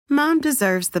Mom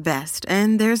deserves the best,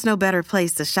 and there's no better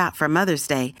place to shop for Mother's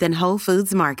Day than Whole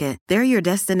Foods Market. They're your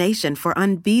destination for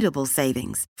unbeatable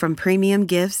savings, from premium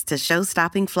gifts to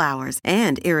show-stopping flowers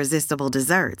and irresistible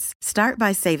desserts. Start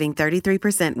by saving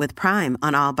 33% with Prime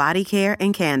on all body care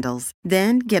and candles.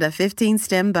 Then get a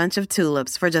 15-stem bunch of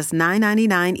tulips for just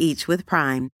 $9.99 each with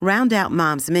Prime. Round out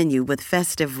Mom's menu with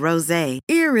festive rosé,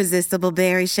 irresistible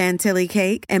berry chantilly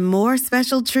cake, and more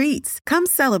special treats. Come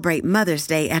celebrate Mother's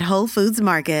Day at Whole Foods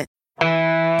Market.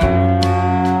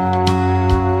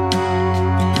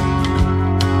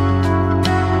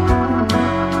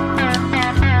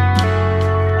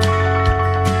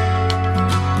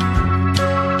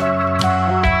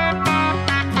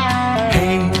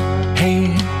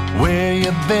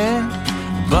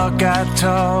 Buckeye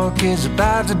Talk is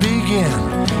about to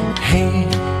begin. Hey,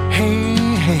 hey,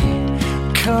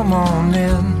 hey, come on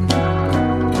in.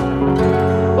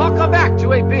 Welcome back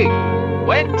to a big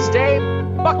Wednesday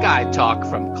Buckeye Talk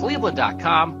from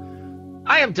Cleveland.com.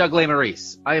 I am Doug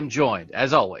Lesmerises. I am joined,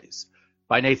 as always,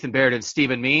 by Nathan Baird and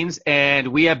Stephen Means, and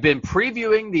we have been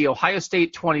previewing the Ohio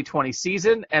State 2020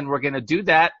 season, and we're going to do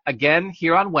that again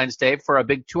here on Wednesday for a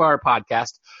big 2-hour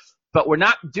podcast. But we're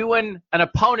not doing an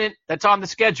opponent that's on the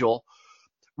schedule.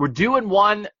 We're doing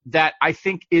one that I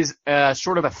think is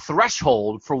sort of a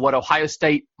threshold for what Ohio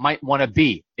State might want to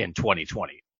be in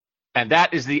 2020. And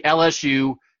that is the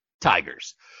LSU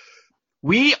Tigers.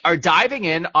 We are diving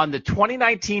in on the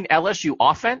 2019 LSU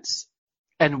offense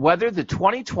and whether the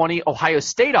 2020 Ohio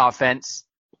State offense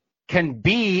can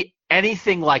be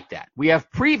anything like that. We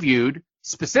have previewed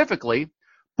specifically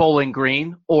Bowling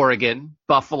Green, Oregon,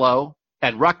 Buffalo,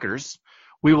 and Rutgers.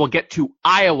 We will get to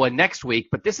Iowa next week,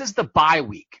 but this is the bye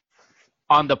week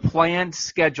on the planned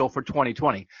schedule for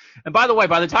 2020. And by the way,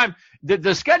 by the time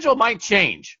the schedule might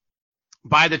change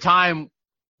by the time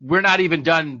we're not even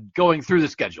done going through the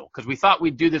schedule, because we thought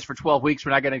we'd do this for 12 weeks.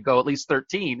 We're not going to go at least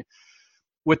 13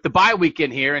 with the bye week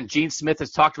in here. And Gene Smith has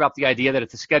talked about the idea that if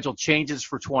the schedule changes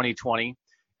for 2020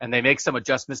 and they make some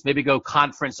adjustments, maybe go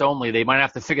conference only, they might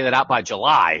have to figure that out by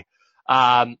July.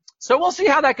 So we'll see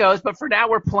how that goes, but for now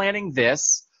we're planning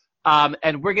this,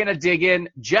 and we're going to dig in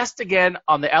just again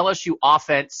on the LSU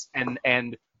offense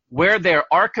and where there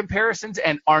are comparisons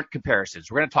and aren't comparisons.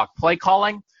 We're going to talk play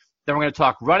calling, then we're going to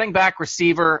talk running back,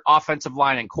 receiver, offensive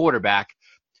line, and quarterback.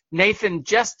 Nathan,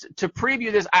 just to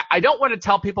preview this, I don't want to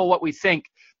tell people what we think.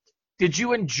 Did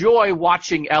you enjoy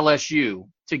watching LSU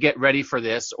to get ready for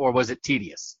this, or was it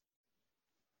tedious?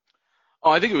 Oh,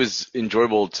 I think it was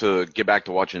enjoyable to get back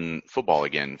to watching football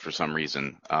again for some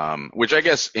reason, which I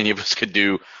guess any of us could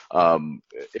do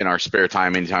in our spare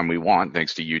time anytime we want,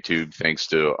 thanks to YouTube, thanks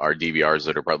to our DVRs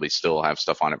that are probably still have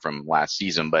stuff on it from last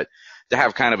season. But to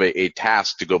have kind of a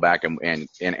task to go back and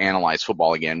analyze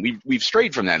football again, we've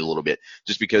strayed from that a little bit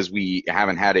just because we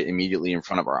haven't had it immediately in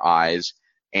front of our eyes.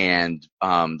 And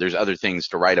there's other things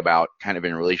to write about kind of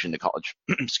in relation to college,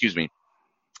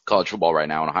 college football right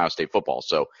now and Ohio State football.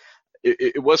 So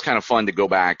it was kind of fun to go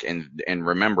back and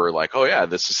remember, like, oh yeah,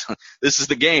 this is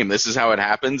the game. This is how it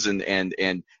happens, and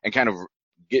kind of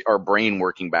get our brain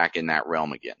working back in that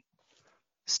realm again.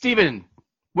 Steven,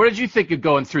 what did you think of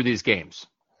going through these games?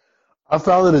 I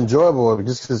found it enjoyable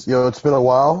just because, it's been a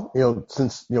while,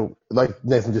 since, like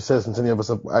Nathan just said, since any of us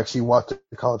have actually watched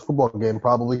a college football game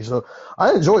probably. So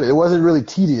I enjoyed it. It wasn't really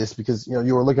tedious because,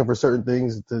 you were looking for certain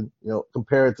things to,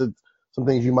 compare it to some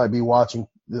things you might be watching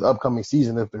the upcoming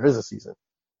season if there is a season.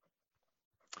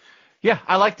 Yeah,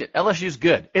 I liked it. LSU's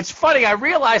good. It's funny. I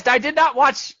realized I did not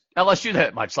watch LSU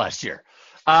that much last year.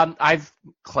 I've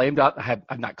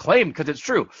not claimed because it's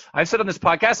true. I've said on this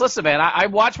podcast, listen, man, I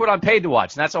watch what I'm paid to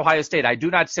watch, and that's Ohio State. I do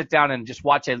not sit down and just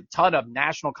watch a ton of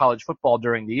national college football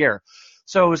during the year.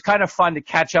 So it was kind of fun to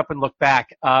catch up and look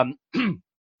back.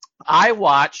 I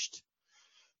watched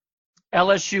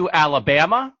LSU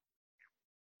Alabama,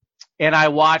 and I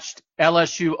watched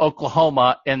LSU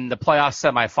Oklahoma in the playoff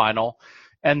semifinal.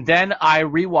 And then I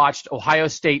rewatched Ohio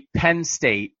State Penn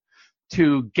State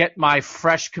to get my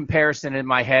fresh comparison in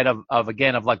my head of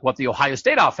like what the Ohio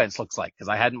State offense looks like, because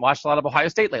I hadn't watched a lot of Ohio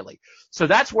State lately. So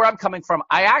that's where I'm coming from.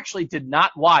 I actually did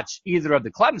not watch either of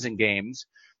the Clemson games,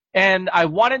 and I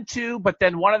wanted to, but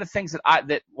then one of the things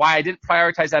why I didn't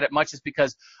prioritize that much is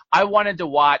because I wanted to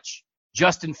watch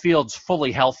Justin Fields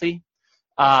fully healthy.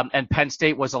 And Penn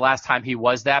State was the last time he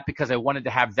was that, because I wanted to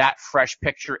have that fresh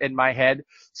picture in my head.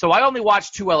 So I only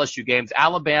watched 2 LSU games,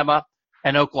 Alabama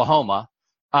and Oklahoma.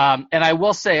 And I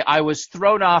will say I was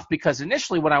thrown off because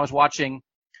initially when I was watching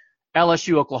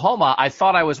LSU Oklahoma, I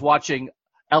thought I was watching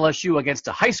LSU against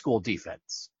a high school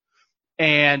defense.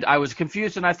 And I was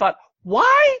confused, and I thought,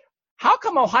 why? how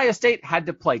come Ohio State had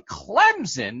to play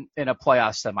Clemson in a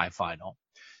playoff semifinal?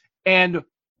 And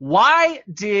why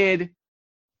did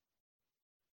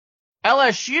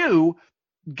LSU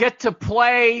get to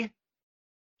play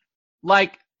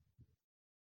like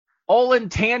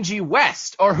Olentangy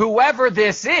West or whoever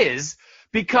this is?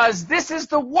 Because this is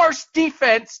the worst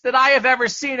defense that I have ever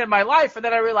seen in my life. And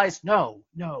then I realized, no,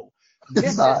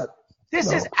 this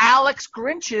is Alex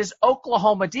Grinch's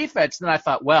Oklahoma defense. And then I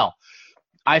thought, well,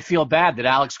 I feel bad that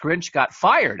Alex Grinch got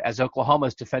fired as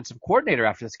Oklahoma's defensive coordinator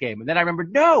after this game. And then I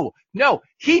remembered, no,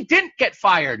 he didn't get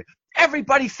fired.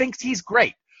 Everybody thinks he's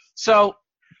great. So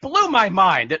blew my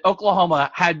mind that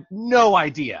Oklahoma had no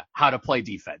idea how to play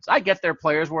defense. I get their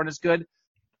players weren't as good.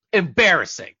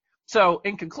 Embarrassing. So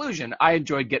in conclusion, I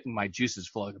enjoyed getting my juices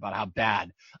flowing about how bad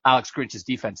Alex Grinch's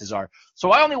defenses are. So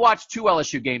I only watched 2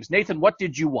 LSU games. Nathan, what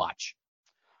did you watch?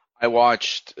 I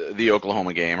watched the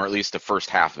Oklahoma game, or at least the first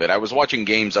half of it. I was watching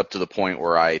games up to the point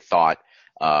where I thought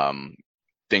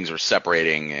things were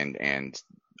separating and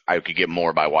I could get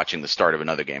more by watching the start of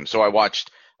another game. So I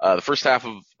watched the first half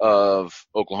of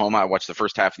Oklahoma. I watched the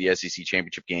first half of the SEC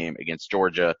championship game against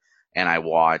Georgia, and I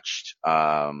watched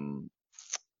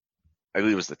I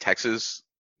believe it was the Texas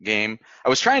game. I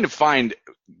was trying to find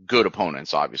good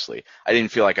opponents, obviously. I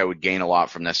didn't feel like I would gain a lot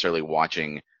from necessarily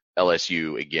watching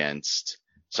LSU against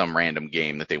some random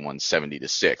game that they won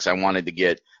 70-6. I wanted to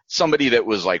get somebody that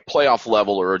was like playoff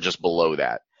level or just below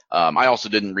that. I also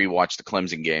didn't rewatch the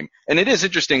Clemson game. And it is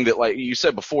interesting that, like you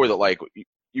said before, that like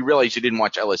you realize you didn't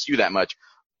watch LSU that much.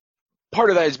 Part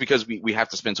of that is because we have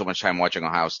to spend so much time watching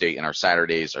Ohio State, and our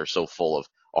Saturdays are so full of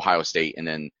Ohio State. And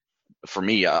then for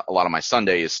me, a lot of my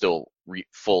Sunday is still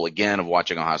full again of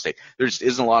watching Ohio State. There just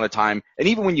isn't a lot of time. And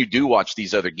even when you do watch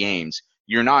these other games,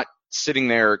 you're not sitting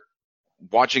there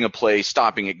watching a play,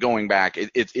 stopping it, going back.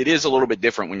 It is a little bit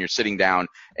different when you're sitting down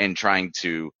and trying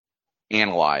to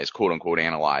analyze, quote unquote,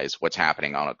 analyze what's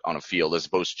happening on a field, as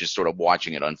opposed to just sort of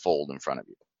watching it unfold in front of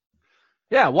you.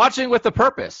 Yeah, watching with a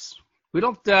purpose. We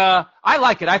don't. I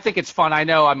like it. I think it's fun. I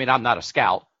know. I mean, I'm not a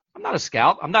scout. I'm not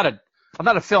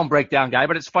a film breakdown guy,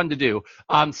 but it's fun to do.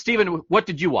 Steven, what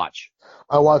did you watch?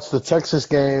 I watched the Texas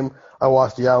game. I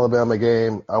watched the Alabama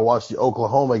game. I watched the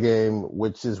Oklahoma game,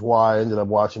 which is why I ended up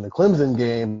watching the Clemson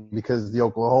game, because the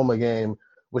Oklahoma game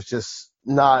was just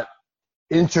not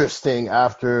interesting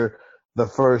after the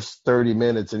first 30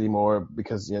 minutes anymore,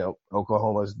 because,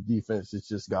 Oklahoma's defense is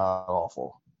just god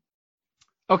awful.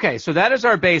 Okay, so that is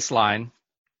our baseline.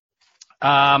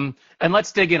 And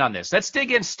let's dig in on this. Let's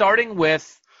dig in starting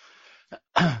with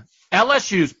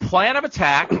LSU's plan of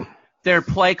attack, their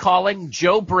play calling.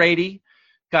 Joe Brady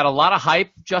got a lot of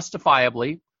hype,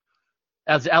 justifiably.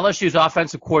 As LSU's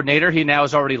offensive coordinator, he now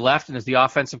has already left and is the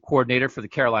offensive coordinator for the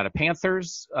Carolina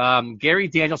Panthers. Gary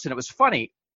Danielson, it was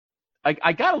funny.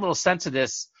 I got a little sense of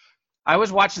this. I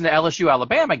was watching the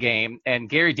LSU-Alabama game, and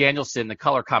Gary Danielson, the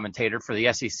color commentator for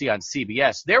the SEC on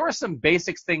CBS, there were some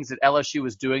basic things that LSU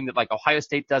was doing that like Ohio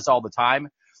State does all the time,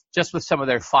 just with some of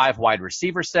their 5 wide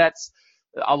receiver sets.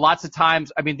 Lots of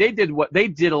times, I mean, they did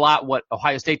a lot what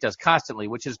Ohio State does constantly,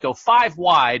 which is go 5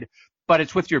 wide, but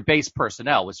it's with your base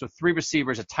personnel. It's with 3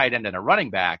 receivers, a tight end, and a running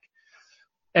back.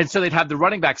 And so they'd have the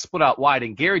running back split out wide,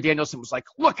 and Gary Danielson was like,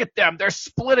 look at them. They're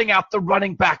splitting out the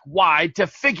running back wide to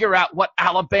figure out what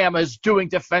Alabama is doing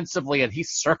defensively. And he's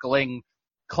circling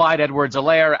Clyde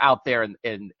Edwards-Helaire out there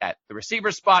in at the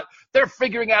receiver spot. They're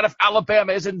figuring out if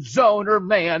Alabama is in zone or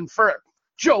man for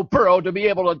Joe Burrow to be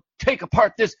able to take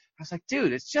apart this. I was like,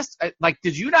 dude, it's just like,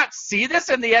 did you not see this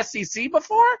in the SEC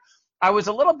before? I was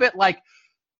a little bit like,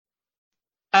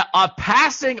 a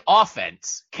passing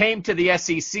offense came to the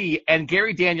SEC, and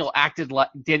Gary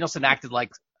Danielson acted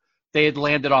like they had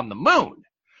landed on the moon.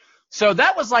 So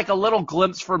that was like a little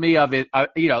glimpse for me of it.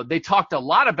 They talked a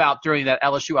lot about during that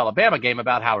LSU-Alabama game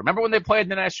about how, remember when they played in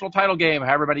the national title game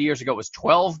however many years ago, it was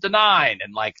 12-9,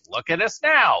 and like, look at us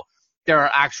now. There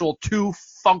are actual 2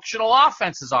 functional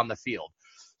offenses on the field.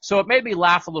 So it made me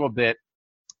laugh a little bit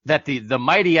that the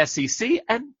mighty SEC,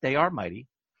 and they are mighty,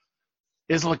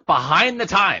 is like behind the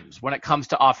times when it comes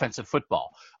to offensive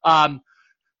football.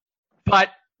 But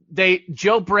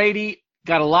Joe Brady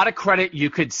got a lot of credit. You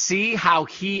could see how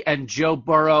he and Joe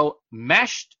Burrow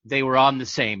meshed. They were on the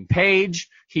same page.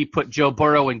 He put Joe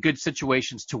Burrow in good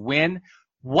situations to win.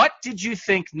 What did you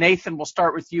think, Nathan? We'll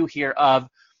start with you here, of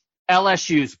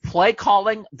LSU's play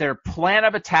calling, their plan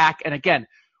of attack. And again,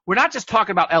 we're not just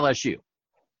talking about LSU.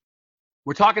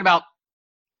 We're talking about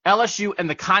LSU in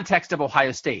the context of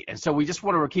Ohio State. And so we just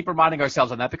want to keep reminding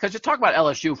ourselves on that, because just talking about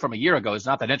LSU from a year ago is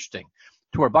not that interesting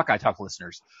to our Buckeye Talk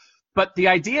listeners. But the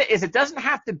idea is it doesn't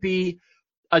have to be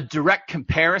a direct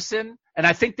comparison, and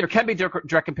I think there can be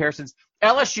direct comparisons.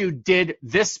 LSU did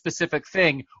this specific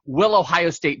thing. Will Ohio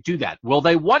State do that? Will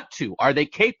they want to? Are they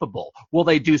capable? Will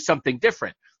they do something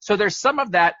different? So there's some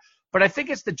of that, but I think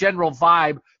it's the general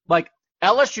vibe. Like,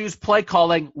 LSU's play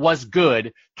calling was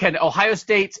good. Can Ohio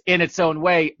State's in its own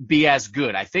way be as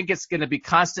good? I think it's going to be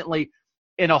constantly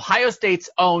in Ohio State's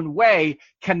own way.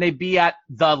 Can they be at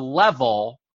the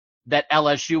level that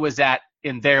LSU was at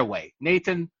in their way?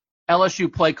 Nathan,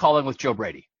 LSU play calling with Joe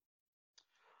Brady.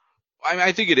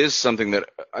 I think it is something that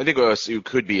I think LSU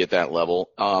could be at that level.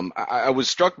 I was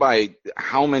struck by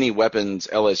how many weapons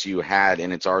LSU had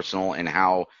in its arsenal and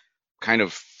how kind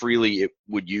of freely it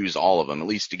would use all of them, at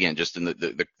least, again, just in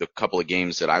the couple of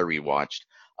games that I rewatched.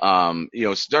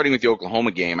 Starting with the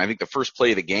Oklahoma game, I think the first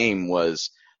play of the game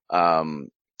was an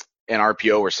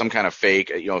RPO or some kind of fake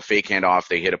handoff.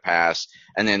 They hit a pass,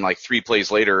 and then like 3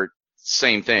 plays later,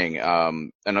 same thing.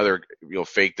 Another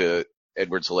fake to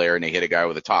Edwards-Helaire, and they hit a guy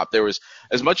with a top. There was,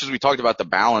 as much as we talked about the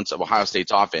balance of Ohio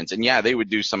State's offense, and yeah, they would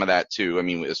do some of that too. I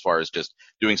mean, as far as just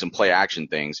doing some play action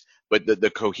things, but the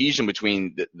cohesion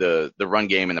between the run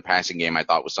game and the passing game, I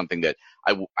thought was something that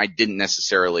I didn't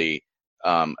necessarily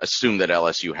assume that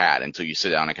LSU had until you sit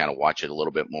down and kind of watch it a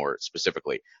little bit more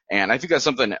specifically. And I think that's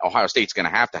something Ohio State's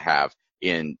going to have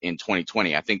in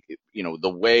 2020. I think, the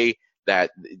way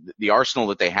that the arsenal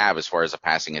that they have as far as a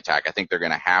passing attack, I think they're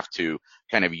going to have to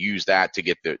kind of use that to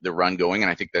get the run going.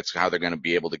 And I think that's how they're going to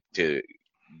be able to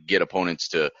get opponents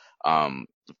to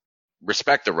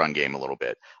respect the run game a little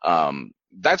bit.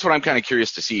 That's what I'm kind of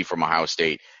curious to see from Ohio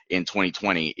State in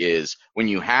 2020 is when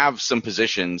you have some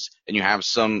positions and you have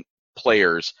some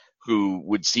players who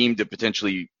would seem to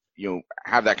potentially,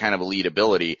 have that kind of elite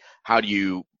ability. How do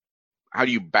you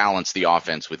balance the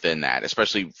offense within that,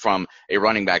 especially from a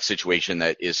running back situation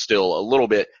that is still a little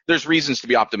bit, there's reasons to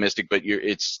be optimistic, but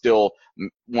it's still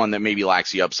one that maybe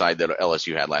lacks the upside that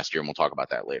LSU had last year, and we'll talk about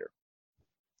that later.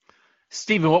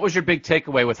 Steven, what was your big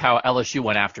takeaway with how LSU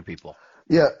went after people?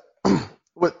 Yeah.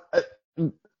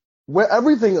 With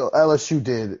everything LSU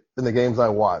did in the games I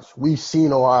watched, we've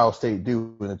seen Ohio State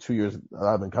do in the 2 years that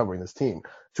I've been covering this team.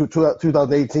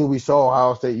 2018, we saw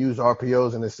Ohio State use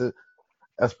RPOs and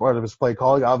as part of his play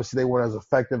calling. Obviously, they weren't as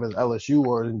effective as LSU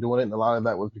were in doing it, and a lot of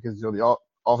that was because the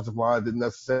offensive line didn't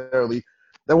necessarily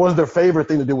 – that wasn't their favorite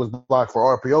thing to do was block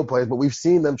for RPO plays, but we've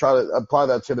seen them try to apply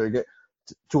that to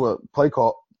a play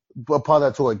call, apply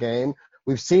that to a game.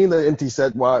 We've seen the empty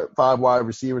set 5 wide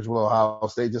receivers with Ohio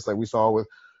State, just like we saw with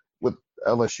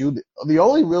LSU. The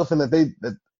only real thing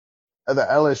that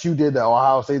LSU did that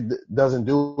Ohio State doesn't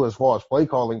do as far as play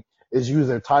calling is use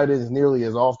their tight ends nearly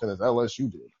as often as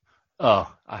LSU did.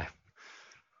 Oh,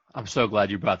 I'm so glad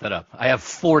you brought that up. I have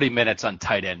 40 minutes on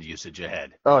tight end usage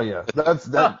ahead. Oh yeah, that's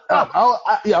that.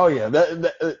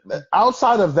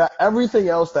 Outside of that, everything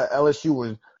else that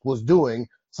LSU was doing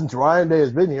since Ryan Day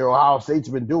has been here, Ohio State's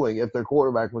been doing if their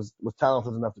quarterback was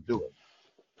talented enough to do it.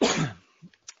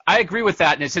 I agree with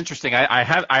that, and it's interesting. I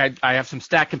have some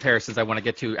stat comparisons I want to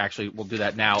get to. Actually, we'll do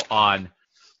that now on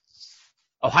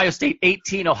Ohio State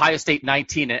 18, Ohio State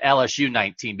 19, and LSU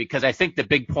 19, because I think the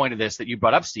big point of this that you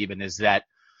brought up, Stephen, is that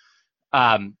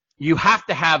you have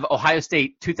to have Ohio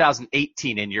State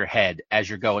 2018 in your head as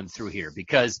you're going through here,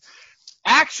 because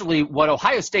actually what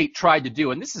Ohio State tried to do,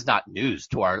 and this is not news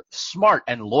to our smart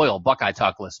and loyal Buckeye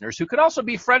Talk listeners, who could also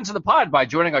be friends of the pod by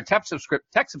joining our text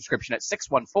subscription at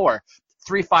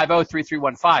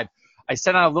 614-350-3315. I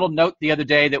sent out a little note the other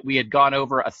day that we had gone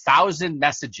over 1,000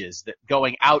 messages that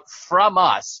going out from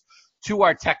us to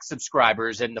our tech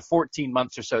subscribers in the 14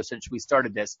 months or so since we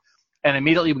started this. And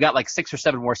immediately we got like 6 or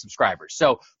 7 more subscribers.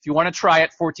 So if you want to try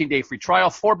it, 14-day free trial,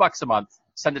 $4 a month,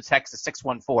 send a text to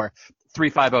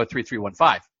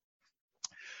 614-350-3315.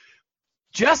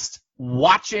 Just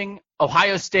watching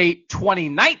Ohio State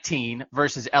 2019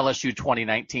 versus LSU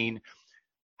 2019,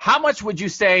 how much would you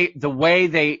say the way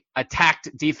they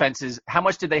attacked defenses, how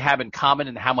much did they have in common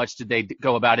and how much did they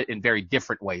go about it in very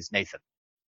different ways, Nathan?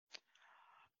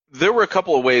 There were a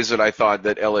couple of ways that I thought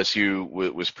that LSU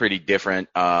was pretty different.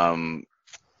 I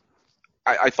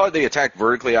thought they attacked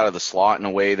vertically out of the slot in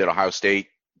a way that Ohio State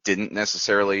didn't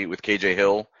necessarily with KJ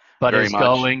Hill. But is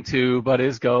going to in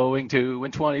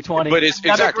 2020. But it's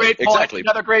exactly.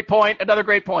 Another great point.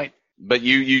 But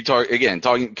you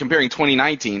comparing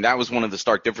 2019, that was one of the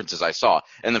stark differences I saw.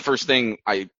 And the first thing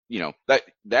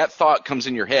that thought comes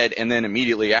in your head, and then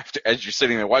immediately after, as you're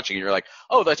sitting there watching it, you're like,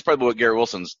 oh, that's probably what Garrett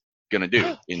Wilson's going to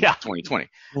do in 2020.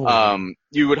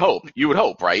 You would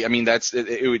hope, right? I mean, I think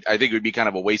it would be kind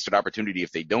of a wasted opportunity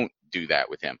if they don't do that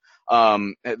with him.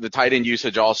 The tight end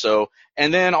usage also.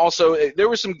 And then also there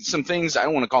were some things, I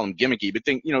don't want to call them gimmicky, but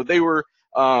they were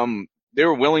they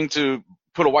were willing to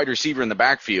put a wide receiver in the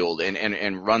backfield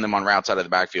and run them on routes out of the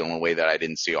backfield in a way that I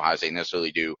didn't see Ohio State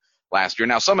necessarily do last year.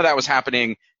 Now, some of that was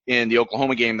happening in the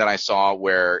Oklahoma game that I saw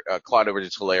where Clyde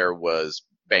Edwards-Helaire was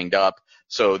banged up.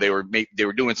 So they were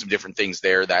doing some different things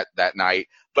there that night.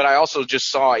 But I also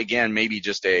just saw, again, maybe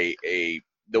just the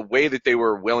way that they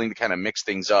were willing to kind of mix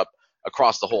things up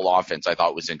across the whole offense, I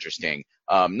thought was interesting.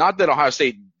 Not that Ohio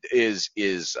State is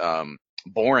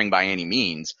boring by any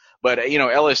means, but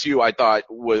LSU I thought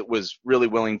was really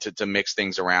willing to mix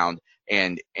things around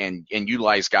and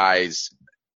utilize guys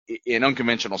in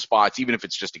unconventional spots, even if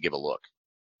it's just to give a look.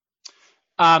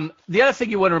 The other thing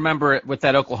you want to remember with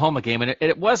that Oklahoma game, and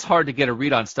it was hard to get a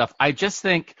read on stuff, I just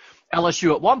think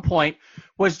LSU at one point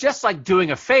was just like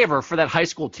doing a favor for that high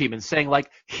school team and saying,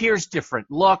 like, here's different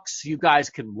looks. You guys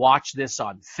can watch this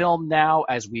on film now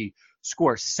as we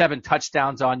score 7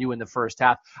 touchdowns on you in the first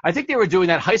half. I think they were doing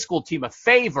that high school team a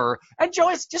favor and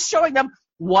just showing them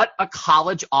what a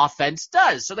college offense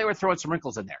does. So they were throwing some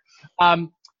wrinkles in there.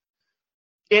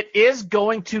 It is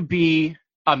going to be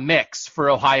a mix for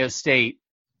Ohio State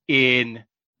in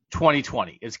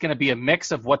 2020. It's going to be a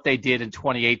mix of what they did in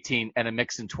 2018 and a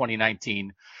mix in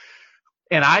 2019.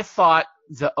 And I thought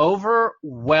the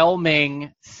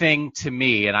overwhelming thing to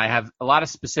me, and I have a lot of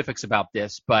specifics about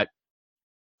this, but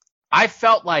I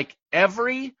felt like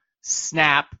every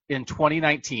snap in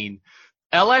 2019,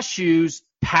 LSU's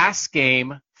pass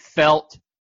game felt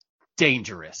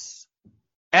dangerous.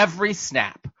 Every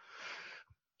snap.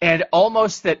 And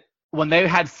almost that when they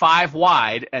had 5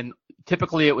 wide, and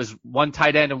typically it was 1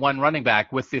 tight end and 1 running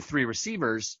back with the 3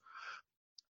 receivers,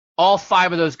 all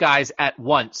 5 of those guys at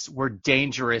once were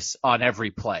dangerous on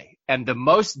every play. And the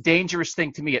most dangerous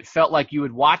thing to me, it felt like you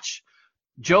would watch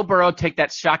Joe Burrow take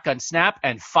that shotgun snap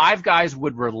and 5 guys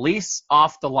would release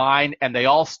off the line and they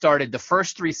all started. The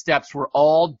first 3 steps were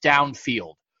all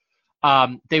downfield.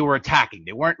 They were attacking.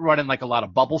 They weren't running like a lot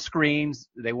of bubble screens.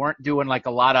 They weren't doing like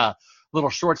a lot of little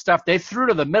short stuff. They threw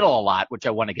to the middle a lot, which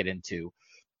I want to get into.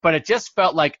 But it just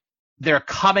felt like they're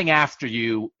coming after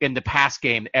you in the pass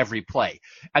game every play.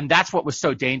 And that's what was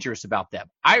so dangerous about them.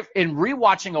 In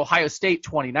rewatching Ohio State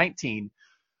 2019,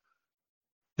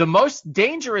 the most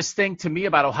dangerous thing to me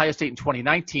about Ohio State in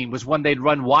 2019 was when they'd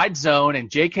run wide zone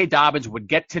and J.K. Dobbins would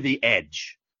get to the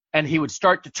edge and he would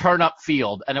start to turn up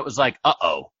field. And it was like,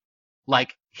 uh-oh,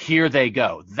 like here they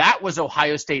go. That was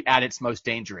Ohio State at its most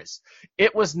dangerous.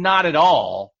 It was not at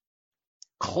all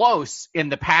close in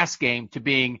the pass game to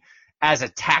being as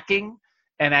attacking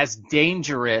and as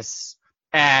dangerous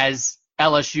as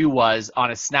LSU was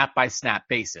on a snap-by-snap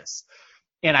basis.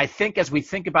 And I think as we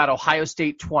think about Ohio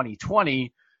State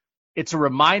 2020, it's a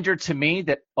reminder to me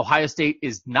that Ohio State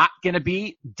is not going to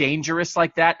be dangerous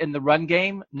like that in the run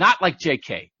game. Not like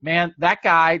JK. Man, that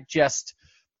guy just,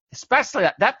 especially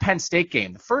that Penn State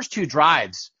game, the first 2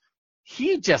 drives,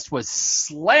 he just was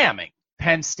slamming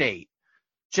Penn State.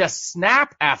 Just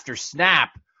snap after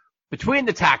snap between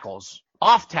the tackles,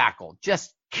 off tackle,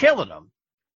 just killing them.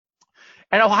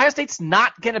 And Ohio State's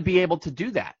not going to be able to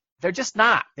do that. They're just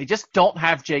not. They just don't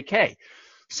have JK.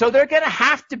 So they're going to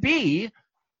have to be,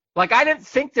 like, I didn't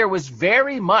think there was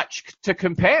very much to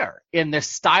compare in this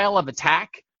style of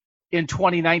attack in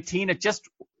 2019. It just,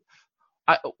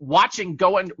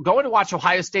 going to watch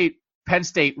Ohio State, Penn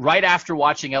State right after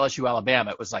watching LSU,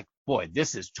 Alabama, it was like, boy,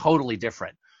 this is totally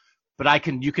different. But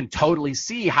you can totally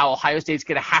see how Ohio State's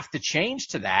going to have to change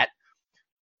to that.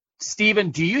 Steven,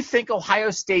 do you think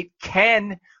Ohio State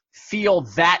can feel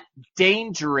that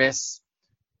dangerous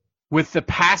with the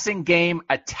passing game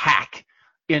attack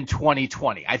in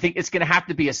 2020? I think it's going to have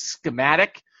to be a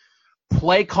schematic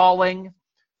play calling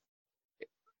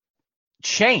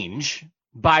change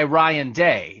by Ryan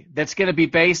Day that's going to be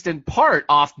based in part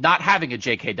off not having a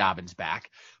J.K. Dobbins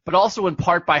back, but also in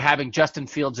part by having Justin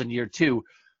Fields in year 2.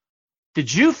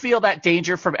 Did you feel that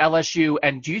danger from LSU,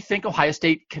 and do you think Ohio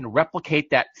State can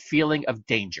replicate that feeling of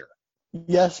danger?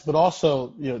 Yes, but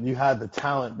also, you had the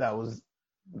talent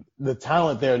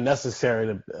there necessary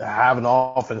to have an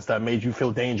offense that made you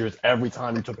feel dangerous every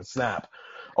time you took a snap.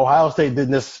 Ohio State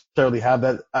didn't necessarily have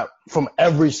that from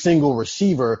every single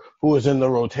receiver who was in the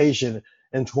rotation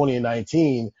in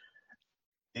 2019.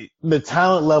 The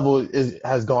talent level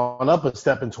has gone up a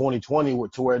step in 2020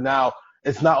 to where now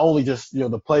it's not only just,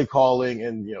 the play calling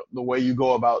and, the way you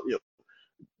go about,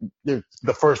 the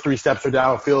first 3 steps are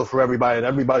downfield for everybody and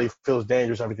everybody feels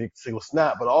dangerous every single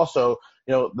snap, but also,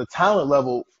 the talent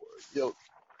level,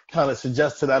 kind of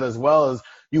suggests to that as well as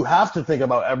you have to think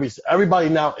about everybody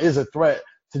now is a threat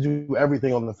to do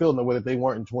everything on the field in the way that they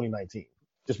weren't in 2019,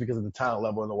 just because of the talent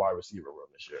level in the wide receiver room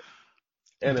this year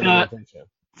and in the rotation.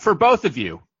 For both of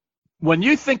you, when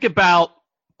you think about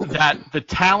that, the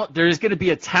talent, there is going to be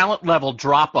a talent level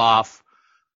drop off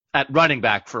at running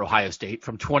back for Ohio State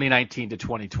from 2019 to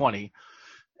 2020.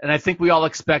 And I think we all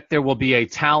expect there will be a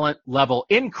talent level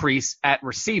increase at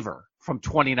receiver from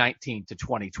 2019 to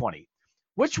 2020.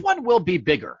 Which one will be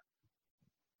bigger?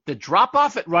 The drop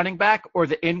off at running back or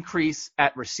the increase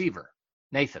at receiver?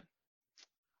 Nathan.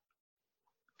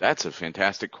 That's a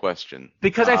fantastic question.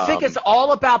 Because I think it's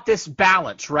all about this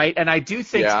balance, right? And I do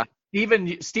think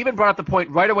Stephen brought up the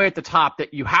point right away at the top that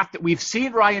we've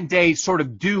seen Ryan Day sort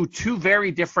of do two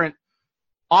very different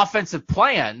offensive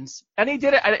plans, and he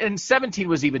did it, and 17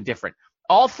 was even different.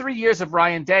 All 3 years of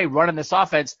Ryan Day running this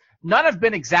offense, none have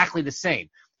been exactly the same.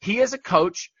 He is a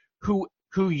coach who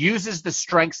uses the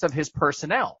strengths of his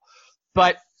personnel,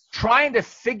 but trying to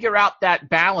figure out that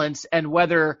balance and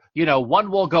whether,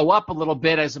 one will go up a little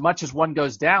bit as much as one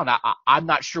goes down, I'm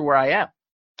not sure where I am.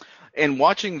 And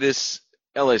watching this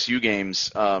LSU games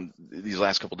these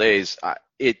last couple days,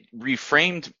 it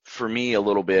reframed for me a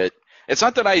little bit. It's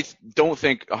not that I don't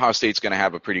think Ohio State's going to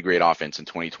have a pretty great offense in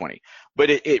 2020, but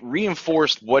it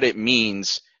reinforced what it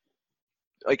means.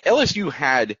 Like, LSU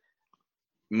had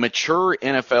mature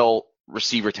NFL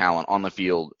receiver talent on the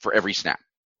field for every snap.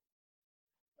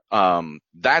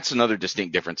 That's another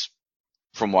distinct difference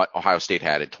from what Ohio State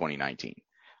had in 2019.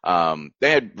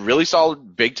 They had really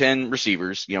solid Big Ten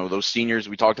receivers. Those seniors,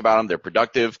 we talked about them. They're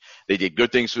productive. They did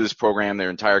good things for this program their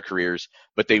entire careers,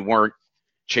 but they weren't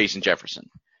Chase and Jefferson.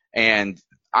 And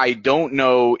I don't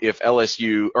know if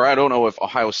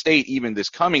Ohio State, even this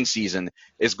coming season,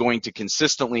 is going to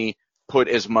consistently put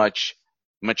as much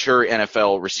mature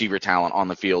NFL receiver talent on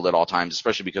the field at all times,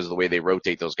 especially because of the way they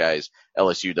rotate those guys.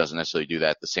 LSU doesn't necessarily do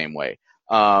that the same way.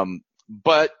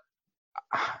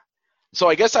 So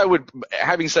I guess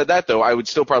having said that though, I would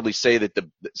still probably say that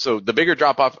the bigger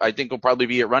drop off I think will probably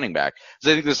be at running back.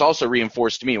 Because I think this also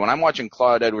reinforced to me when I'm watching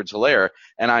Clyde Edwards-Helaire,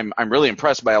 and I'm really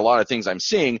impressed by a lot of things I'm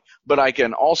seeing, but I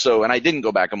can also, and I didn't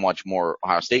go back and watch more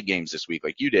Ohio State games this week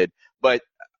like you did, but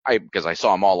because I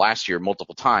saw them all last year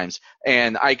multiple times,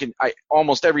 and I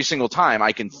almost every single time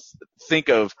I can think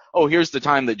of, here's the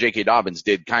time that J.K. Dobbins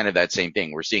did kind of that same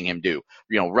thing we're seeing him do,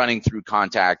 running through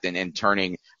contact and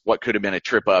turning what could have been a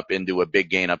trip up into a big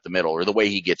gain up the middle, or the way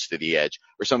he gets to the edge,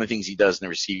 or some of the things he does in the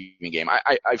receiving game.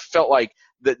 I felt like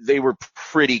that they were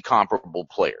pretty comparable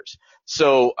players.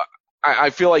 So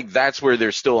I feel like that's where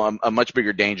there's still a much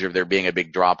bigger danger of there being a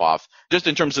big drop-off, just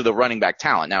in terms of the running back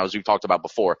talent. Now, as we've talked about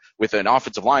before, with an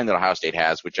offensive line that Ohio State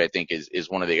has, which I think is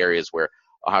one of the areas where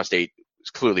Ohio State is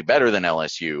clearly better than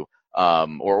LSU,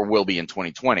 or will be in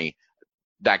 2020,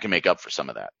 that can make up for some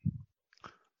of that.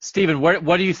 Stephen,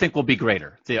 what do you think will be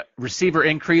greater, the receiver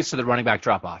increase or the running back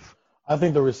drop-off? I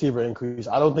think the receiver increase.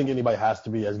 I don't think anybody has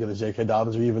to be as good as J.K.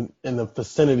 Dobbins, or even in the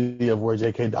vicinity of where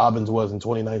J.K. Dobbins was in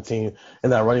 2019 in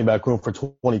that running back room for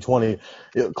 2020.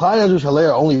 Clyde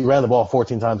Edwards-Helaire only ran the ball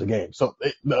 14 times a game. So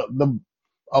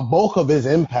a bulk of his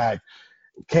impact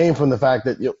came from the fact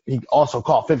that he also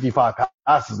caught 55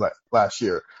 passes last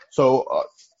year. So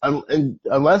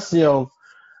unless,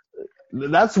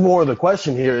 that's more of the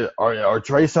question here. Are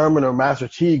Trey Sermon or Master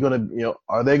Teague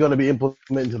are they going to be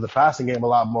implemented into the passing game a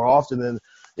lot more often than,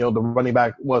 the running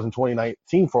back was in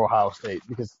 2019 for Ohio State?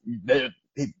 Because they're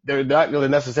not going to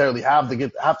necessarily have to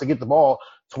get the ball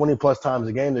 20 plus times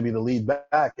a game to be the lead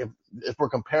back. If we're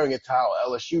comparing it to how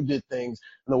LSU did things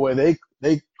and the way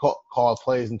they called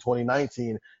plays in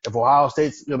 2019, if Ohio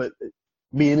State's going to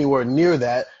be anywhere near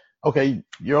that, okay,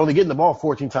 you're only getting the ball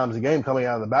 14 times a game coming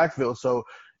out of the backfield. So,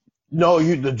 no,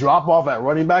 the drop off at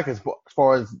running back as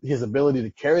far as his ability to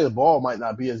carry the ball might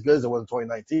not be as good as it was in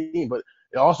 2019, but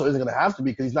it also isn't going to have to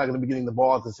be because he's not going to be getting the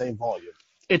ball at the same volume.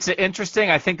 It's interesting.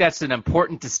 I think that's an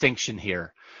important distinction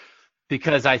here,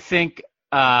 because I think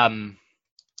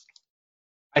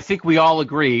we all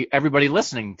agree, everybody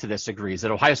listening to this agrees,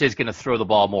 that Ohio State is going to throw the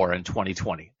ball more in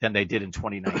 2020 than they did in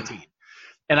 2019.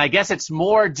 And I guess it's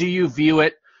more, do you view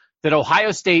it that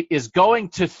Ohio State is going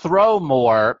to throw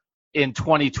more in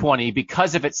 2020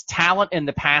 because of its talent in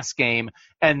the pass game,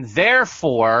 and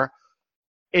therefore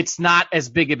it's not as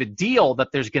big of a deal that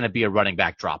there's going to be a running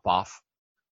back drop-off?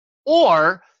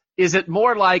 Or is it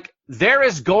more like there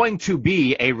is going to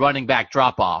be a running back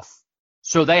drop-off,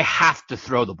 so they have to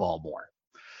throw the ball more?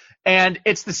 And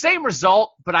it's the same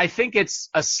result, but I think it's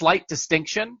a slight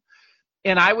distinction.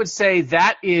 And I would say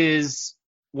that is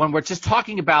when we're just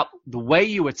talking about the way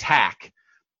you attack.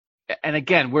 And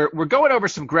again, we're going over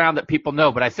some ground that people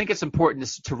know, but I think it's important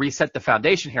to reset the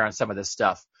foundation here on some of this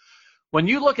stuff. When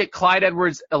you look at Clyde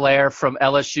Edwards-Helaire from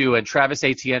LSU and Travis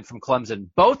Etienne from Clemson,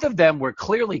 both of them were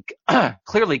clearly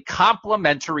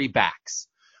complementary backs.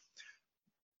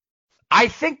 I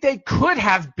think they could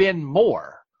have been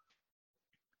more.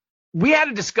 We had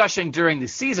a discussion during the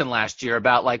season last year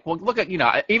about like, well, look at, even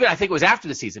I think it was after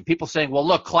the season, people saying, well,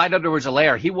 look, Clyde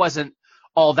Edwards-Helaire, he wasn't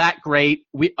all that great.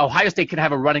 Ohio State can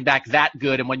have a running back that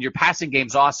good, and when your passing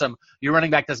game's awesome, your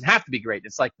running back doesn't have to be great.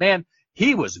 It's like, man,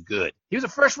 he was good. He was the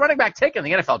first running back taken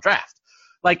in the NFL draft.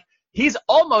 Like, he's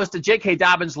almost a J.K.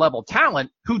 Dobbins level talent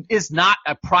who is not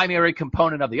a primary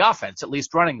component of the offense, at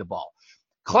least running the ball.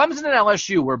 Clemson and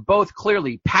LSU were both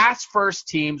clearly pass-first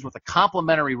teams with a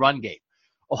complementary run game.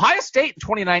 Ohio State in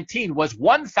 2019 was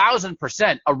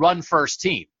 1,000% a run-first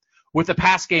team with a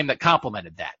pass game that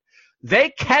complemented that. They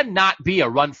cannot be a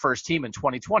run-first team in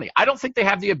 2020. I don't think they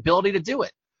have the ability to do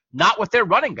it, not with their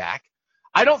running back.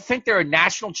 I don't think they're a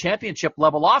national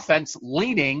championship-level offense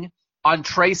leaning on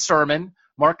Trey Sermon,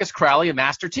 Marcus Crowley, and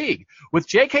Master Teague. With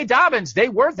J.K. Dobbins, they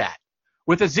were that.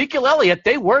 With Ezekiel Elliott,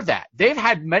 they were that. They've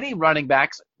had many running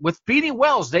backs. With Beanie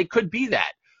Wells, they could be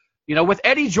that. With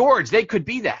Eddie George, they could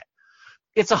be that.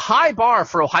 It's a high bar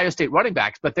for Ohio State running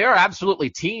backs, but there are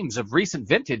absolutely teams of recent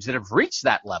vintage that have reached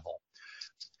that level.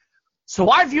 So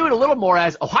I view it a little more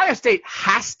as Ohio State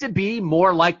has to be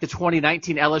more like the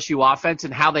 2019 LSU offense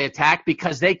and how they attack,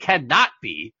 because they cannot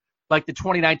be like the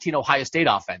 2019 Ohio State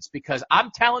offense. Because I'm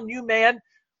telling you, man,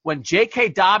 when J.K.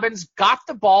 Dobbins got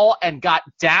the ball and got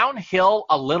downhill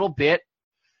a little bit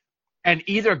and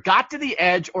either got to the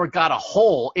edge or got a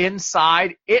hole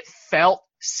inside, it felt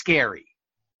scary.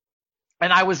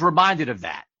 And I was reminded of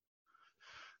that.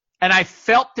 And I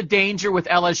felt the danger with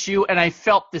LSU, and I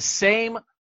felt the same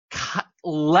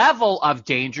level of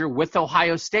danger with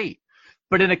Ohio State,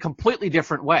 but in a completely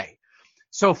different way.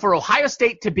 So for Ohio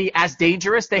State to be as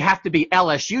dangerous, they have to be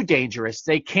LSU dangerous.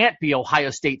 They can't be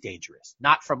Ohio State dangerous,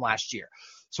 not from last year.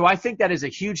 So I think that is a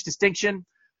huge distinction.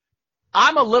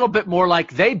 I'm a little bit more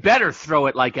like they better throw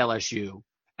it like LSU,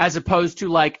 as opposed to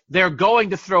like they're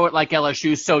going to throw it like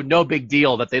LSU, so no big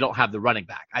deal that they don't have the running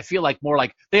back. I feel like more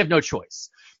like they have no choice.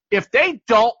 If they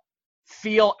don't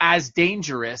feel as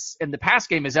dangerous in the pass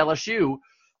game as LSU,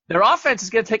 their offense is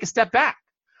going to take a step back,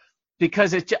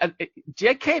 because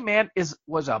JK, man,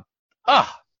 the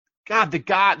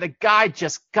guy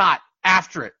just got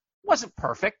after it. Wasn't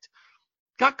perfect.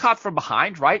 Got caught from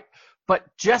behind, right? But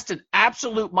just an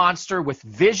absolute monster with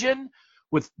vision,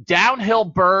 with downhill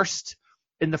burst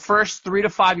in the first 3 to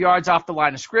 5 yards off the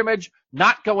line of scrimmage,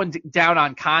 not going down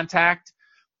on contact.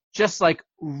 Just like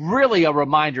really a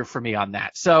reminder for me on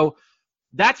that. So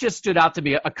that just stood out to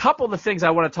me. A couple of the things I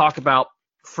want to talk about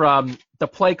from the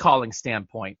play calling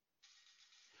standpoint.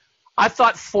 I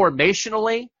thought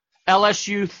formationally,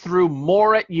 LSU threw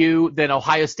more at you than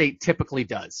Ohio State typically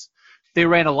does. They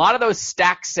ran a lot of those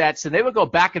stack sets, and they would go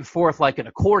back and forth like an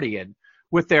accordion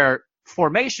with their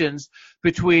formations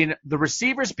between the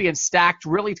receivers being stacked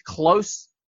really close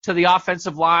to the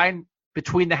offensive line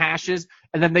between the hashes,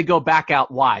 and then they go back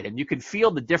out wide. And you can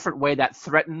feel the different way that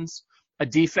threatens a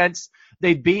defense.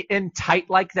 They'd be in tight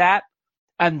like that,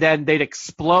 and then they'd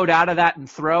explode out of that and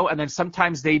throw, and then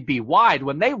sometimes they'd be wide.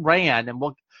 When they ran, and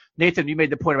Nathan, you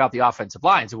made the point about the offensive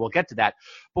lines, and we'll get to that.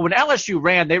 But when LSU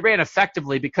ran, they ran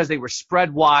effectively because they were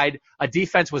spread wide. A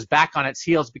defense was back on its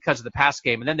heels because of the pass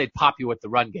game, and then they'd pop you with the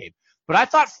run game. But I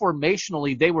thought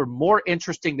formationally they were more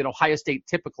interesting than Ohio State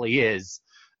typically is.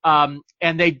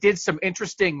 And they did some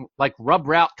interesting like rub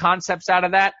route concepts out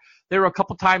of that. There were a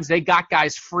couple times they got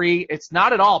guys free. It's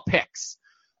not at all picks,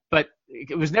 but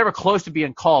it was never close to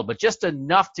being called, but just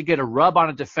enough to get a rub on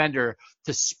a defender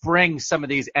to spring some of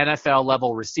these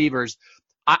NFL-level receivers.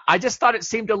 I just thought it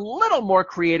seemed a little more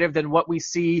creative than what we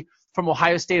see from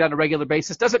Ohio State on a regular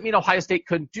basis. Doesn't mean Ohio State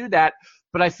couldn't do that,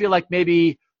 but I feel like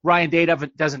maybe Ryan Day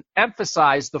doesn't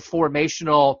emphasize the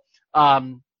formational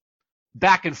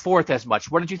back and forth as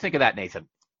much. What did you think of that, Nathan?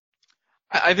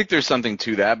 I think there's something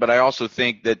to that, but I also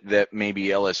think that maybe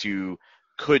LSU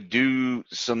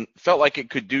felt like it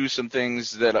could do some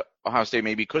things that Ohio State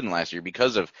maybe couldn't last year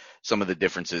because of some of the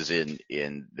differences in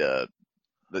the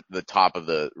top of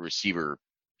the receiver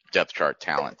depth chart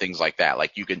talent, things like that.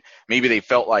 Like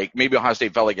maybe Ohio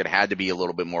State felt like it had to be a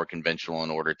little bit more conventional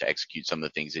in order to execute some of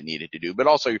the things it needed to do. But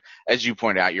also, as you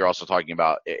pointed out, you're also talking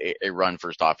about a run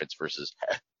first offense versus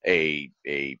a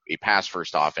pass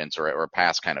first offense or a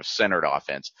pass kind of centered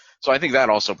offense. So I think that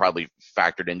also probably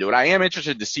factored into it. I am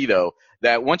interested to see though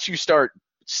that once you start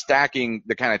stacking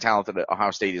the kind of talent that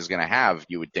Ohio State is going to have,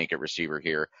 you would think at receiver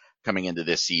here coming into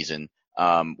this season,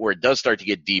 where it does start to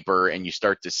get deeper and you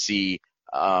start to see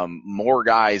more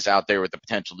guys out there with the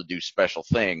potential to do special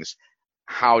things.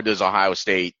 How does Ohio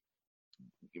State,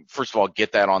 first of all,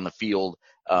 get that on the field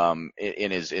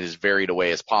in as varied a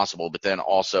way as possible, but then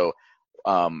also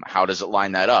how does it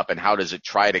line that up, and how does it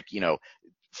try to,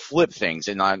 flip things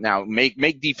and now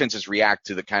make defenses react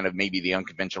to the kind of maybe the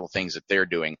unconventional things that they're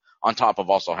doing, on top of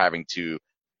also having to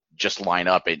just line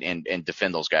up and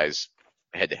defend those guys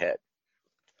head to head.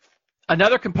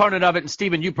 Another component of it, and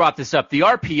Stephen, you brought this up, the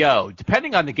RPO,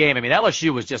 depending on the game. I mean,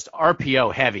 LSU was just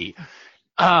RPO heavy,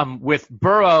 with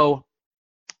Burrow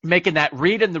making that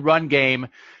read in the run game,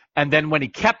 and then when he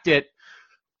kept it,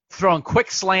 throwing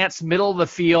quick slants, middle of the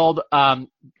field,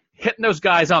 hitting those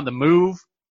guys on the move.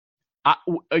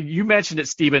 You mentioned it,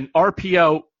 Stephen.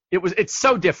 RPO, it's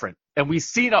so different, and we've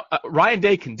seen Ryan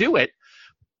Day can do it.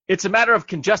 It's a matter of,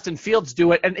 can Justin Fields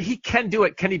do it? And he can do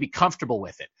it. Can he be comfortable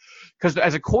with it? Because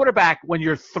as a quarterback, when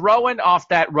you're throwing off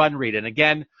that run read, and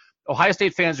again, Ohio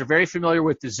State fans are very familiar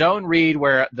with the zone read,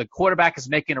 where the quarterback is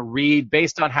making a read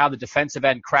based on how the defensive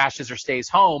end crashes or stays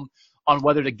home on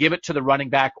whether to give it to the running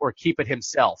back or keep it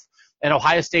himself. And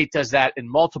Ohio State does that in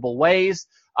multiple ways.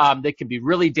 They can be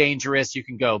really dangerous. You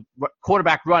can go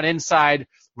quarterback run inside,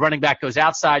 running back goes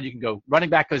outside. You can go running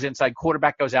back goes inside,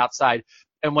 quarterback goes outside.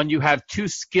 And when you have two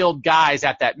skilled guys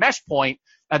at that mesh point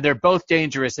and they're both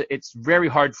dangerous, it's very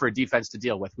hard for a defense to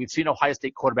deal with. We've seen Ohio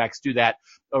State quarterbacks do that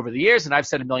over the years, and I've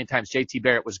said a million times, J.T.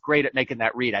 Barrett was great at making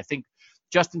that read. I think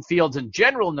Justin Fields in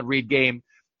general in the read game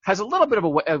has a little bit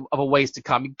of a ways to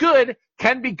come. Good,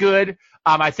 can be good.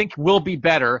 I think will be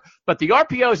better. But the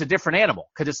RPO is a different animal,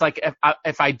 because it's like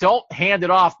if I don't hand it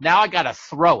off, now I got to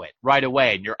throw it right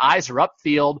away. And your eyes are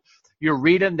upfield. You're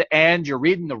reading the end. You're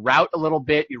reading the route a little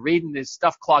bit. You're reading this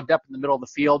stuff clogged up in the middle of the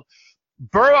field.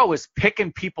 Burrow is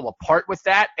picking people apart with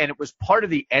that, and it was part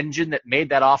of the engine that made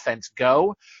that offense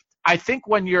go. I think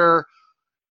when your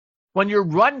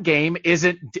run game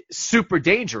isn't super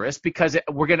dangerous, because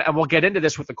we'll get into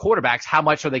this with the quarterbacks, how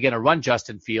much are they going to run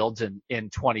Justin Fields in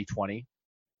 2020?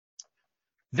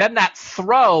 Then that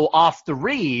throw off the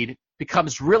read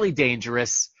becomes really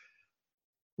dangerous.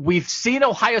 We've seen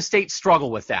Ohio State struggle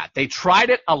with that. They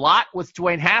tried it a lot with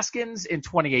Dwayne Haskins in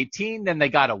 2018. Then they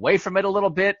got away from it a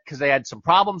little bit because they had some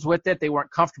problems with it. They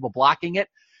weren't comfortable blocking it.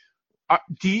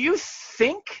 Do you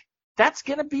think that's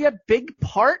going to be a big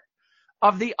part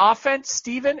of the offense,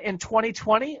 Stephen, in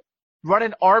 2020,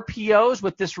 running RPOs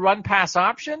with this run-pass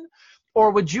option?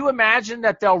 Or would you imagine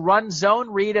that they'll run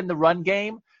zone read in the run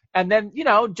game and then,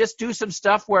 just do some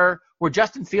stuff where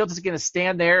Justin Fields is going to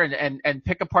stand there and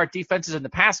pick apart defenses in the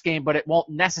pass game, but it won't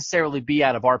necessarily be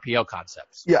out of RPO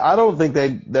concepts? Yeah, I don't think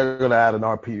they're going to add an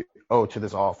RPO to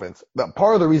this offense.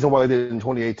 Part of the reason why they did it in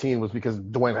 2018 was because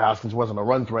Dwayne Haskins wasn't a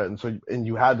run threat, and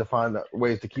you had to find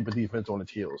ways to keep a defense on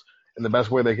its heels. And the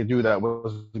best way they could do that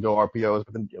was to go RPOs,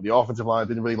 but then the offensive line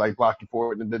didn't really like blocking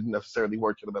for it, and it didn't necessarily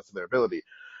work to the best of their ability.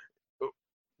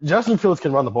 Justin Fields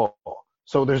can run the ball,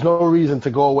 so there's no reason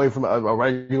to go away from a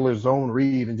regular zone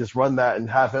read and just run that and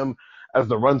have him as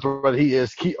the run threat he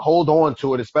is. Hold on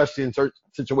to it, especially in certain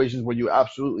situations where you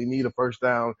absolutely need a first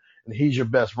down, and he's your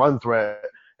best run threat.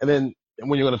 And then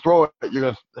when you're going to throw it, you're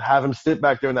going to have him sit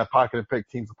back there in that pocket and pick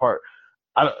teams apart.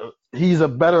 He's a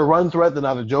better run threat than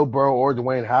either Joe Burrow or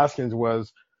Dwayne Haskins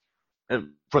was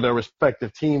for their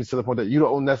respective teams, to the point that you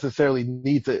don't necessarily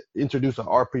need to introduce an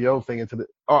RPO thing into the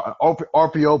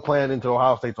RPO plan into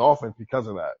Ohio State's offense because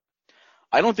of that.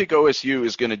 I don't think OSU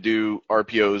is going to do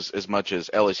RPOs as much as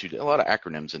LSU did. A lot of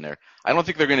acronyms in there. I don't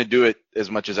think they're going to do it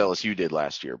as much as LSU did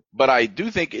last year. But I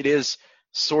do think it is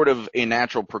sort of a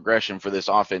natural progression for this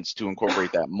offense to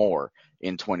incorporate that more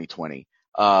in 2020.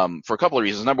 For a couple of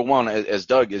reasons. Number one, as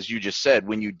Doug, as you just said,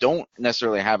 when you don't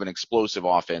necessarily have an explosive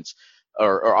offense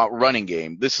or running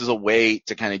game, this is a way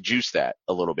to kind of juice that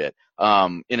a little bit.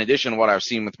 In addition to what I've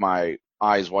seen with my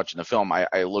eyes watching the film,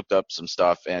 I looked up some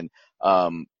stuff, and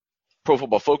Pro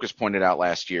Football Focus pointed out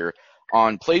last year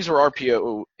on plays where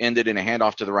RPO ended in a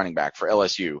handoff to the running back for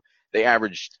LSU, they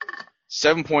averaged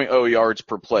 7.0 yards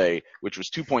per play, which was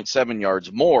 2.7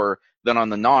 yards more than on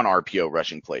the non-RPO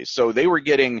rushing plays. So they were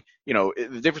getting,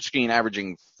 the difference between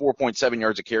averaging 4.7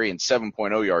 yards a carry and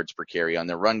 7.0 yards per carry on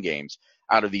their run games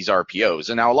out of these RPOs.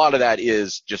 And now a lot of that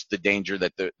is just the danger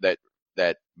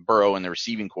that Burrow and the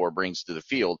receiving core brings to the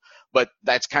field. But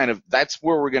that's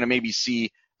where we're going to maybe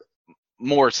see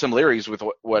more similarities with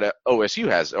what Ohio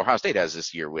State has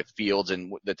this year with Fields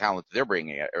and the talent that they're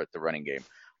bringing at the running game.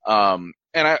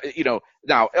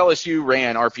 Now LSU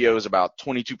ran RPOs about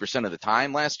 22% of the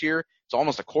time last year. It's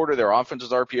almost a quarter of their offense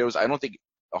was RPOs. I don't think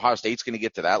Ohio State's going to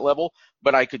get to that level,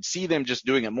 but I could see them just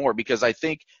doing it more, because I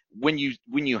think when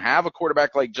you have a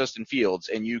quarterback like Justin Fields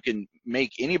and you can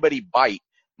make anybody bite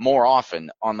more often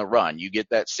on the run, you get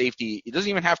that safety. It doesn't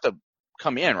even have to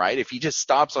come in, right? If he just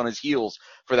stops on his heels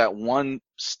for that one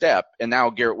step, and now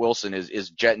Garrett Wilson is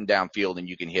jetting downfield and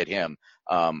you can hit him,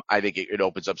 I think it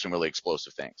opens up some really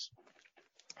explosive things.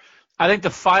 I think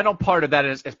the final part of that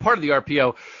is, as part of the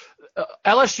RPO,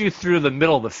 LSU threw the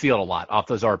middle of the field a lot off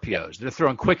those RPOs. They're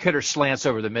throwing quick hitter slants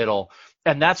over the middle,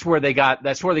 and that's where they got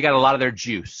a lot of their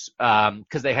juice,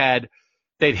 because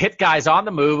they'd hit guys on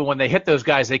the move, and when they hit those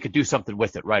guys, they could do something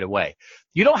with it right away.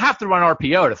 You don't have to run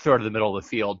RPO to throw to the middle of the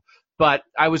field, but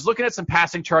I was looking at some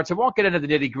passing charts. I won't get into the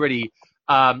nitty-gritty,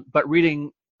 but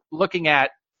looking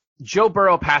at Joe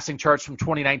Burrow passing charts from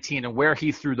 2019 and where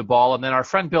he threw the ball, and then our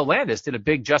friend Bill Landis did a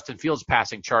big Justin Fields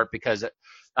passing chart because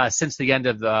since the end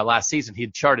of the last season,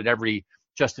 he'd charted every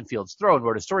Justin Fields throw and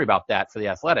wrote a story about that for The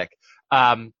Athletic.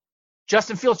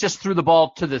 Justin Fields just threw the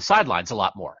ball to the sidelines a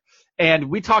lot more. And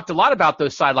we talked a lot about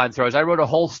those sideline throws. I wrote a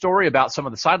whole story about some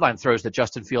of the sideline throws that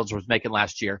Justin Fields was making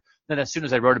last year. Then as soon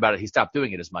as I wrote about it, he stopped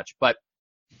doing it as much. But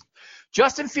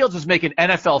Justin Fields was making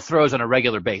NFL throws on a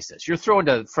regular basis. You're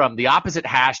throwing from the opposite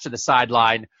hash to the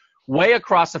sideline, way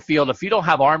across the field. If you don't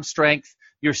have arm strength,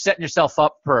 you're setting yourself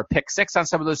up for a pick six on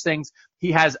some of those things.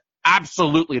 He has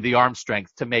absolutely the arm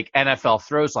strength to make NFL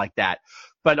throws like that.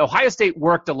 But Ohio State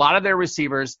worked a lot of their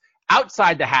receivers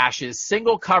outside the hashes,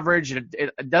 single coverage.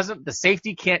 The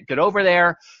safety can't get over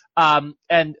there. And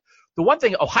the one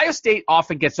thing, Ohio State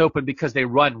often gets open because they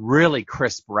run really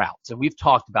crisp routes, and we've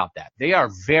talked about that. They are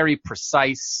very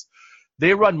precise.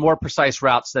 They run more precise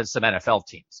routes than some NFL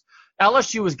teams.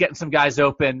 LSU was getting some guys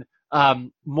open,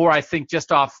 more, I think,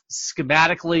 just off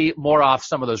schematically, more off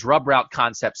some of those rub route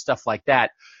concepts, stuff like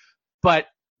that. But,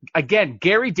 again,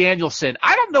 Gary Danielson,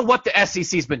 I don't know what the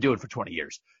SEC's been doing for 20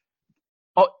 years.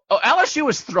 LSU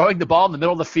was throwing the ball in the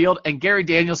middle of the field, and Gary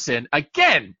Danielson,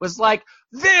 again, was like,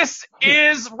 this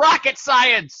is rocket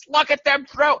science. Look at them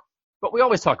throw. But we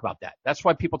always talk about that. That's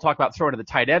why people talk about throwing to the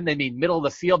tight end. They mean middle of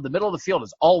the field. The middle of the field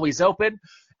is always open.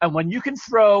 And when you can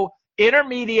throw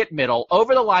intermediate middle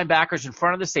over the linebackers in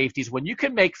front of the safeties, when you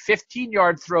can make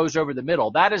 15-yard throws over the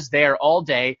middle, that is there all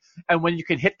day. And when you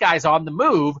can hit guys on the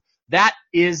move, that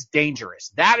is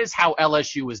dangerous. That is how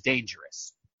LSU is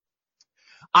dangerous.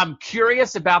 I'm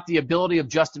curious about the ability of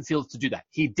Justin Fields to do that.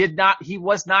 He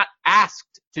was not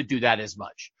asked to do that as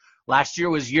much. Last year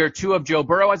was year 2 of Joe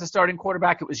Burrow as a starting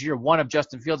quarterback. It was year 1 of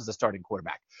Justin Fields as a starting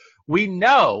quarterback. We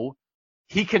know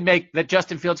that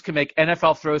Justin Fields can make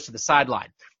NFL throws to the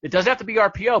sideline. It doesn't have to be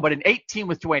RPO, but in 18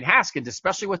 with Dwayne Haskins,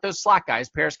 especially with those slot guys,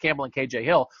 Paris Campbell and KJ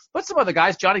Hill, but some other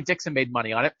guys, Johnny Dixon made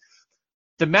money on it.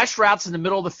 The mesh routes in the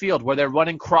middle of the field where they're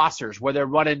running crossers, where they're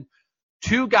running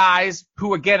two guys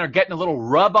who, again, are getting a little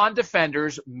rub on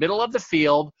defenders, middle of the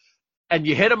field, and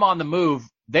you hit them on the move.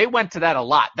 They went to that a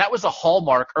lot. That was a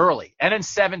hallmark early. And in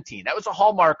 17, that was a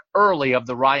hallmark early of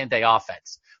the Ryan Day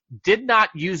offense. Did not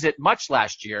use it much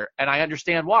last year, and I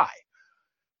understand why.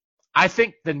 I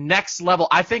think the next level,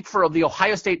 I think for the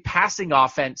Ohio State passing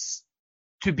offense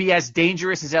to be as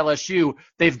dangerous as LSU,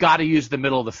 they've got to use the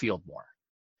middle of the field more.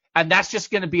 And that's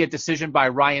just going to be a decision by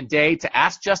Ryan Day to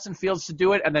ask Justin Fields to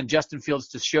do it and then Justin Fields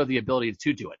to show the ability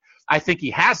to do it. I think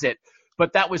he has it,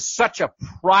 but that was such a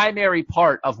primary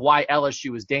part of why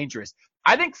LSU is dangerous.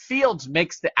 I think Fields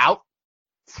makes the out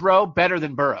throw better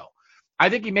than Burrow. I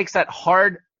think he makes that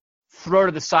hard throw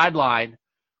to the sideline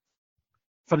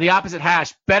from the opposite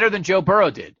hash better than Joe Burrow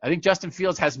did. I think Justin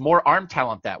Fields has more arm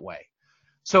talent that way.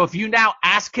 So if you now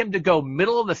ask him to go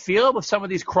middle of the field with some of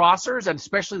these crossers, and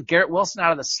especially Garrett Wilson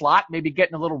out of the slot, maybe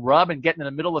getting a little rub and getting in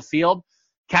the middle of the field,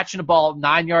 catching the ball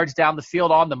 9 yards down the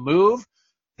field on the move,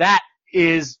 that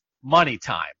is money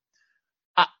time.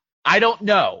 I don't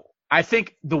know. I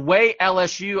think the way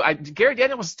Gary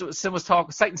Danielson was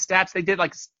citing stats, they did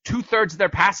like 2/3 of their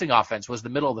passing offense was the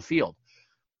middle of the field.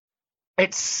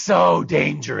 It's so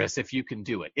dangerous if you can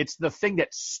do it. It's the thing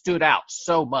that stood out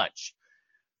so much.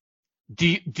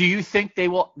 Do you think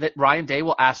that Ryan Day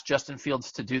will ask Justin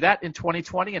Fields to do that in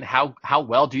 2020, and how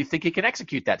well do you think he can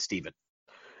execute that, Stephen?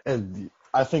 And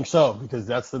I think so, because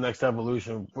that's the next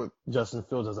evolution with Justin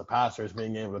Fields as a passer, is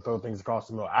being able to throw things across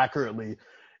the middle accurately,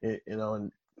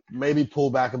 and maybe pull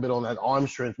back a bit on that arm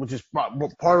strength, which is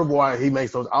part of why he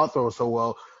makes those out throws so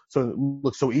well, so it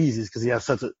looks so easy, is because he has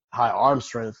such a high arm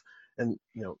strength. And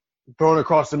throwing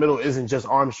across the middle isn't just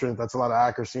arm strength; that's a lot of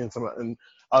accuracy and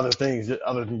other things,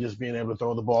 other than just being able to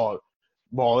throw the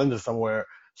ball into somewhere.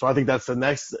 So I think that's the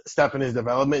next step in his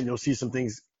development. You'll see some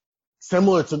things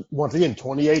similar to, once again,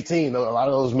 2018. A lot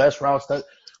of those mesh routes that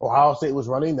Ohio State was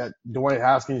running, that Dwayne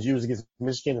Haskins used against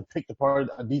Michigan and picked apart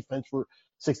a defense for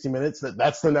 60 minutes.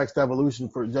 That's the next evolution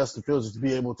for Justin Fields, is to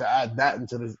be able to add that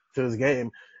into his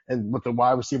game. And with the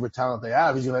wide receiver talent they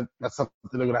have, that's something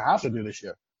they're going to have to do this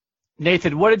year.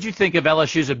 Nathan, what did you think of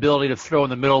LSU's ability to throw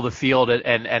in the middle of the field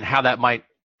and how that might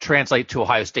translate to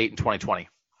Ohio State in 2020?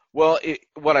 Well,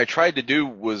 what I tried to do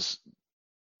was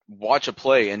watch a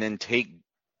play and then take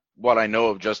what I know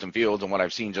of Justin Fields and what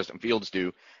I've seen Justin Fields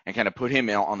do and kind of put him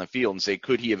out on the field and say,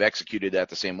 could he have executed that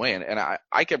the same way? And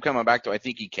I kept coming back to, I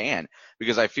think he can,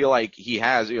 because I feel like he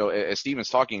has, as Steven's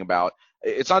talking about,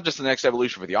 it's not just the next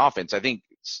evolution for the offense. I think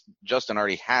Justin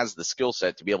already has the skill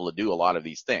set to be able to do a lot of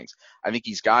these things. I think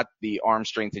he's got the arm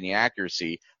strength and the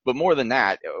accuracy, but more than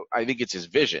that, I think it's his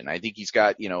vision. I think he's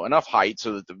got, enough height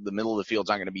so that the middle of the field's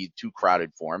not going to be too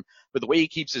crowded for him. But the way he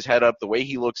keeps his head up, the way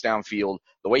he looks downfield,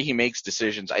 the way he makes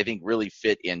decisions, I think really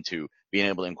fit into being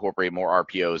able to incorporate more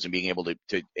RPOs and being able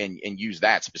to use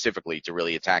that specifically to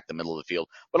really attack the middle of the field,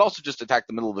 but also just attack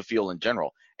the middle of the field in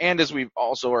general. And as we've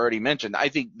also already mentioned, I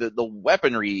think the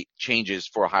weaponry changes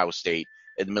for Ohio State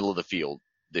in the middle of the field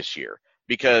this year.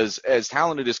 Because as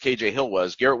talented as KJ Hill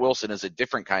was, Garrett Wilson is a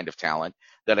different kind of talent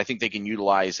that I think they can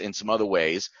utilize in some other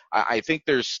ways. I think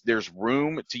there's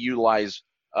room to utilize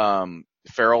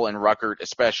Farrell and Ruckert,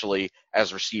 especially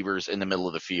as receivers in the middle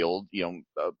of the field,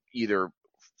 either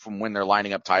from when they're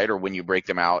lining up tight or when you break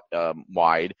them out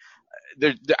wide.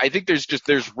 I think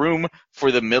there's room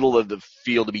for the middle of the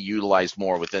field to be utilized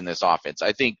more within this offense.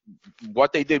 I think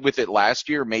what they did with it last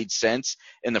year made sense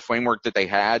in the framework that they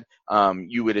had.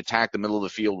 You would attack the middle of the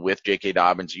field with J.K.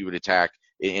 Dobbins. You would attack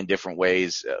in different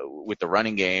ways with the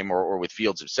running game or with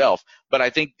Fields himself. But I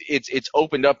think it's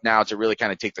opened up now to really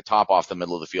kind of take the top off the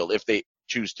middle of the field if they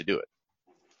choose to do it.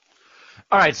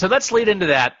 All right, so let's lead into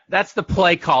that. That's the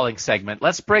play calling segment.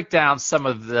 Let's break down some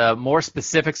of the more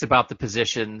specifics about the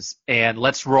positions, and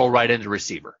let's roll right into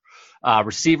receiver.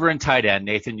 Receiver and tight end.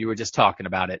 Nathan, you were just talking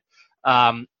about it.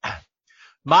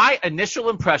 My initial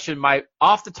impression, my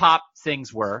off-the-top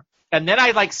things were, and then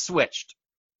I switched.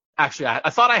 Actually,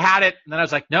 I thought I had it, and then I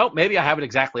was like, no, maybe I have it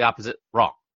exactly opposite.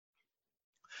 Wrong.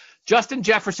 Justin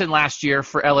Jefferson last year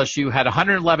for LSU had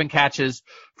 111 catches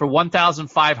for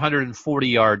 1,540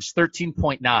 yards,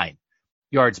 13.9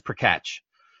 yards per catch.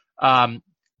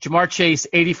 Ja'Marr Chase,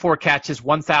 84 catches,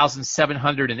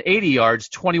 1,780 yards,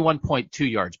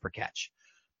 21.2 yards per catch.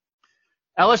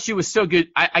 LSU was so good.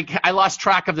 I lost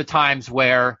track of the times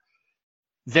where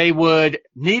they would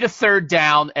need a third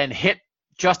down and hit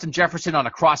Justin Jefferson on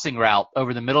a crossing route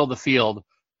over the middle of the field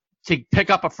to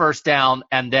pick up a first down,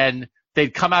 and then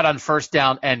they'd come out on first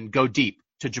down and go deep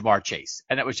to Ja'Marr Chase.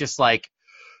 And it was just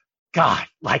God,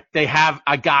 they have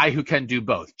a guy who can do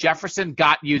both. Jefferson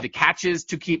got you the catches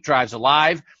to keep drives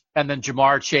alive, and then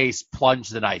Ja'Marr Chase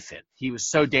plunged the knife in. He was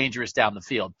so dangerous down the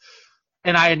field.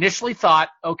 And I initially thought,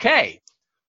 okay,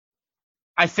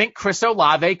 I think Chris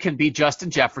Olave can be Justin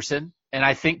Jefferson, and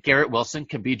I think Garrett Wilson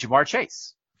can be Ja'Marr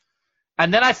Chase.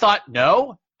 And then I thought,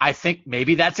 no, I think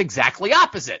maybe that's exactly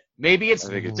opposite. Maybe it's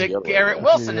that Garrett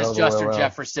Wilson is Justin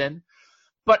Jefferson.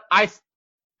 But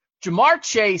Ja'Marr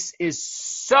Chase is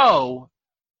so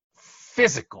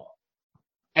physical.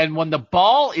 And when the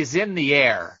ball is in the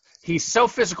air, he's so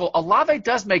physical. Olave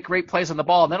does make great plays on the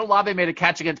ball. And then Olave made a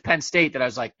catch against Penn State that I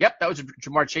was like, yep, that was a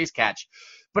Ja'Marr Chase catch.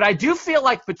 But I do feel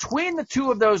like between the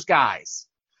two of those guys,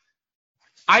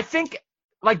 I think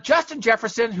Justin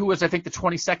Jefferson, who was, I think, the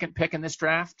 22nd pick in this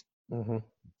draft,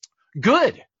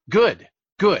 good.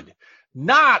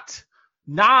 Not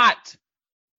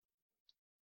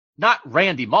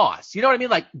Randy Moss. You know what I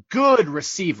mean? Good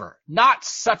receiver. Not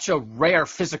such a rare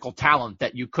physical talent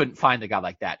that you couldn't find a guy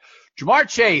like that. Ja'Marr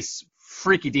Chase,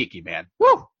 freaky deaky, man.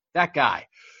 Woo, that guy.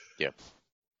 Yep.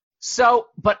 So,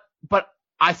 but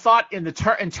I thought in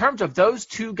terms of those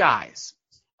two guys,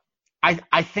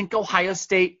 I think Ohio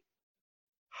State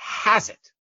has it.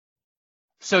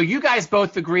 So you guys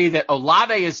both agree that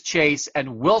Olave is Chase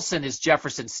and Wilson is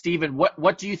Jefferson. Steven,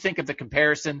 what do you think of the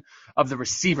comparison of the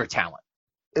receiver talent?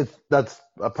 That's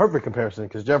a perfect comparison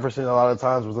because Jefferson a lot of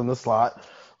times was in the slot.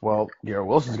 Well, Garrett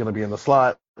Wilson's going to be in the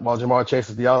slot while Ja'Marr Chase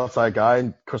is the outside guy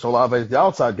and Chris Olave is the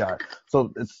outside guy.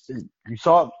 So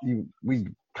we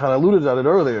kind of alluded at it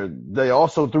earlier. They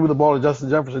also threw the ball to Justin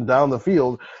Jefferson down the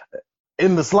field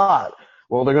in the slot.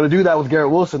 Well, they're going to do that with Garrett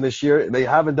Wilson this year. They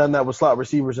haven't done that with slot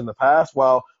receivers in the past.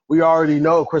 While we already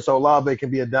know Chris Olave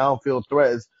can be a downfield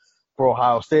threat for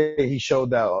Ohio State, he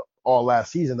showed that all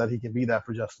last season that he can be that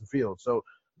for Justin Fields. So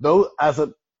that's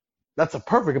a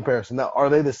perfect comparison. Now, are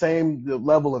they the same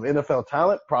level of NFL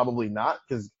talent? Probably not,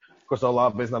 because Chris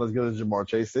Olave is not as good as Ja'Marr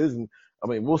Chase is. And I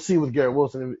mean, we'll see with Garrett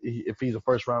Wilson if he's a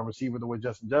first-round receiver the way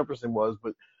Justin Jefferson was.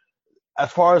 But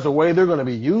as far as the way they're going to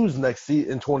be used next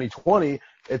season in 2020,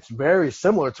 it's very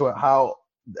similar to how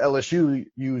LSU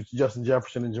used Justin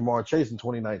Jefferson and Ja'Marr Chase in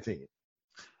 2019.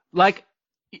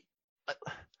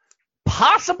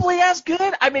 possibly as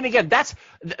good. I mean, again,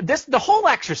 the whole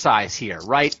exercise here,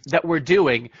 right, that we're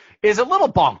doing is a little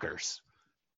bonkers.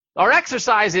 Our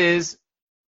exercise is,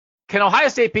 can Ohio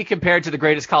State be compared to the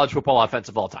greatest college football offense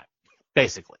of all time,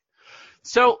 basically?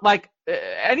 So, like,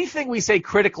 anything we say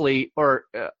critically or,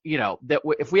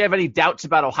 if we have any doubts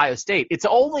about Ohio State, it's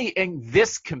only in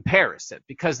this comparison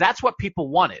because that's what people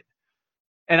wanted.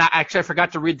 And I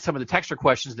forgot to read some of the texter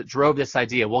questions that drove this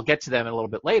idea. We'll get to them a little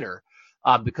bit later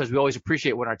because we always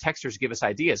appreciate when our texters give us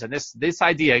ideas. And this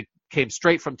idea came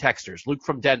straight from texters, Luke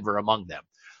from Denver among them,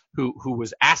 who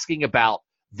was asking about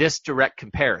this direct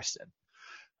comparison.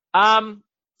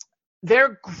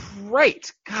 They're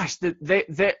great. Gosh,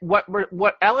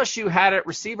 what LSU had at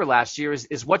receiver last year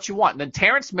is what you want. And then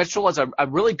Terrence Mitchell is a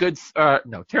really good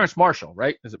Terrence Marshall,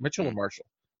 right? Is it Mitchell or Marshall?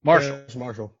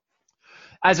 Marshall.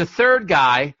 As a third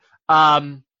guy,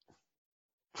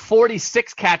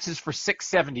 46 catches for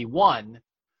 671.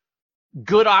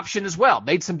 Good option as well.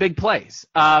 Made some big plays.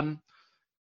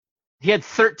 He had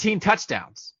 13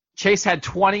 touchdowns. Chase had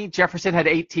 20. Jefferson had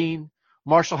 18.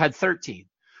 Marshall had 13.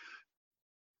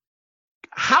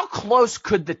 How close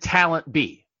could the talent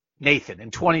be, Nathan, in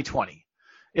 2020?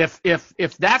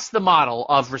 If that's the model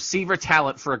of receiver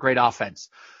talent for a great offense,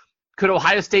 could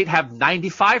Ohio State have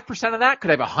 95% of that? Could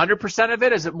they have 100% of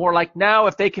it? Is it more like, no,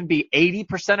 if they can be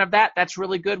 80% of that, that's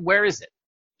really good? Where is it?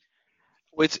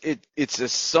 Well, it's a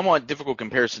somewhat difficult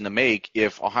comparison to make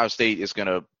if Ohio State is going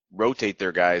to rotate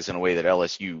their guys in a way that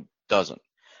LSU doesn't.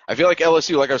 I feel like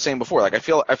LSU, like I was saying before, like I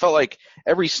felt like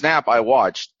every snap I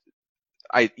watched,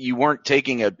 you weren't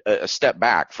taking a step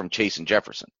back from Chase and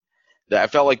Jefferson. I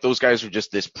felt like those guys were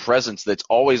just this presence that's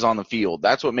always on the field.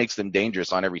 That's what makes them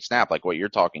dangerous on every snap, like what you're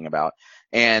talking about.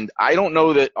 And I don't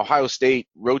know that Ohio State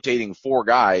rotating 4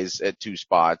 guys at 2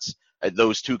 spots, at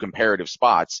those 2 comparative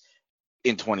spots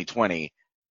in 2020,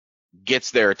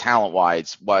 gets there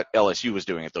talent-wise what LSU was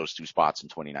doing at those 2 spots in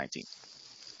 2019.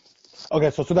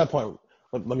 Okay, so to that point,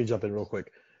 let me jump in real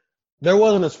quick. There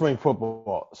wasn't a spring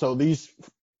football. So these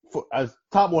as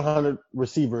top 100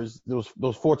 receivers,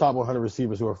 those 4 top 100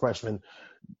 receivers who are freshmen,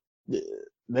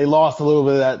 they lost a little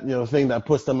bit of that, thing that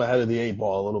puts them ahead of the 8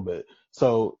 ball a little bit.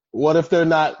 So what if they're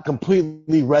not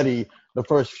completely ready the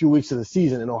first few weeks of the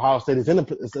season and Ohio State is in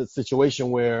a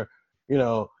situation where,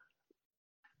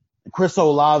 Chris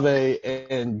Olave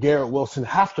and Garrett Wilson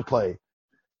have to play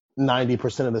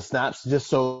 90% of the snaps just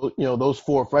so, those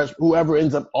 4 freshmen, whoever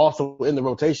ends up also in the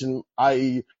rotation,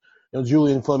 i.e.,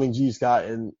 Julian Fleming, G. Scott,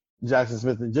 and Jackson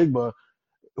Smith and Jigba,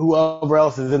 whoever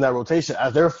else is in that rotation,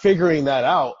 as they're figuring that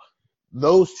out,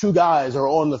 those 2 guys are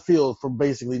on the field for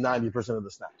basically 90% of the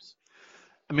snaps.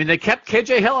 I mean, they kept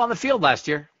KJ Hill on the field last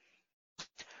year.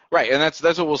 Right, and that's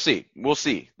what we'll see. We'll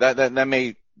see. That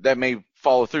may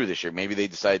follow through this year. Maybe they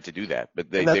decided to do that, but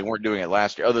they weren't doing it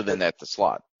last year, other than that, the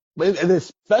slot. And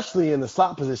especially in the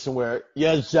slot position where,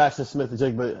 yes, Jackson Smith and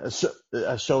Jigba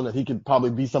has shown that he could probably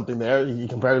be something there. He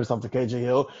compared himself to KJ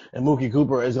Hill, and Mookie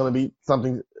Cooper is going to be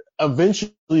something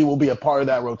eventually will be a part of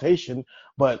that rotation.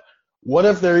 But what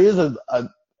if there is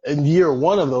in year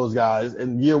 1 of those guys,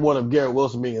 in year 1 of Garrett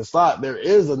Wilson being in slot, there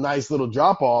is a nice little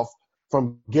drop off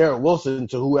from Garrett Wilson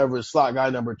to whoever slot guy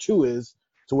number 2 is,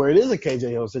 to where it is a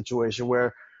KJ Hill situation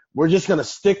where we're just going to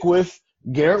stick with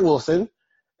Garrett Wilson,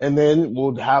 and then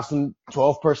we'll have some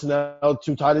 12 personnel,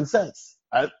 2 tight end sets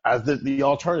as the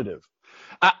alternative.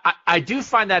 I do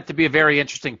find that to be a very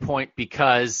interesting point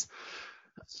because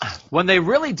when they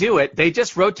really do it, they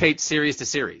just rotate series to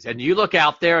series. And you look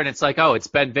out there and it's like, oh, it's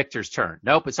Ben Victor's turn.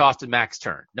 Nope, it's Austin Mack's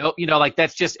turn. Nope,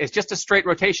 it's just a straight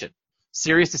rotation,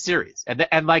 series to series.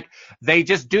 And like they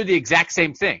just do the exact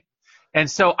same thing. And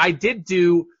so I did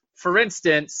do, for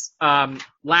instance,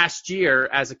 last year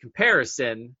as a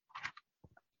comparison,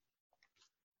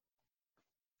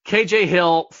 KJ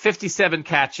Hill, 57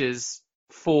 catches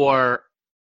for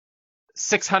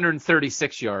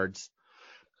 636 yards.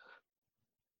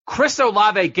 Chris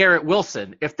Olave, Garrett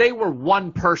Wilson, if they were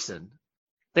one person,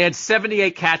 they had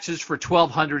 78 catches for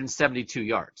 1,272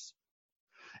 yards.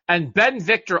 And Ben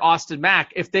Victor, Austin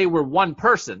Mack, if they were one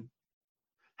person,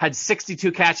 had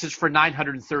 62 catches for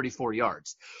 934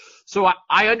 yards. So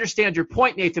I understand your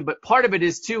point, Nathan, but part of it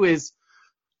is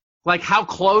like how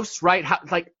close, right?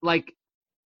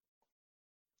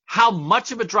 How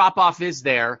much of a drop-off is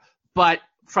there? But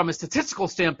from a statistical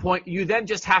standpoint, you then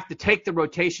just have to take the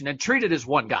rotation and treat it as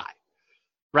one guy,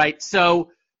 right?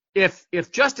 So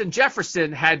if Justin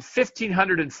Jefferson had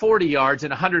 1,540 yards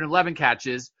and 111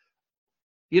 catches,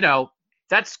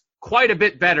 that's quite a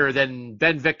bit better than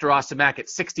Ben Victor, Austin Mack at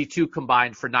 62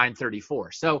 combined for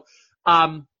 934. So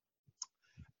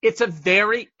it's a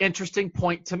very interesting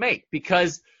point to make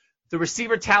because the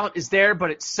receiver talent is there,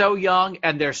 but it's so young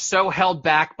and they're so held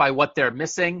back by what they're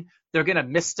missing. They're going to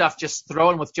miss stuff just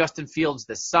throwing with Justin Fields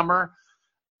this summer.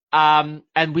 And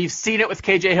we've seen it with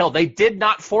KJ Hill. They did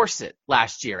not force it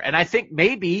last year. And I think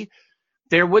maybe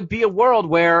there would be a world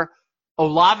where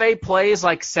Olave plays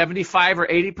like 75 or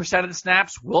 80% of the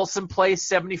snaps. Wilson plays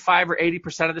 75 or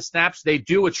 80% of the snaps. They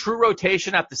do a true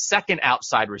rotation at the second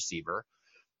outside receiver.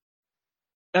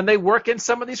 And they work in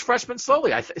some of these freshmen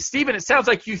slowly. Steven, it sounds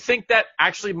like you think that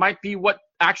actually might be what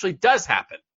actually does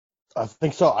happen. I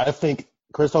think so. I think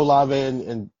Chris Olave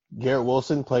and Garrett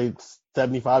Wilson played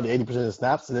 75 to 80% of the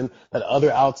snaps, and then that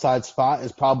other outside spot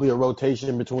is probably a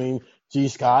rotation between G.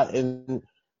 Scott and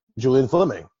Julian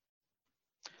Fleming.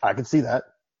 I can see that.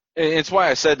 It's why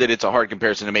I said that it's a hard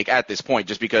comparison to make at this point,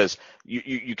 just because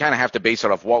you kind of have to base it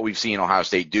off what we've seen Ohio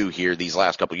State do here these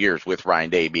last couple of years with Ryan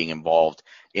Day being involved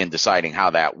in deciding how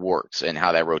that works and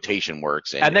how that rotation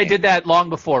works. And they did that long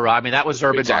before. I mean, that was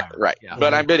Urban exactly Meyer. Right. Yeah.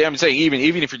 But I'm saying even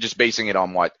if you're just basing it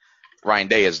on what Ryan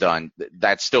Day has done,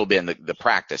 that's still been the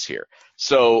practice here.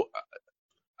 So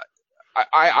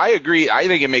I agree. I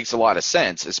think it makes a lot of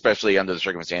sense, especially under the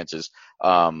circumstances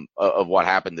of what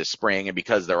happened this spring, and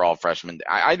because they're all freshmen.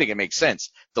 I think it makes sense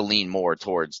to lean more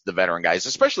towards the veteran guys,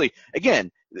 especially,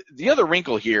 again, the other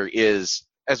wrinkle here is,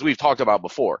 as we've talked about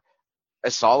before,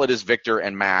 as solid as Victor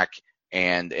and Mac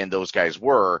and those guys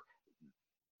were,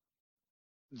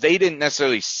 they didn't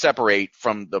necessarily separate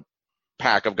from the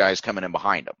pack of guys coming in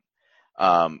behind them.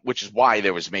 Which is why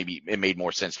it made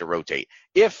more sense to rotate.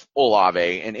 If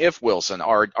Olave and if Wilson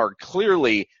are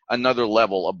clearly another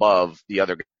level above the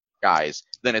other guys,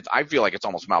 then I feel like it's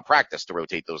almost malpractice to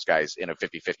rotate those guys in a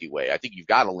 50-50 way. I think you've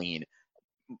got to lean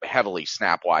heavily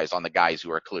snap-wise on the guys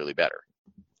who are clearly better.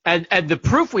 And the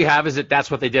proof we have is that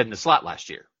that's what they did in the slot last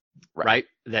year. Right.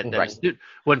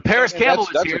 When Paris Campbell was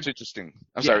that's here, what's interesting.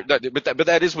 I'm sorry, but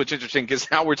that is what's interesting, because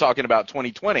now we're talking about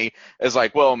 2020 as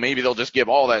like, well, maybe they'll just give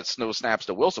all that snow snaps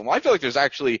to Wilson. Well, I feel like there's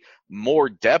actually more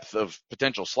depth of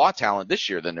potential slot talent this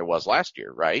year than there was last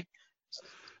year, right?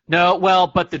 No, well,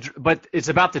 but it's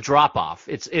about the drop off.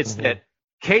 It's that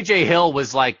KJ Hill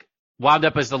was like wound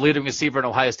up as the leading receiver in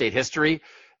Ohio State history,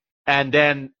 and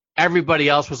then everybody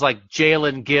else was like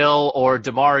Jalen Gill or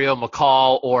DeMario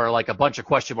McCall or like a bunch of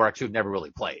question marks who never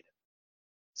really played.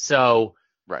 So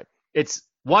right. It's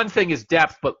one thing is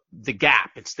depth, but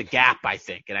it's the gap, I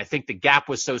think. And I think the gap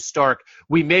was so stark.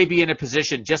 We may be in a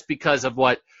position, just because of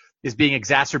what is being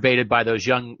exacerbated by those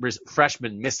young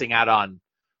freshmen missing out on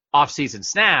off-season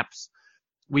snaps,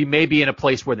 we may be in a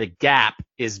place where the gap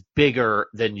is bigger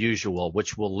than usual,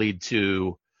 which will lead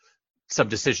to some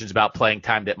decisions about playing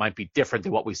time that might be different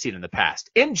than what we've seen in the past.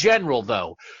 In general,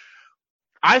 though,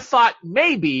 I thought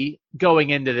maybe going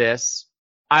into this,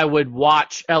 I would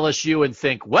watch LSU and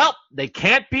think, well, they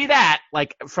can't be that,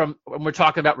 like from when we're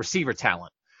talking about receiver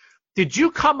talent. Did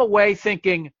you come away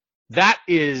thinking that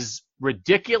is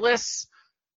ridiculous?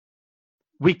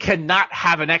 We cannot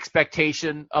have an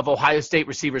expectation of Ohio State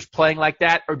receivers playing like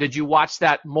that? Or did you watch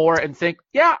that more and think,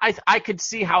 yeah, I could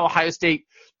see how Ohio State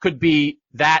could be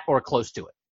that or close to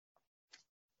it?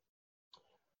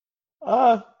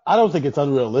 I don't think it's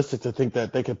unrealistic to think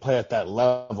that they could play at that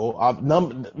level.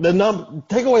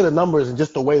 Take away the numbers and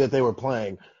just the way that they were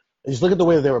playing. And just look at the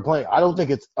way that they were playing. I don't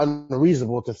think it's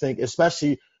unreasonable to think,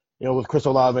 especially, with Chris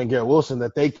Olave and Garrett Wilson,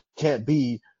 that they can't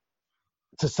be,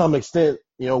 to some extent,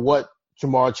 what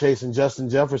Jamar Chase and Justin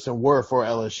Jefferson were for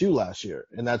LSU last year.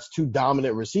 And that's two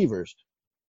dominant receivers.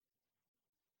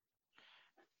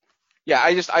 Yeah,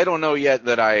 I don't know yet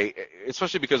that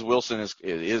especially because Wilson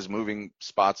is moving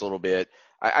spots a little bit.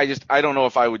 I don't know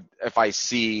if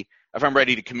I'm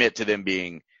ready to commit to them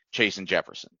being Chase and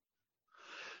Jefferson.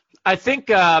 I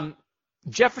think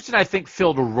Jefferson,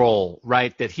 filled a role,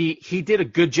 right? That he did a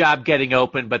good job getting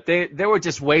open, but there were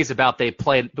just ways about the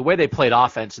way they played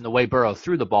offense and the way Burrow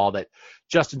threw the ball that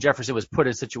Justin Jefferson was put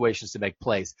in situations to make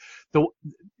plays.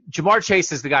 Jamar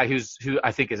Chase is the guy who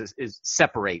I think is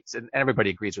separates, and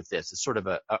everybody agrees with this. It's sort of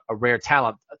a rare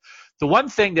talent. The one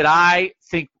thing that I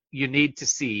think you need to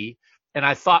see, and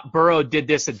I thought Burrow did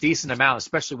this a decent amount,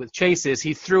 especially with Chase, is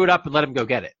he threw it up and let him go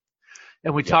get it.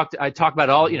 And I talked about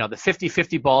all, the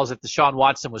 50-50 balls that Deshaun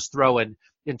Watson was throwing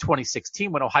in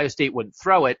 2016 when Ohio State wouldn't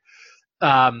throw it.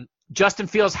 Justin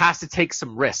Fields has to take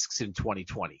some risks in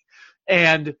 2020.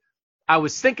 And I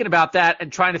was thinking about that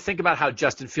and trying to think about how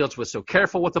Justin Fields was so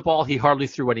careful with the ball. He hardly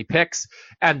threw any picks.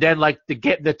 And then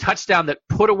the touchdown that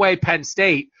put away Penn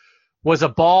State was a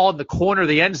ball in the corner of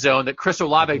the end zone that Chris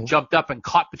Olave jumped up and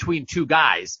caught between two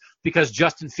guys because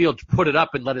Justin Fields put it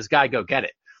up and let his guy go get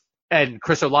it. And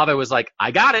Chris Olave was like,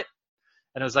 I got it.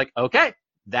 And I was like, okay,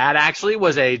 That actually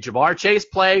was a Ja'Marr Chase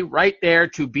play right there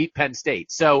to beat Penn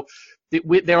State. So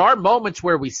there are moments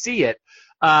where we see it,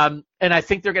 and I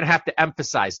think they're going to have to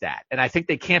emphasize that. And I think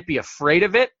they can't be afraid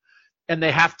of it, and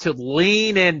they have to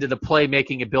lean into the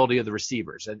playmaking ability of the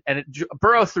receivers.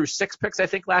 Burrow threw 6 picks, I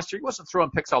think, last year. He wasn't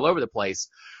throwing picks all over the place,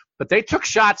 but they took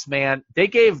shots, man. They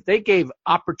gave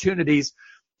opportunities.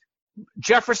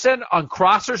 Jefferson on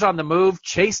crossers on the move,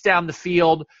 chased down the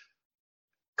field,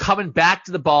 coming back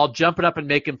to the ball, jumping up and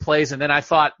making plays. And then I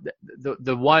thought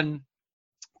the one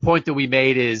point that we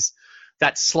made is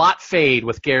that slot fade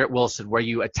with Garrett Wilson, where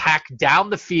you attack down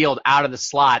the field out of the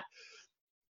slot.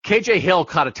 KJ Hill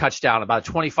caught a touchdown, about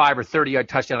a 25 or 30-yard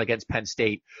touchdown against Penn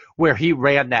State, where he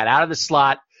ran that out of the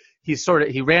slot.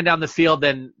 He ran down the field,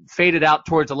 then faded out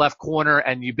towards the left corner,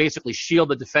 and you basically shield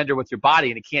the defender with your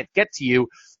body, and he can't get to you.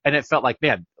 And it felt like,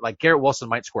 man, like Garrett Wilson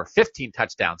might score 15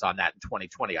 touchdowns on that in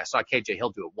 2020. I saw KJ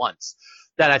Hill do it once.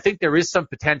 That I think there is some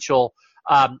potential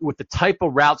with the type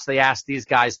of routes they ask these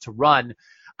guys to run.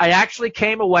 I actually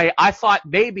came away, I thought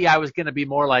maybe I was going to be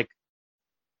more like,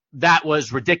 that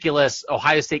was ridiculous.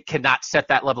 Ohio State cannot set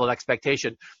that level of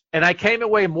expectation. And I came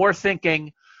away more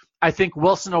thinking, I think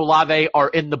Wilson and Olave are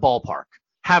in the ballpark,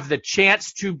 have the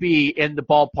chance to be in the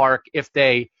ballpark if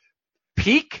they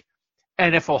peak,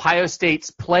 and if Ohio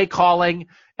State's play calling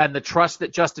and the trust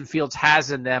that Justin Fields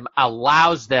has in them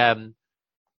allows them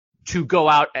to go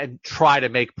out and try to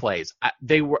make plays.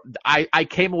 I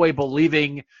came away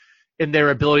believing in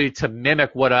their ability to mimic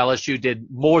what LSU did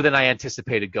more than I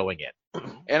anticipated going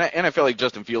in. And I feel like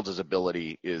Justin Fields'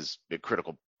 ability is a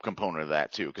critical component of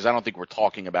that too, because I don't think we're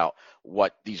talking about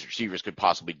what these receivers could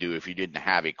possibly do if you didn't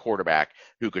have a quarterback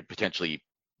who could potentially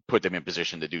put them in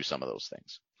position to do some of those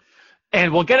things.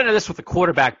 And we'll get into this with the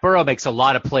quarterback. Burrow makes a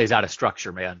lot of plays out of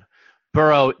structure, man.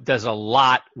 Burrow does a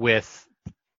lot with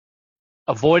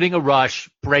avoiding a rush,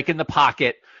 breaking the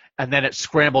pocket, and then it's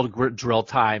scrambled drill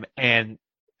time, and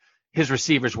his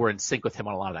receivers were in sync with him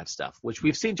on a lot of that stuff, which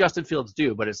we've seen Justin Fields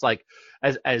do. But it's like,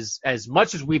 as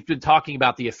much as we've been talking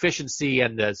about the efficiency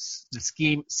and the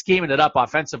scheming it up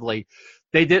offensively,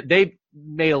 they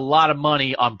made a lot of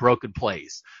money on broken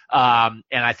plays. And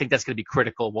I think that's going to be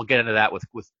critical. We'll get into that with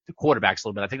the quarterbacks a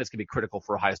little bit. I think that's going to be critical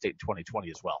for Ohio State in 2020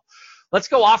 as well. Let's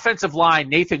go offensive line.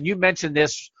 Nathan, you mentioned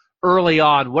this early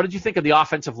on. What did you think of the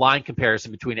offensive line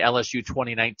comparison between LSU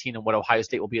 2019 and what Ohio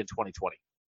State will be in 2020?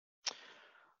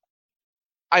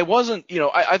 I wasn't,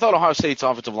 I thought Ohio State's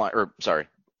offensive line,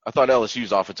 I thought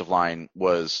LSU's offensive line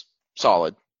was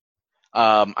solid.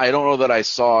 I don't know that I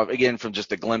saw, again, from just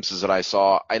the glimpses that I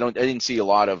saw, I didn't see a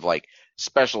lot of like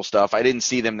special stuff. I didn't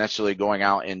see them necessarily going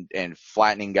out and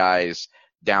flattening guys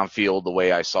downfield the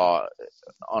way I saw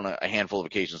on a handful of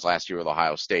occasions last year with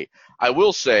Ohio State. I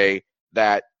will say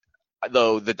that,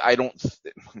 though, that I don't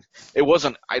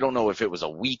know if it was a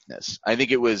weakness. I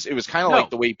think it was kind of like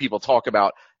the way people talk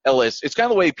about it's kind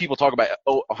of the way people talk about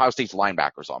Ohio State's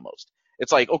linebackers almost.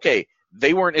 It's like, okay,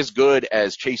 they weren't as good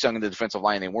as Chase Young in the defensive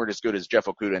line. They weren't as good as Jeff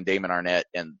Okudah and Damon Arnett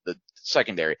and the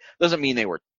secondary. Doesn't mean they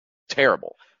were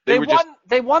terrible. They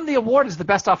won the award as the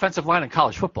best offensive line in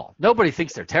college football. Nobody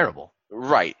thinks they're terrible.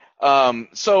 Right.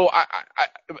 So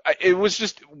it was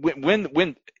just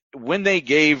when they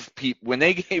gave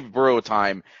Burrow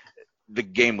time, the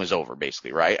game was over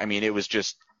basically, right? I mean, it was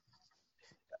just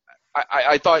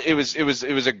I thought it was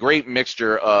a great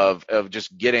mixture of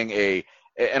just getting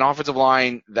an offensive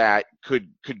line that could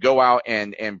go out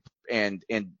and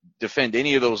defend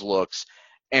any of those looks,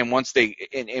 and once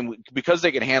and because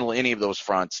they could handle any of those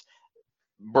fronts,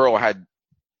 Burrow had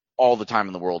all the time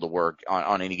in the world to work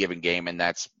on any given game, and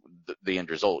that's the end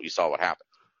result. You saw what happened.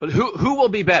 But who will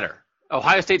be better?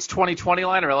 Ohio State's 2020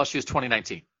 line or LSU's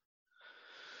 2019?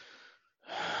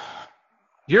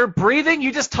 You're breathing.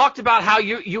 You just talked about how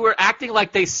you were acting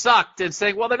like they sucked and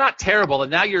saying, well, they're not terrible,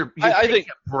 and now you're taking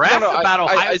a breath about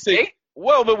Ohio State.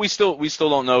 Well, but we still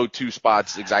don't know two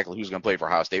spots exactly who's going to play for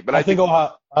Ohio State. But I think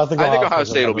Ohio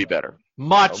State will be better.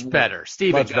 Much better.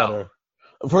 Steven, much better.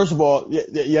 First of all,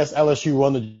 yes, LSU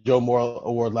won the Joe Moore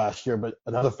Award last year, but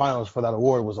another finalist for that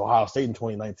award was Ohio State in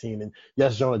 2019. And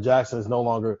yes, Jonah Jackson is no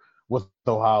longer with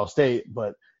Ohio State,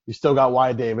 but you still got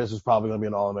Wyatt Davis, who's probably going to be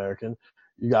an All-American.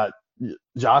 You got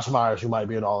Josh Myers, who might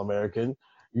be an All-American.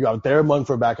 You got Darren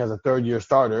Munford back as a third-year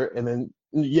starter. And then,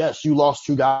 yes, you lost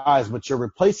two guys, but you're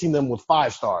replacing them with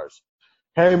 5 stars.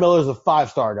 Harry Miller's a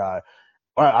 5-star guy.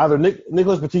 All right, either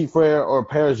Nicholas Petit-Frere or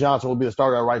Paris Johnson will be the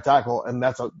starter at right tackle, and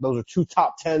those are 2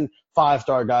 top 10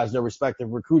 5-star guys in their respective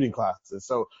recruiting classes.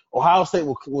 So Ohio State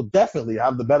will definitely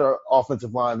have the better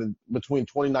offensive line between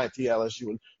 2019 LSU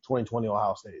and 2020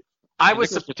 Ohio State.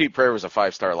 Nicholas Petit-Frere was a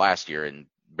 5-star last year, and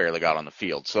barely got on the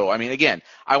field. So, I mean, again,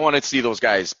 I want to see those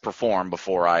guys perform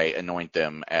before I anoint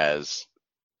them as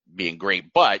being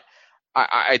great. But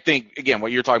I think, again,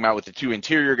 what you're talking about with the two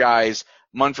interior guys,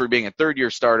 Munford being a third-year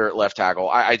starter at left tackle,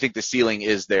 I think the ceiling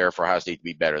is there for Ohio State to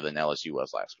be better than LSU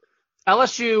was last year.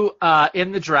 LSU,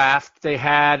 in the draft, they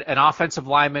had an offensive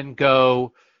lineman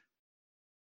go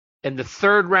in the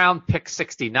third round, pick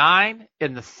 69,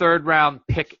 in the third round,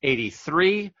 pick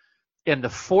 83, in the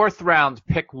fourth round,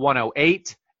 pick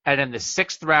 108, and in the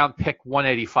sixth round, pick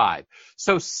 185.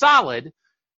 So solid.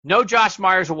 No Josh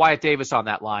Myers or Wyatt Davis on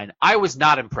that line. I was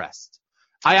not impressed.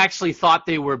 I actually thought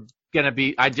they were going to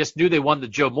be – I just knew they won the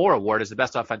Joe Moore Award as the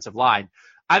best offensive line.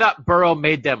 I thought Burrow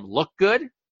made them look good.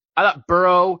 I thought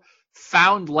Burrow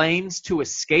found lanes to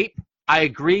escape. I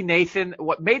agree, Nathan.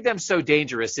 What made them so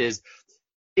dangerous is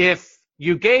if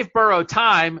you gave Burrow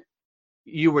time,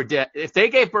 you were dead. If they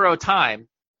gave Burrow time,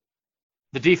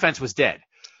 the defense was dead.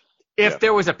 If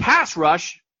there was a pass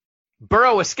rush,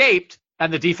 Burrow escaped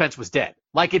and the defense was dead.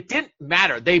 Like, it didn't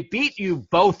matter. They beat you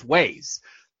both ways.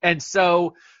 And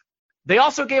so they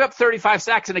also gave up 35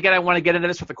 sacks. And again, I want to get into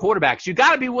this with the quarterbacks. You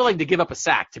got to be willing to give up a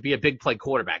sack to be a big play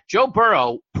quarterback. Joe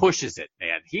Burrow pushes it,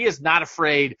 man. He is not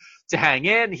afraid to hang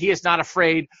in. He is not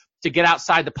afraid to get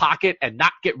outside the pocket and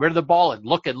not get rid of the ball and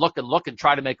look and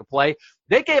try to make a play.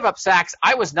 They gave up sacks.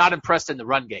 I was not impressed in the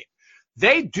run game.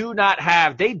 They did not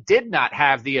have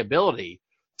the ability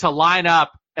to line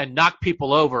up and knock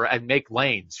people over and make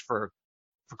lanes for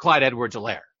Clyde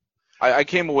Edwards-Helaire. I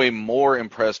came away more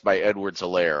impressed by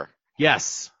Edwards-Helaire.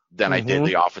 Yes. Than I did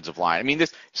the offensive line. I mean,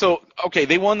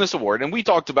 they won this award, and we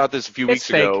talked about this a few weeks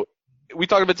ago. We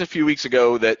talked about this a few weeks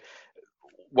ago that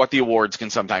what the awards can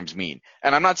sometimes mean.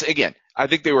 And I'm not saying, again, I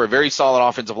think they were a very solid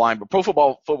offensive line, but Pro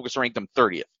Football Focus ranked them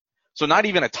 30th. So not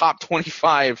even a top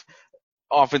 25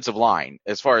 offensive line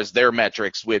as far as their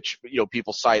metrics, which,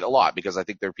 people cite a lot because I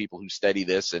think there are people who study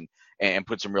this and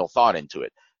put some real thought into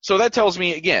it. So that tells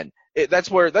me, again, that's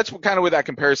kind of where that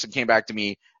comparison came back to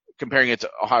me, comparing it to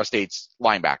Ohio State's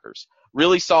linebackers.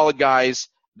 Really solid guys.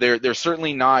 They're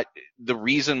certainly not the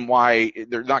reason why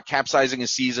they're not capsizing a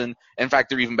season. In fact,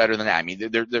 they're even better than that. I mean,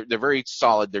 they're very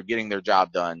solid. They're getting their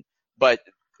job done, but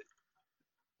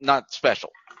not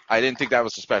special. I didn't think that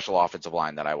was a special offensive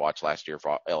line that I watched last year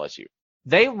for LSU.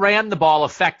 They ran the ball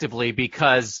effectively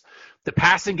because the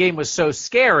passing game was so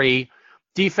scary.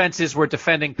 Defenses were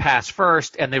defending pass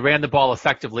first, and they ran the ball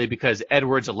effectively because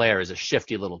Edwards-Helaire is a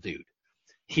shifty little dude.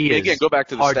 Go back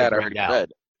to the stat I already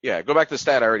read. Yeah, go back to the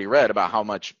stat I already read about how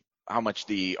much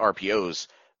the RPOs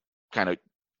kind of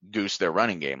goosed their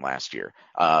running game last year.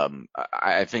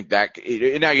 I think that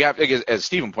now you have to, as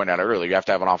Stephen pointed out earlier, you have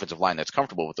to have an offensive line that's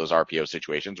comfortable with those RPO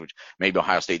situations, which maybe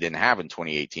Ohio State didn't have in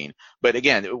 2018. But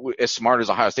again, as smart as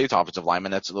Ohio State's offensive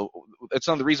lineman, that's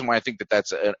another reason why I think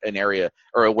that's an area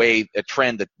or a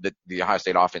trend that the Ohio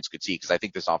State offense could see, because I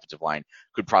think this offensive line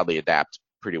could probably adapt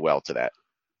pretty well to that.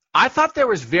 I thought there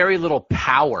was very little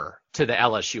power to the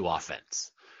LSU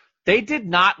offense. They did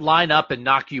not line up and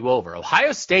knock you over.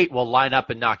 Ohio State will line up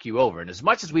and knock you over. And as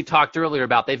much as we talked earlier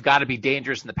about they've got to be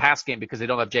dangerous in the pass game because they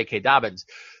don't have J.K. Dobbins,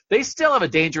 they still have a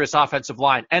dangerous offensive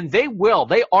line. And they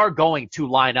are going to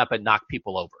line up and knock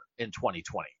people over in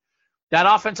 2020. That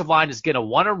offensive line is going to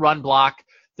want to run block.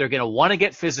 They're going to want to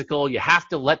get physical. You have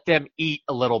to let them eat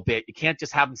a little bit. You can't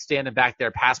just have them standing back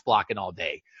there pass blocking all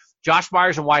day. Josh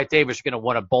Myers and Wyatt Davis are going to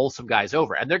want to bowl some guys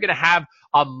over. And they're going to have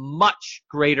a much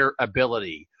greater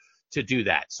ability to do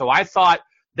that. So I thought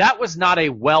that was not a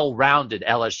well-rounded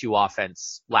LSU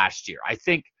offense last year. I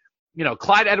think,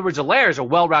 Clyde Edwards-Helaire is a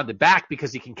well-rounded back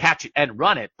because he can catch it and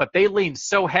run it, but they lean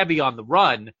so heavy on the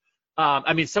run.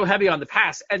 So heavy on the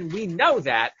pass. And we know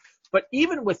that, but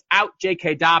even without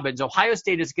J.K. Dobbins, Ohio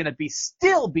State is going to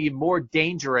still be more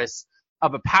dangerous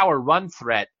of a power run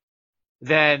threat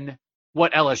than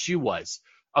what LSU was.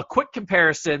 A quick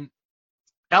comparison,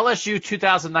 LSU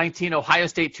 2019, Ohio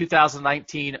State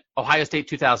 2019, Ohio State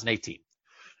 2018.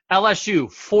 LSU,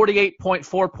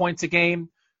 48.4 points a game.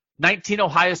 19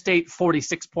 Ohio State,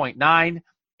 46.9.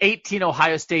 18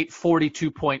 Ohio State,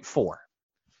 42.4.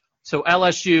 So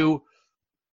LSU,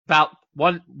 about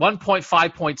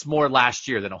 1.5 points more last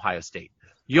year than Ohio State.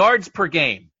 Yards per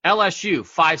game, LSU,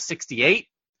 568.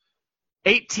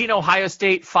 18 Ohio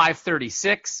State,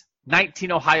 536.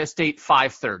 19 Ohio State,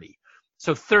 530.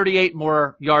 So 38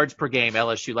 more yards per game,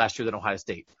 LSU last year than Ohio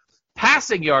State.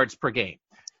 Passing yards per game,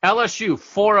 LSU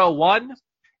 401,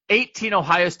 18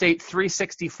 Ohio State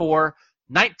 364,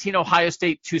 19 Ohio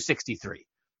State 263.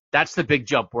 That's the big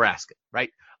jump we're asking, right?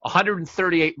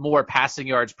 138 more passing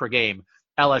yards per game,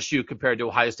 LSU compared to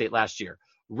Ohio State last year.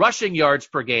 Rushing yards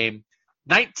per game,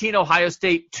 19 Ohio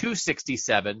State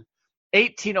 267,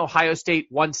 18 Ohio State,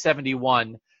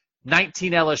 171,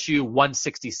 19 LSU,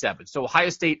 167. So Ohio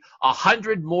State,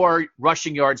 100 more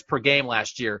rushing yards per game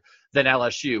last year than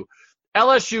LSU.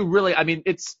 LSU really, I mean,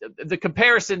 it's the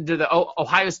comparison to the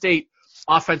Ohio State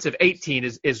offensive 18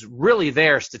 is really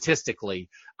there statistically.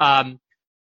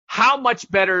 How much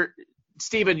better,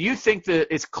 Stephen, you think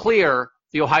that it's clear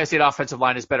the Ohio State offensive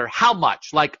line is better? How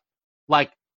much? Like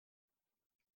much?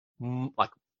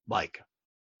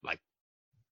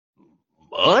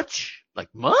 Like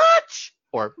much?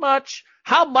 Or much?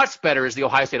 How much better is the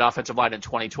Ohio State offensive line in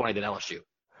 2020 than LSU?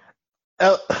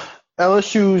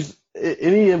 LSU's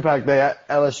any impact that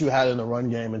LSU had in the run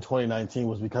game in 2019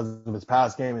 was because of his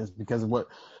pass game, is because of what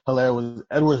Edward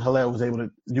Helaire was able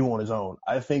to do on his own.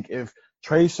 I think if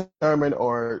Trey Sermon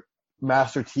or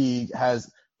Master Teague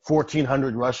has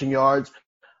 1,400 rushing yards,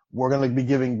 we're going to be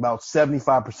giving about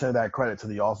 75% of that credit to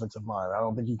the offensive line. I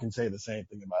don't think you can say the same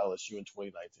thing about LSU in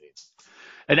 2019.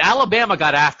 And Alabama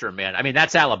got after him, man. I mean,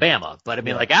 that's Alabama. But, I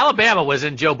mean, like, Alabama was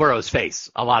in Joe Burrow's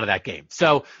face a lot of that game.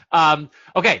 So,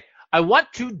 okay, I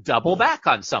want to double back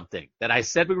on something that I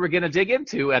said we were going to dig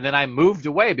into, and then I moved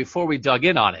away before we dug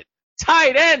in on it.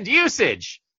 Tight end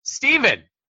usage. Steven.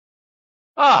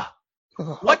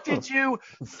 What did you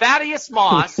 – Thaddeus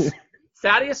Moss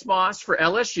for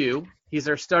LSU. He's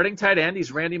their starting tight end.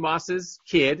 He's Randy Moss's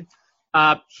kid.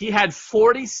 He had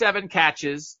 47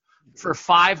 catches for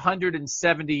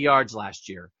 570 yards last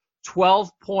year,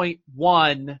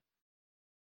 12.1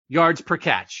 yards per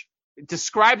catch.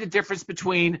 Describe the difference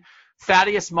between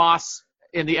Thaddeus Moss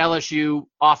in the LSU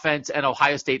offense and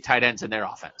Ohio State tight ends in their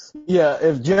offense. Yeah,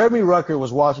 if Jeremy Rucker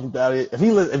was watching Thaddeus,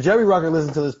 if Jeremy Rucker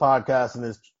listened to this podcast and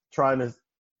is trying to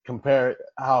compare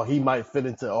how he might fit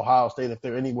into Ohio State if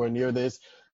they're anywhere near this,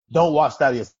 don't watch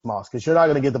Thaddeus Moss because you're not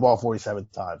going to get the ball 47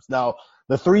 times. Now,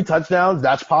 the 3 touchdowns,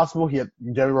 that's possible.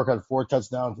 Jeremy Rucker had 4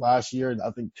 touchdowns last year, and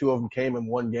I think 2 of them came in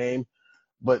one game.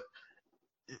 But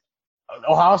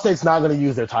Ohio State's not going to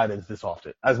use their tight ends this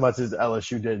often, as much as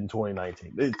LSU did in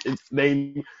 2019.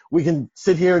 We can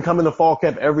sit here and come into fall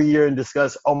camp every year and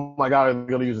discuss, oh my God, they're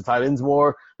going to use the tight ends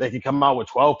more. They can come out with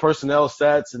 12 personnel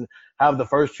sets and have the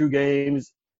first 2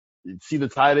 games, see the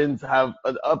tight ends have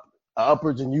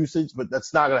upwards in usage, but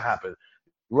that's not going to happen.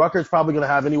 Rutgers probably going to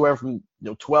have anywhere from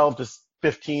 12 to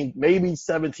 15, maybe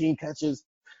 17 catches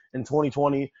in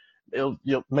 2020.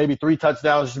 Maybe 3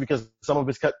 touchdowns just because some of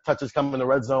his touches come in the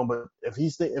red zone. But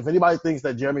if anybody thinks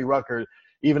that Jeremy Rucker,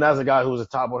 even as a guy who was a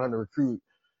top 100 recruit,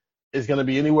 is going to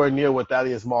be anywhere near what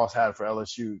Thaddeus Moss had for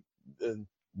LSU, then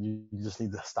you just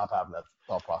need to stop having that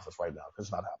thought process right now because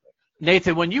it's not happening.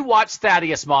 Nathan, when you watched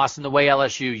Thaddeus Moss and the way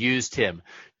LSU used him,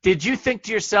 did you think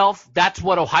to yourself, that's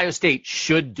what Ohio State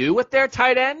should do with their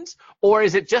tight ends? Or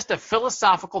is it just a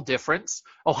philosophical difference?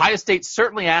 Ohio State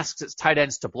certainly asks its tight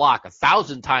ends to block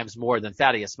 1,000 times more than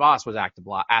Thaddeus Moss was asked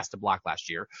to block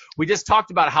last year. We just talked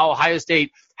about how Ohio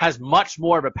State has much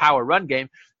more of a power run game.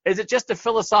 Is it just a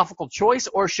philosophical choice,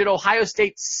 or should Ohio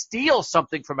State steal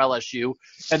something from LSU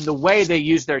and the way they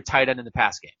use their tight end in the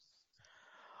pass game?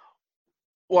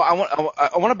 Well,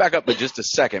 I want to back up for just a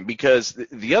second because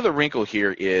the other wrinkle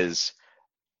here is,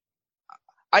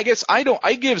 I guess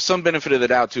I give some benefit of the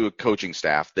doubt to a coaching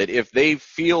staff that if they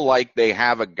feel like they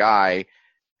have a guy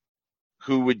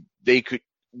who they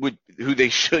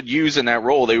should use in that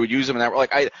role, they would use him in that role.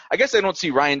 Like I guess I don't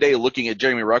see Ryan Day looking at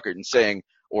Jeremy Rucker and saying,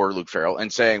 or Luke Farrell,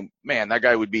 and saying, man, that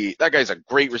guy's a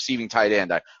great receiving tight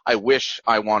end. I wish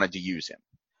I wanted to use him.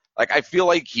 Like, I feel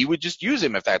like he would just use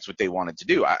him if that's what they wanted to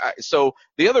do. So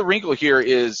the other wrinkle here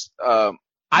is I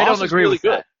don't agree really with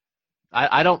that.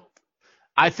 I don't.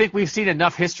 I think we've seen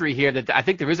enough history here that I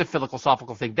think there is a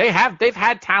philosophical thing. They've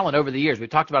had talent over the years. We've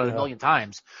talked about it a million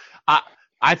times.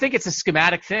 I think it's a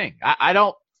schematic thing. I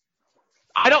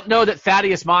don't know that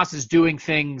Thaddeus Moss is doing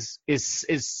things is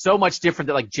so much different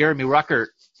than like Jeremy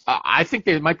Rucker. I think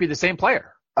they might be the same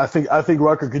player. I think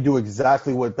Rucker could do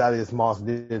exactly what Thaddeus Moss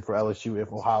did for LSU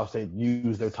if Ohio State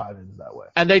used their tight ends that way.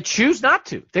 And they choose not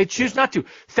to.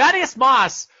 Thaddeus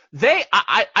Moss,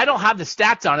 I don't have the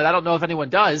stats on it. I don't know if anyone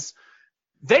does.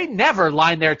 They never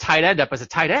line their tight end up as a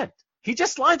tight end. He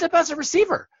just lines up as a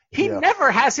receiver. He never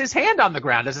has his hand on the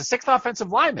ground as a 6th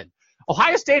offensive lineman.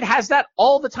 Ohio State has that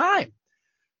all the time.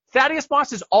 Thaddeus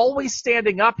Moss is always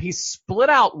standing up. He's split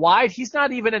out wide. He's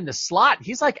not even in the slot.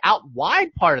 He's like out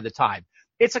wide part of the time.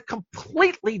 It's a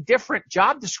completely different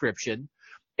job description,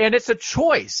 and it's a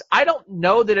choice. I don't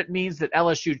know that it means that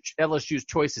LSU's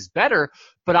choice is better,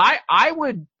 but I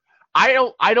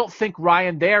don't think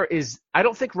Ryan Day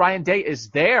is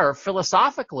there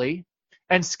philosophically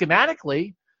and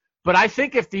schematically, but I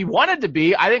think if he wanted to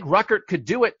be, I think Ruckert could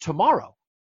do it tomorrow.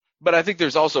 But I think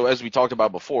there's also, as we talked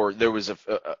about before, there was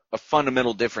a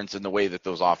fundamental difference in the way that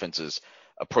those offenses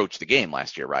approached the game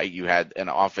last year, right? You had an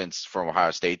offense from Ohio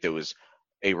State that was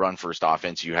a run-first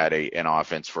offense. You had an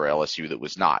offense for LSU that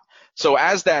was not. So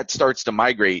as that starts to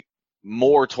migrate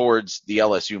more towards the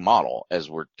LSU model, as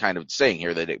we're kind of saying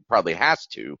here that it probably has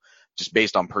to, just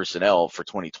based on personnel for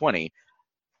 2020,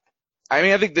 I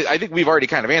mean, I think we've already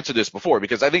kind of answered this before,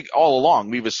 because I think all along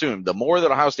we've assumed the more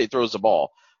that Ohio State throws the ball,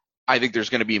 I think there's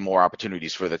going to be more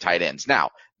opportunities for the tight ends.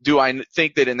 Now, do I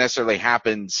think that it necessarily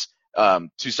happens to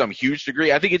some huge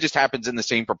degree? I think it just happens in the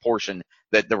same proportion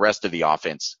that the rest of the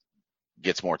offense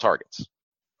gets more targets.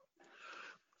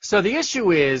 So the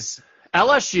issue is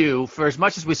LSU, for as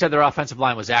much as we said their offensive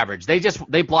line was average,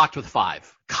 they blocked with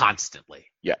 5 constantly.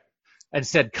 Yeah. And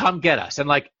said, come get us. And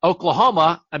like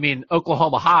Oklahoma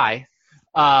High,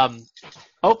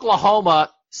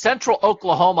 Central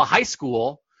Oklahoma High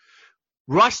School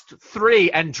rushed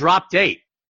 3 and dropped 8.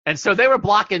 And so they were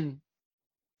blocking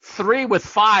 3 with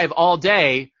 5 all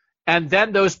day. And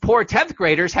then those poor 10th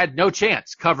graders had no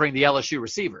chance covering the LSU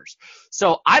receivers.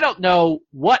 So I don't know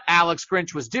what Alex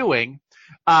Grinch was doing,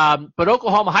 but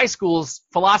Oklahoma High School's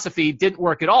philosophy didn't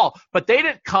work at all. But they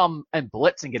didn't come and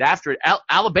blitz and get after it.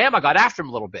 Alabama got after him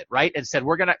a little bit, right, and said,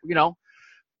 we're going to,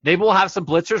 maybe we'll have some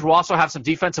blitzers. We'll also have some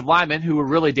defensive linemen who are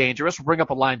really dangerous. We'll bring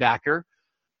up a linebacker.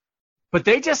 But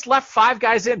they just left 5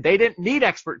 guys in. They didn't need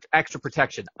extra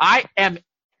protection.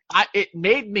 It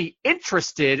made me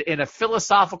interested in a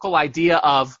philosophical idea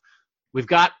of we've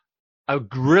got a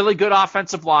really good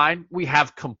offensive line. We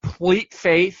have complete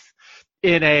faith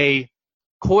in a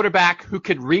quarterback who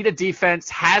can read a defense,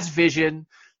 has vision,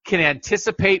 can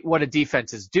anticipate what a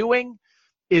defense is doing,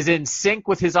 is in sync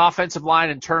with his offensive line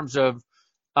in terms of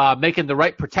making the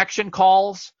right protection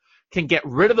calls, can get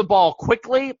rid of the ball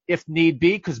quickly if need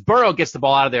be, because Burrow gets the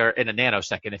ball out of there in a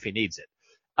nanosecond if he needs it.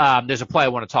 There's a play I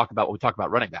want to talk about when we talk about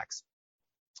running backs.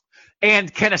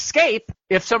 And can escape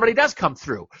if somebody does come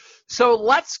through. So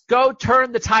let's go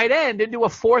turn the tight end into a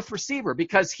 4th receiver,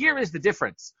 because here is the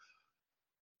difference.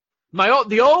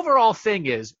 The overall thing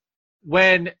is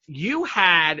when you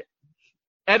had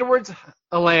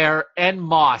Edwards-Helaire and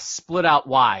Moss split out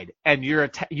wide, and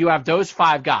you have those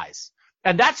 5 guys,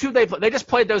 and that's who they just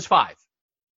played those 5.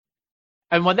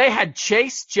 And when they had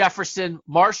Chase, Jefferson,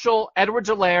 Marshall,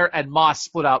 Edwards-Helaire, and Moss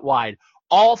split out wide,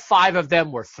 all 5 of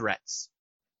them were threats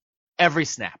every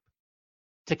snap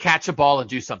to catch a ball and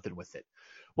do something with it.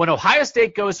 When Ohio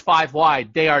State goes 5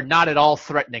 wide, they are not at all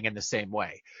threatening in the same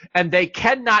way. And they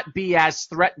cannot be as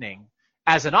threatening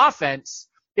as an offense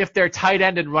if their tight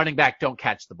end and running back don't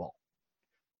catch the ball.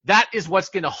 That is what's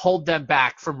going to hold them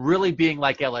back from really being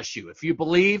like LSU. If you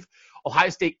believe Ohio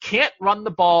State can't run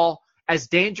the ball as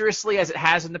dangerously as it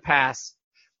has in the past,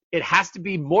 it has to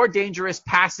be more dangerous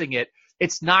passing it.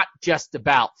 It's not just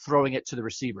about throwing it to the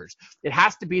receivers. It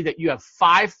has to be that you have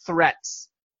 5 threats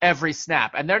every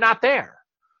snap, and they're not there.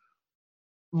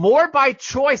 More by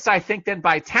choice, I think, than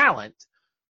by talent,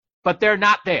 but they're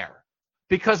not there.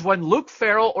 Because when Luke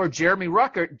Farrell or Jeremy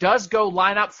Ruckert does go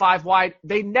line up 5 wide,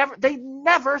 they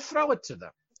never throw it to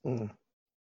them. Mm.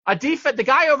 The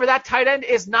guy over that tight end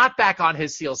is not back on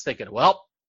his heels thinking, well,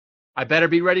 I better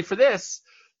be ready for this.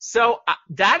 So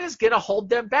that is going to hold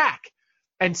them back.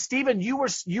 And Stephen, you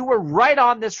were right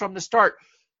on this from the start.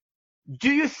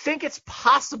 Do you think it's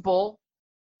possible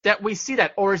that we see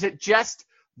that, or is it just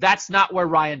that's not where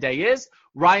Ryan Day is?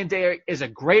 Ryan Day is a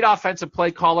great offensive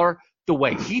play caller the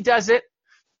way he does it,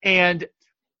 and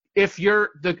if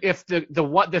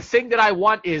the thing that I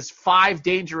want is 5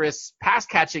 dangerous pass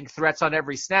catching threats on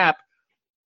every snap,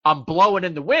 I'm blowing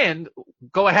in the wind.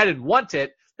 Go ahead and want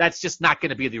it. That's just not going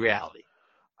to be the reality.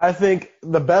 I think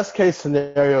the best case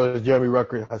scenario is Jeremy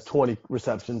Ruckert has 20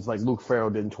 receptions like Luke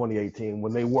Farrell did in 2018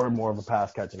 when they were more of a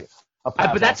pass catching.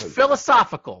 But that's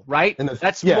philosophical, right?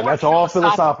 That's all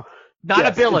philosophical. Not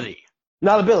ability.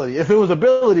 Not ability. If it was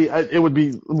ability, it would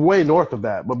be way north of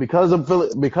that. But because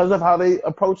of how they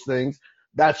approach things,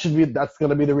 that's going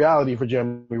to be the reality for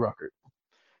Jeremy Ruckert.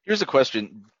 Here's a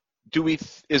question: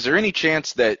 is there any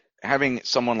chance that having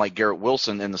someone like Garrett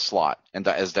Wilson in the slot and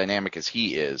as dynamic as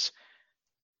he is,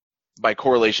 by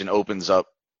correlation, opens up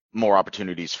more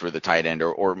opportunities for the tight end,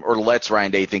 or lets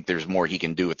Ryan Day think there's more he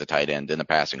can do with the tight end in the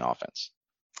passing offense?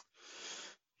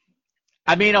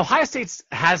 I mean, Ohio State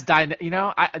has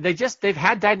they've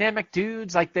had dynamic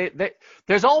dudes. Like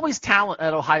there's always talent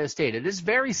at Ohio State. It is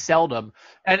very seldom.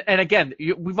 And again,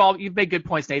 you've made good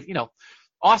points, Nate.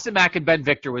 Austin Mack and Ben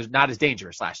Victor was not as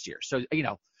dangerous last year. So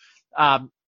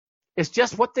it's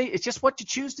just what you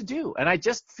choose to do. And I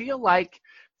just feel like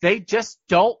they just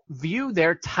don't view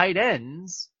their tight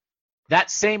ends that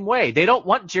same way. They don't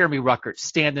want Jeremy Ruckert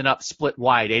standing up split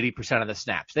wide 80% of the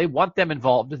snaps. They want them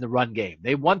involved in the run game.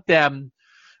 They want them,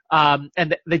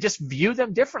 and they just view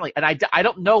them differently. And I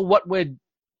don't know what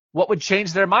would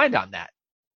change their mind on that.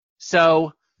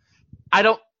 So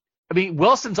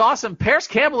Wilson's awesome. Paris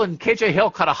Campbell and KJ Hill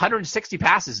caught 160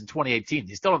 passes in 2018.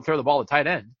 They still don't throw the ball to tight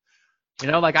end. I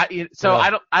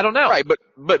don't know. Right, but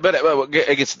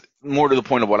I guess more to the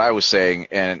point of what I was saying,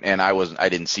 and I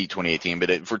didn't see 2018,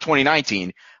 but for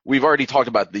 2019, we've already talked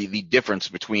about the difference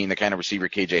between the kind of receiver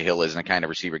KJ Hill is and the kind of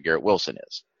receiver Garrett Wilson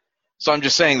is. So I'm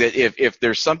just saying that if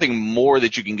there's something more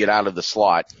that you can get out of the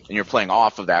slot and you're playing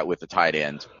off of that with the tight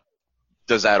end,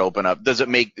 does that open up? Does it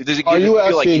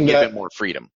feel like you get a bit more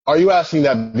freedom? Are you asking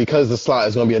that because the slot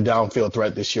is going to be a downfield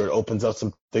threat this year, it opens up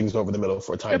some things over the middle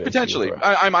for a tight end? Potentially.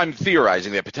 I'm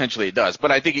theorizing that potentially it does.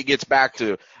 But I think it gets back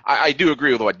to I do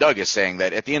agree with what Doug is saying,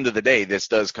 that at the end of the day, this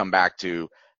does come back to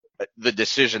the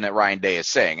decision that Ryan Day is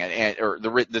saying, or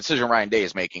the decision Ryan Day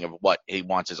is making of what he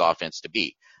wants his offense to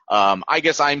be. I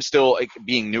guess I'm still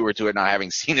being newer to it, not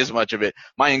having seen as much of it.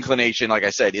 My inclination, like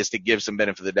I said, is to give some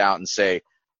benefit of the doubt and say,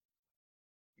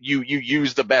 you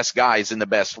use the best guys in the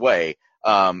best way.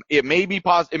 It may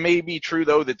be true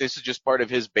though that this is just part of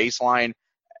his baseline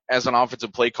as an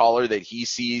offensive play caller, that he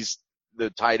sees the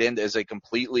tight end as a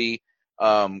completely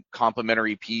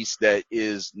complementary piece that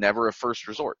is never a first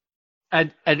resort.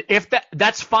 And if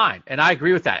that's fine, and I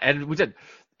agree with that. And we said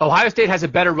Ohio State has a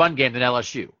better run game than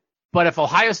LSU, but if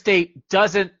Ohio State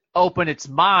doesn't open its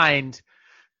mind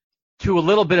to a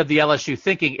little bit of the LSU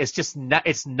thinking, it's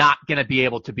not going to be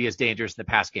able to be as dangerous in the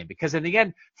pass game. Because in the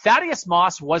end, Thaddeus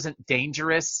Moss wasn't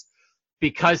dangerous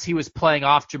because he was playing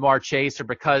off Jamar Chase or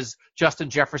because Justin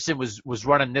Jefferson was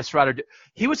running this route.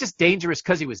 He was just dangerous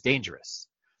because he was dangerous.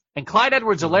 And Clyde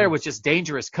Edwards-Helaire was just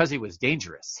dangerous because he was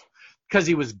dangerous. Because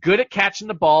he was good at catching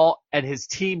the ball and his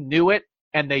team knew it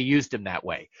and they used him that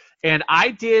way. And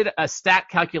I did a stat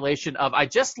calculation I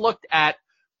just looked at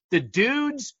the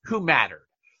dudes who mattered.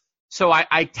 So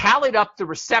I tallied up the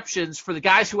receptions for the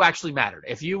guys who actually mattered.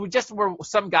 If you just were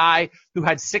some guy who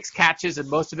had 6 catches and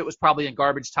most of it was probably in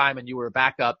garbage time and you were a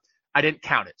backup, I didn't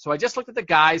count it. So I just looked at the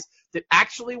guys that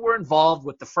actually were involved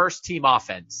with the first team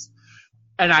offense.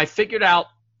 And I figured out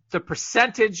the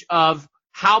percentage of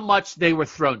how much they were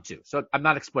thrown to. So I'm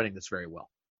not explaining this very well.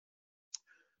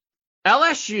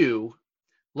 LSU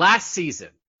last season.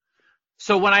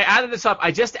 So when I added this up,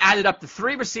 I just added up the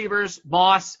 3 receivers,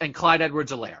 Moss and Clyde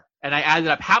Edwards-Helaire. And I added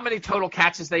up how many total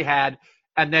catches they had,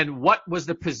 and then what was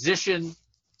the position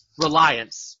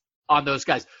reliance on those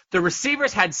guys. The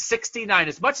receivers had 69.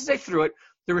 As much as they threw it,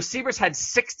 the receivers had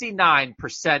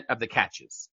 69% of the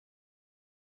catches.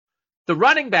 The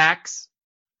running backs,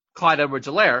 Clyde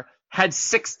Edwards-Helaire, had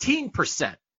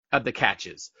 16% of the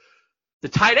catches. The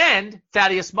tight end,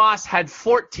 Thaddeus Moss, had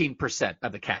 14%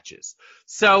 of the catches.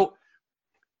 So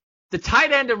the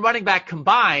tight end and running back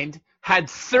combined had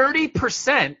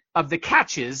 30% of the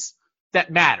catches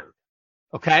that mattered.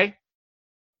 Okay?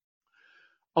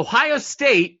 Ohio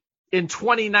State in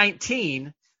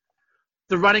 2019,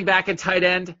 the running back and tight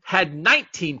end had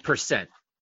 19%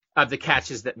 of the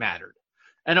catches that mattered.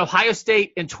 And Ohio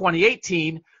State in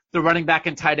 2018, the running back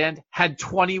and tight end had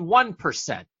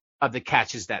 21% of the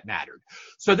catches that mattered.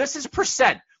 So this is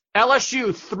percent.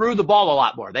 LSU threw the ball a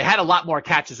lot more. They had a lot more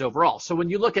catches overall. So when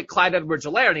you look at Clyde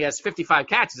Edwards-Helaire and he has 55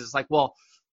 catches, it's like, well,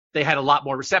 they had a lot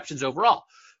more receptions overall.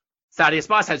 Thaddeus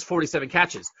Moss has 47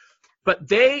 catches. But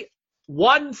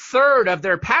 1/3 of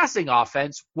their passing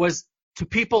offense was to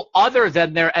people other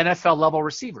than their NFL level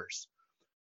receivers.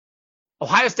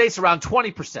 Ohio State's around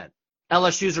 20%.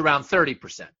 LSU's around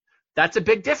 30%. That's a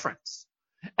big difference.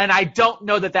 And I don't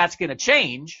know that that's going to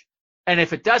change. And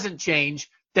if it doesn't change,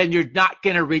 then you're not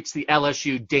going to reach the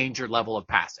LSU danger level of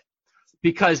passing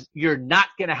because you're not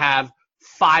going to have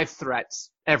 5 threats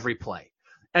every play.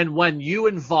 And when you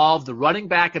involve the running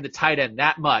back and the tight end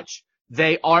that much,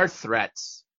 they are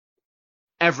threats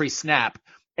every snap,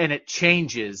 and it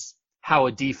changes how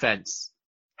a defense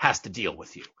has to deal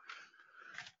with you.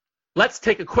 Let's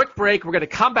take a quick break. We're going to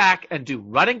come back and do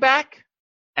running back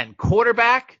and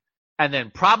quarterback and then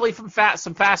probably some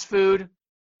fast food.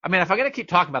 I mean, if I'm going to keep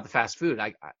talking about the fast food,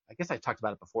 I guess I talked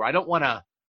about it before. I don't want to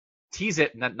tease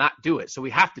it and then not do it. So we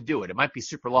have to do it. It might be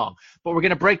super long. But we're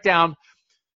going to break down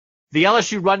the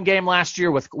LSU run game last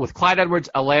year with Clyde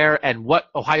Edwards-Helaire and what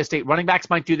Ohio State running backs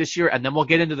might do this year. And then we'll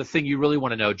get into the thing you really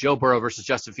want to know, Joe Burrow versus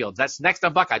Justin Fields. That's next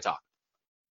on Buckeye Talk.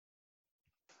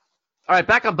 All right,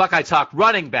 back on Buckeye Talk,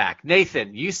 running back.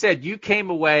 Nathan, you said you came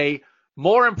away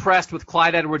more impressed with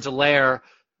Clyde Edwards-Helaire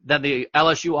than the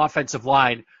LSU offensive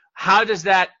line. How does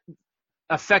that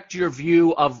affect your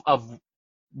view of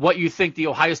what you think the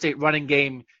Ohio State running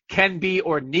game can be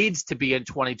or needs to be in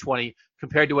 2020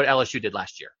 compared to what LSU did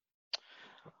last year?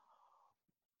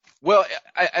 Well,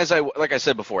 like I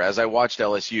said before, as I watched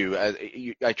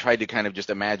LSU, I tried to kind of just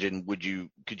imagine,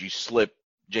 could you slip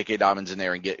J.K. Dobbins in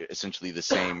there and get essentially the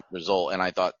same result? And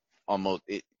I thought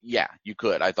yeah, you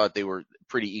could. I thought they were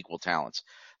pretty equal talents.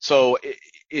 So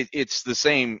it's the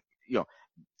same,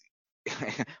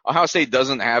 Ohio State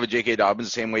doesn't have a J.K. Dobbins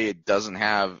the same way it doesn't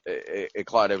have a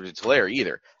Clyde Edwards-Helaire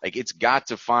either. Like, it's got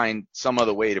to find some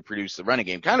other way to produce the running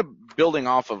game. Kind of building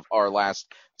off of our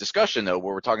last discussion, though,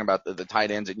 where we're talking about the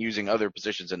tight ends and using other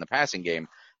positions in the passing game.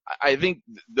 I think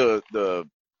the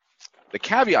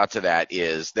caveat to that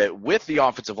is that with the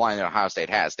offensive line that Ohio State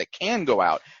has that can go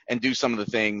out and do some of the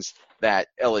things that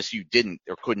LSU didn't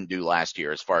or couldn't do last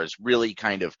year, as far as really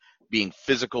kind of being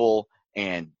physical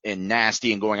and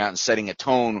nasty and going out and setting a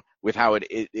tone with how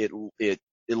it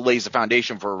lays the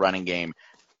foundation for a running game.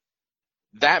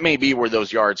 That may be where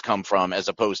those yards come from, as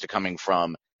opposed to coming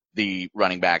from the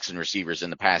running backs and receivers in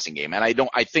the passing game. And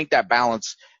I think that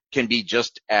balance can be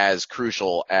just as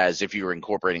crucial as if you were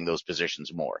incorporating those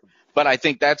positions more. But I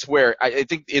think that's where I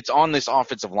think it's on this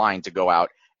offensive line to go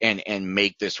out and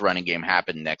make this running game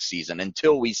happen next season,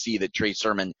 until we see that Trey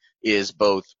Sermon is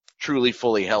both truly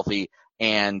fully healthy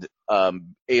and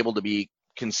able to be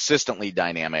consistently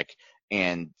dynamic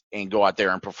and go out there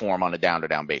and perform on a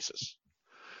down-to-down basis.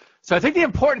 So I think the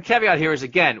important caveat here is,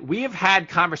 again, we have had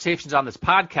conversations on this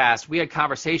podcast. We had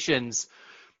conversations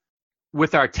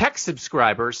with our text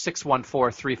subscribers,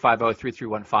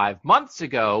 614-350-3315, months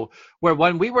ago, where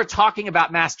when we were talking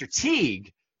about Master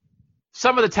Teague,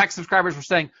 some of the text subscribers were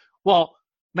saying, well,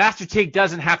 Master Teague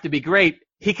doesn't have to be great.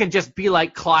 He can just be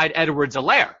like Clyde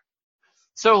Edwards-Helaire.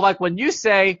 So, like, when you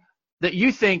say that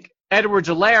you think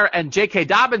Edwards-Helaire and J.K.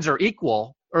 Dobbins are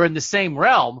equal or in the same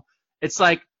realm, it's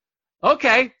like,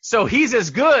 okay, so he's as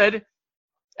good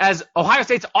as Ohio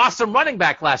State's awesome running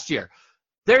back last year.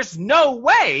 There's no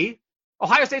way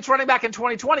Ohio State's running back in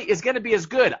 2020 is going to be as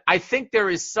good. I think there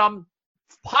is some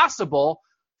possible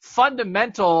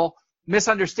fundamental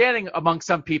misunderstanding among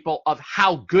some people of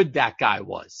how good that guy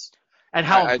was and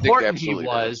how important he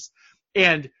was.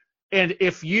 And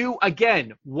if you,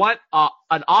 again, want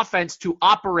an offense to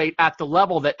operate at the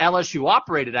level that LSU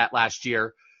operated at last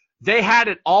year, they had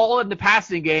it all in the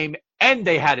passing game and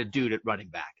they had a dude at running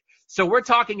back. So we're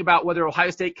talking about whether Ohio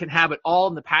State can have it all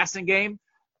in the passing game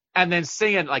and then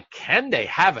saying, like, can they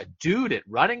have a dude at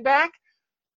running back?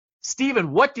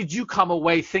 Steven, what did you come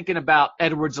away thinking about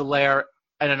Edwards-Helaire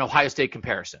and an Ohio State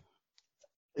comparison?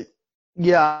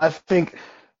 Yeah, I think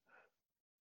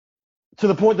to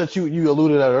the point that you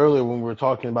alluded at earlier when we were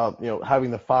talking about,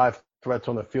 having the 5 threats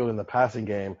on the field in the passing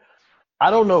game, I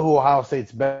don't know who Ohio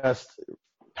State's best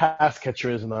pass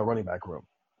catcher is in the running back room.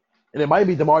 And it might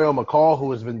be Demario McCall,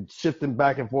 who has been shifting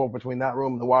back and forth between that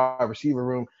room and the wide receiver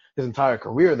room his entire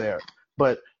career there.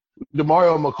 But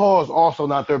Demario McCall is also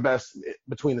not their best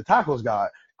between the tackles guy.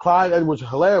 Clyde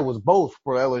Edwards-Helaire was both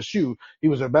for LSU. He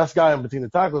was their best guy in between the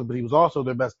tackles, but he was also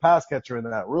their best pass catcher in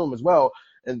that room as well.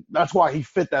 And that's why he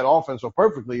fit that offense so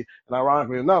perfectly. And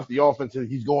ironically enough, the offense that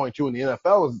he's going to in the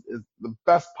NFL is the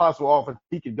best possible offense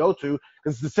he could go to,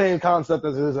 because it's the same concept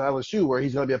as it is at LSU, where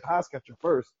he's going to be a pass catcher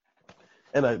first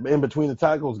and in between the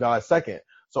tackles guy second.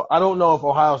 So I don't know if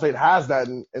Ohio State has that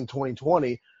in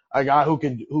 2020, a guy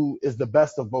who is the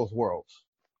best of both worlds.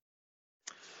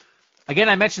 Again,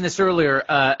 I mentioned this earlier.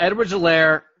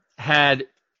 Edwards-Helaire had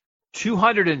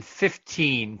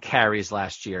 215 carries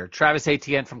last year. Travis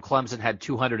Etienne from Clemson had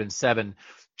 207.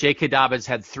 J.K. Dobbins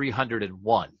had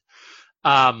 301.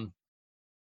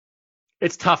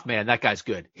 It's tough, man. That guy's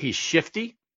good. He's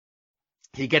shifty.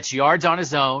 He gets yards on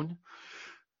his own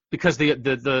because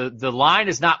the line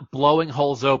is not blowing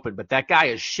holes open, but that guy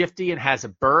is shifty and has a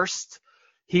burst.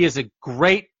 He is a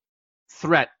great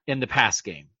threat in the pass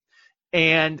game.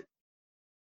 And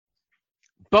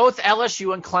both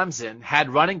LSU and Clemson had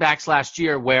running backs last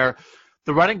year where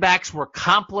the running backs were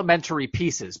complementary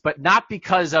pieces, but not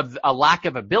because of a lack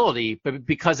of ability, but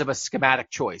because of a schematic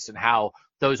choice and how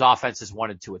those offenses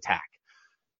wanted to attack.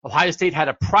 Ohio State had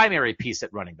a primary piece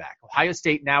at running back. Ohio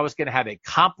State now is going to have a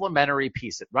complementary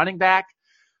piece at running back,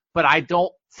 but I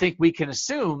don't think we can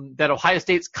assume that Ohio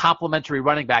State's complementary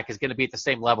running back is going to be at the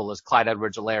same level as Clyde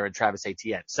Edwards-Helaire and Travis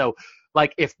Etienne. So,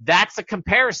 like, if that's a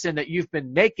comparison that you've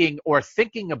been making or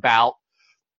thinking about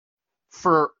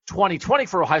for 2020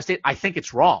 for Ohio State, I think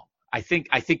it's wrong. I think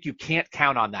you can't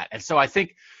count on that. And so I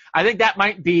think that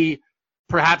might be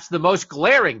perhaps the most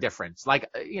glaring difference. Like,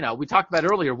 we talked about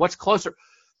earlier, what's closer?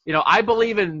 I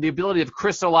believe in the ability of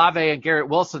Chris Olave and Garrett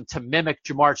Wilson to mimic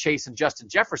Jamar Chase and Justin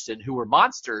Jefferson, who were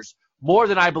monsters more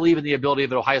than I believe in the ability of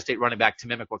the Ohio State running back to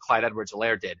mimic what Clyde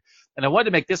Edwards-Helaire did. And I wanted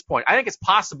to make this point. I think it's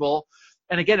possible,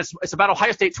 and again, it's about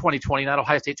Ohio State 2020, not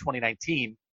Ohio State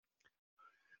 2019.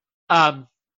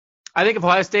 I think if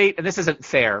Ohio State, and this isn't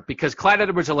fair because Clyde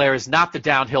Edwards-Helaire is not the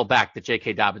downhill back that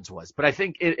J.K. Dobbins was, but I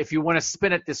think if you want to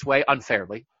spin it this way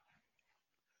unfairly,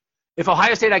 if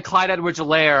Ohio State had Clyde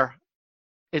Edwards-Helaire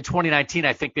in 2019,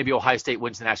 I think maybe Ohio State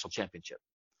wins the national championship.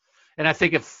 And I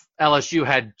think if LSU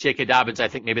had J.K. Dobbins, I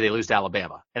think maybe they lose to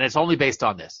Alabama. And it's only based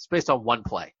on this. It's based on one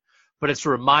play. But it's a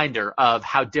reminder of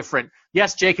how different.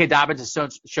 Yes, J.K. Dobbins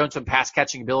has shown some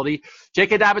pass-catching ability.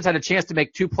 J.K. Dobbins had a chance to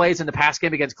make 2 plays in the pass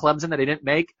game against Clemson that he didn't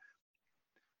make.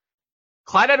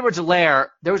 Clyde Edwards-Helaire,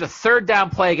 there was a 3rd down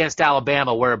play against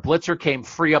Alabama where a blitzer came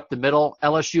free up the middle.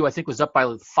 LSU, I think, was up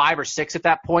by 5 or 6 at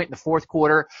that point in the 4th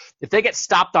quarter. If they get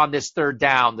stopped on this 3rd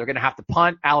down, they're going to have to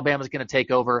punt. Alabama's going to take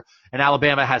over, and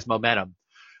Alabama has momentum.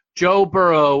 Joe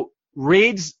Burrow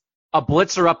reads a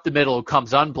blitzer up the middle who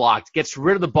comes unblocked, gets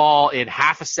rid of the ball in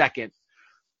half a second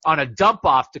on a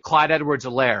dump-off to Clyde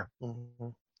Edwards-Helaire,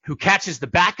 who catches the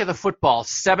back of the football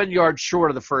 7 yards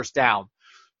short of the 1st down,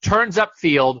 turns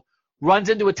upfield, runs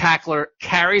into a tackler,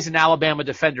 carries an Alabama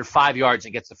defender 5 yards,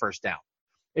 and gets the 1st down.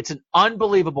 It's an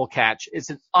unbelievable catch.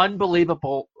 It's an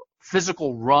unbelievable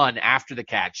physical run after the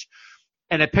catch.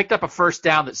 And it picked up a 1st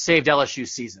down that saved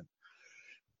LSU's season.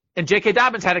 And J.K.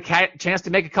 Dobbins had a chance to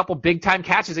make a couple big-time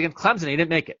catches against Clemson. He didn't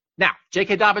make it. Now,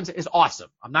 J.K. Dobbins is awesome.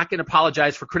 I'm not going to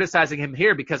apologize for criticizing him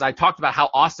here because I talked about how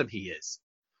awesome he is.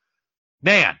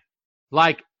 Man,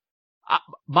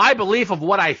 my belief of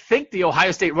what I think the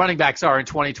Ohio State running backs are in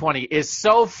 2020 is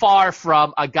so far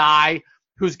from a guy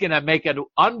who's going to make an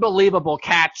unbelievable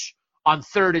catch on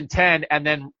 3rd and 10 and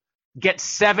then get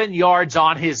 7 yards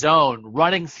on his own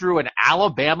running through an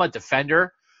Alabama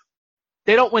defender.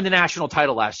 They don't win the national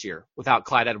title last year without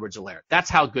Clyde Edwards-Helaire. That's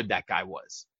how good that guy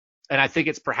was. And I think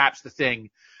it's perhaps the thing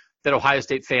that Ohio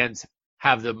State fans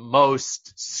have the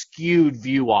most skewed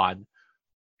view on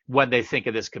when they think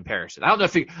of this comparison. I don't know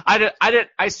if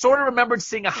I sort of remembered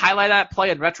seeing a highlight of that play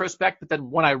in retrospect, but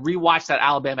then when I rewatched that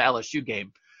Alabama LSU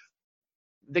game,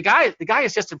 the guy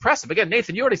is just impressive. Again,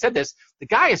 Nathan, you already said this. The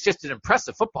guy is just an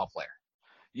impressive football player.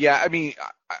 Yeah, I mean,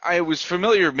 I was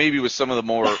familiar maybe with some of the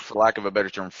more, for lack of a better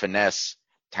term, finesse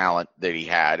talent that he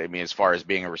had. I mean, as far as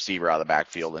being a receiver out of the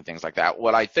backfield and things like that.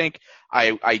 What I think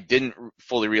I didn't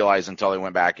fully realize until I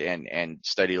went back and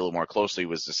studied a little more closely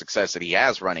was the success that he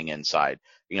has running inside.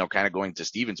 You know, kind of going to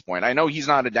Steven's point. I know he's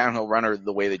not a downhill runner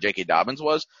the way that J.K. Dobbins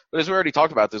was, but as we already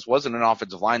talked about, this wasn't an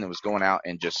offensive line that was going out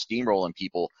and just steamrolling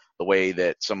people the way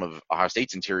that some of Ohio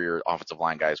State's interior offensive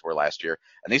line guys were last year.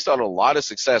 And they still had a lot of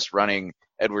success running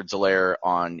Edwards-Helaire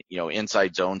on, you know,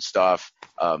 inside zone stuff,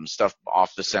 stuff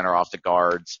off the center, off the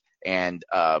guards. And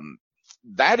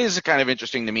that is kind of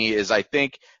interesting to me is I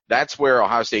think that's where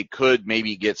Ohio State could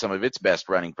maybe get some of its best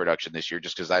running production this year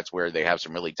just because that's where they have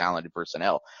some really talented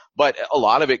personnel. But a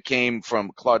lot of it came from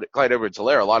Clyde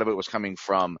Edwards-Helaire. A lot of it was coming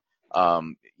from,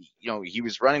 you know, he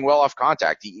was running well off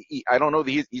contact. I don't know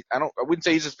that I wouldn't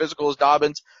say he's as physical as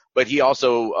Dobbins, but he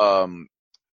also,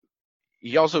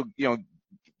 you know,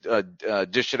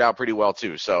 dished it out pretty well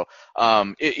too. So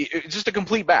it's just a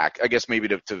complete back, I guess, maybe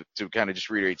to kind of just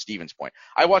reiterate Steven's point.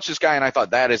 I watched this guy and I thought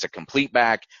that is a complete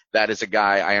back. That is a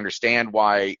guy, I understand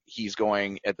why he's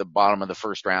going at the bottom of the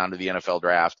 1st round of the NFL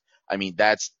draft. I mean,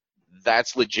 that's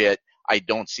legit. I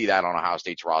don't see that on Ohio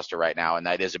State's roster right now, and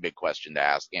that is a big question to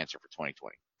answer for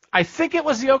 2020. I think it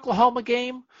was the Oklahoma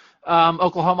game,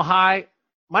 Oklahoma High.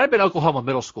 Might have been Oklahoma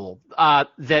Middle School,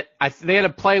 they had a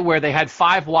play where they had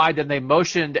 5 wide and they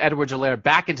motioned Edwards-Helaire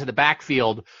back into the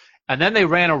backfield, and then they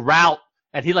ran a route,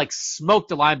 and he, smoked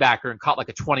the linebacker and caught,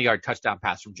 a 20-yard touchdown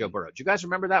pass from Joe Burrow. Do you guys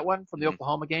remember that one from the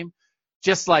Oklahoma game?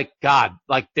 Just they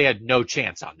had no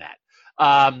chance on that.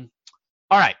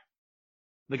 All right.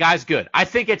 The guy's good. I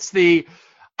think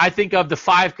of the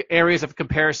 5 areas of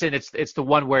comparison, it's the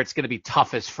one where it's going to be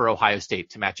toughest for Ohio State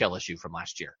to match LSU from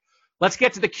last year. Let's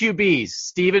get to the QBs.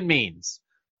 Steven Means.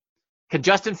 Can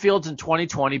Justin Fields in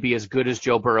 2020 be as good as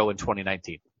Joe Burrow in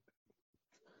 2019?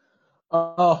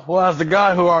 Well, as the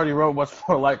guy who already wrote what's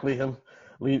more likely him,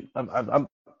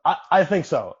 I think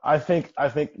so. I think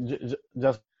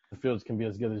Justin Fields can be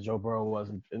as good as Joe Burrow was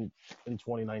in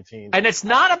 2019. And it's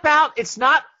not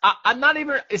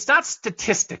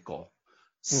statistical.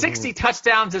 60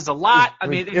 touchdowns is a lot. I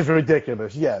mean, it's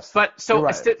ridiculous. Yes. But so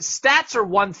right. Stats are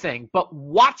one thing, but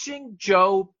watching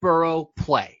Joe Burrow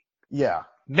play. Yeah.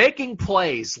 Making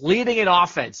plays, leading an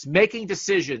offense, making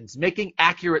decisions, making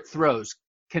accurate throws.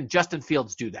 Can Justin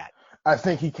Fields do that? I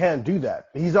think he can do that.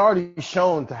 He's already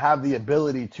shown to have the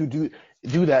ability to do.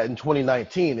 do that in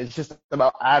 2019. It's just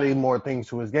about adding more things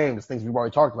to his game. It's things we've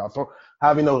already talked about. So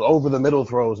having those over the middle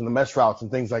throws and the mesh routes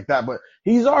and things like that. But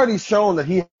he's already shown that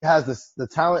he has the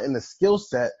talent and the skill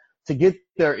set to get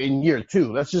there in year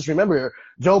 2. Let's just remember,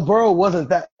 Joe Burrow wasn't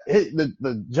that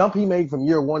the jump he made from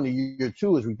year 1 to year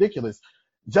 2 is ridiculous.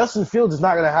 Justin Fields is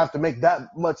not going to have to make that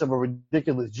much of a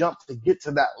ridiculous jump to get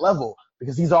to that level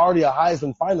because he's already a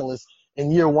Heisman finalist in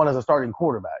year 1 as a starting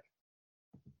quarterback.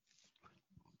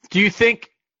 Do you think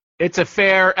it's a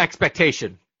fair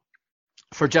expectation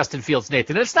for Justin Fields,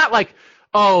 Nathan? It's not like,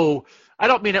 oh, I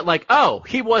don't mean it like, oh,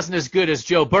 he wasn't as good as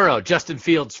Joe Burrow. Justin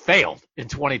Fields failed in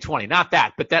 2020. Not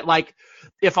that, but that like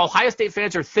if Ohio State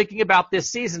fans are thinking about this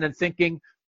season and thinking,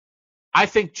 I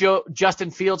think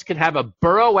Justin Fields can have a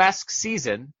Burrow-esque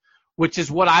season, which is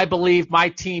what I believe my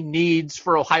team needs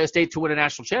for Ohio State to win a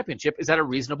national championship. Is that a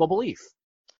reasonable belief?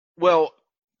 Well,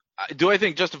 do I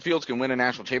think Justin Fields can win a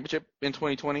national championship in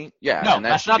 2020? Yeah. No,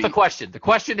 that's not the question. The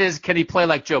question is, can he play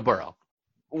like Joe Burrow?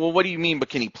 Well, what do you mean, but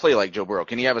can he play like Joe Burrow?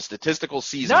 Can he have a statistical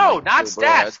season? No, like not Joe Burrow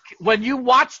stats. has? When you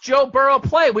watch Joe Burrow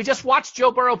play, we just watched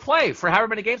Joe Burrow play for however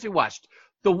many games we watched.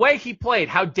 The way he played,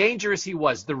 how dangerous he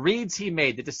was, the reads he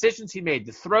made, the decisions he made,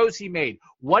 the throws he made,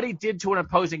 what he did to an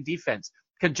opposing defense.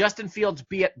 Can Justin Fields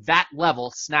be at that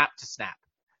level snap to snap?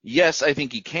 Yes, I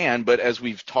think he can, but as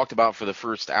we've talked about for the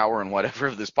first hour and whatever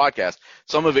of this podcast,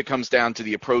 some of it comes down to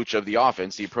the approach of the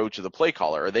offense, the approach of the play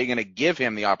caller. Are they going to give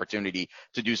him the opportunity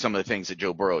to do some of the things that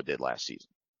Joe Burrow did last season?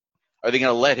 Are they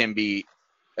going to let him be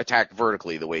attacked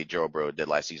vertically the way Joe Burrow did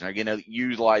last season? Are they going to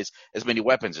utilize as many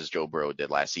weapons as Joe Burrow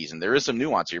did last season? There is some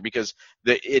nuance here because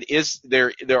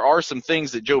there are some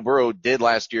things that Joe Burrow did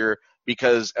last year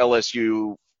because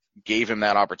LSU gave him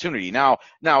that opportunity. Now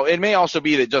it may also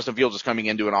be that Justin Fields is coming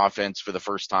into an offense for the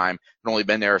first time, had only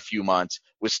been there a few months,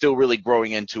 was still really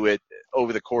growing into it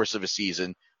over the course of a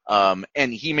season.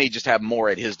 And he may just have more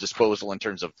at his disposal in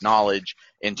terms of knowledge,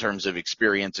 in terms of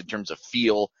experience, in terms of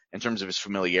feel, in terms of his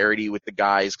familiarity with the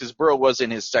guys, because Burrow was in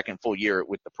his second full year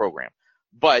with the program.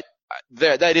 But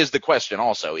that is the question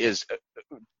also, is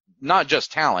not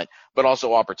just talent, but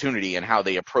also opportunity and how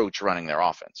they approach running their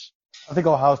offense. I think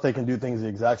Ohio State can do things the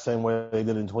exact same way they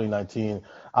did in 2019.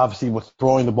 Obviously, with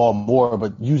throwing the ball more,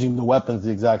 but using the weapons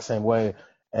the exact same way,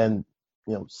 and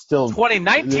still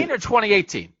 2019 or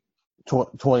 2018?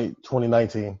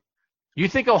 2019. You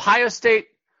think Ohio State?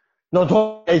 No,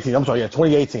 2018. I'm sorry. Yeah,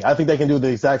 2018. I think they can do the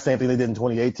exact same thing they did in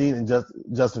 2018, and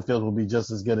Justin Fields will be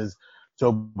just as good as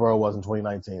Joe Burrow was in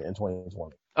 2019 and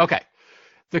 2020. Okay.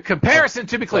 The comparison,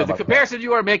 to be clear, the comparison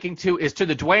you are making is to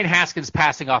the Dwayne Haskins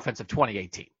passing offense of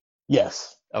 2018.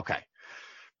 Yes. Okay.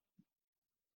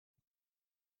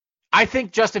 I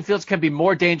think Justin Fields can be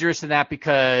more dangerous than that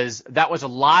because that was a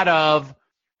lot of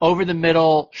over the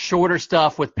middle, shorter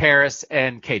stuff with Paris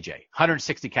and KJ.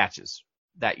 160 catches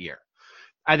that year.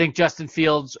 I think Justin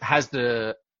Fields has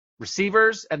the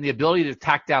receivers and the ability to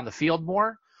attack down the field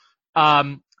more.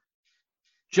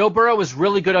 Joe Burrow was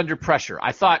really good under pressure.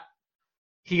 I thought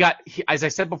as I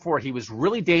said before, he was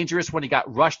really dangerous when he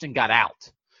got rushed and got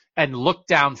out and looked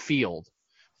downfield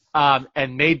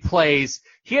and made plays.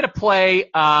 He had a play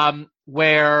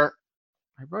where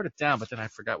I wrote it down, but then I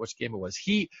forgot which game it was.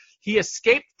 He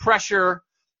escaped pressure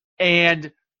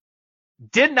and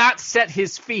did not set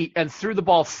his feet and threw the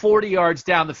ball 40 yards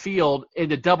down the field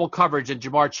into double coverage, and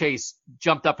Jamar Chase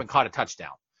jumped up and caught a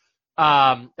touchdown.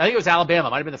 I think it was Alabama.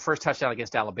 It might have been the first touchdown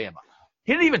against Alabama.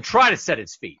 He didn't even try to set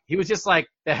his feet. He was just like,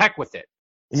 the heck with it.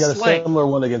 He had a similar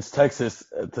one against Texas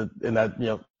in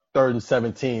that 3rd and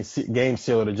 17 game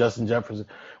sealer to Justin Jefferson,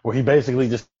 where he basically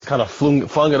just kind of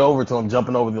flung it over to him,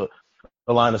 jumping over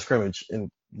the line of scrimmage, and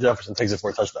Jefferson takes it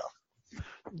for a touchdown.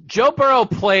 Joe Burrow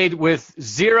played with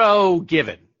zero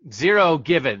given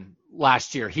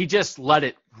last year. He just let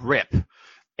it rip.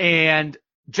 And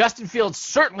Justin Fields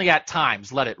certainly at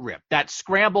times let it rip. That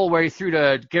scramble where he threw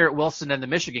to Garrett Wilson in the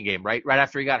Michigan game, right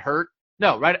after he got hurt?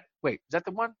 No, right? Wait, is that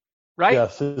the one? Right?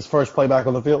 Yes, his first play back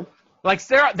on the field. Like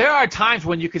there are times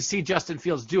when you can see Justin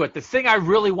Fields do it. The thing I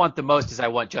really want the most is I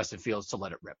want Justin Fields to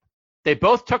let it rip. They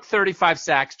both took 35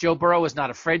 sacks. Joe Burrow is not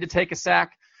afraid to take a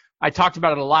sack. I talked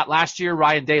about it a lot last year.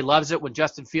 Ryan Day loves it when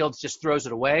Justin Fields just throws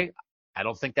it away. I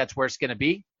don't think that's where it's going to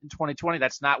be in 2020.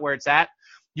 That's not where it's at.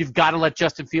 You've got to let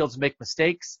Justin Fields make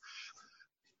mistakes.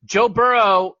 Joe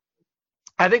Burrow,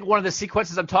 I think one of the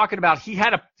sequences I'm talking about, he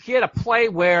had a play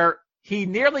where he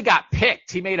nearly got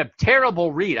picked. He made a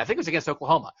terrible read. I think it was against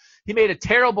Oklahoma. He made a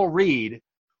terrible read,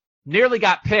 nearly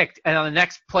got picked, and on the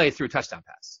next play threw a touchdown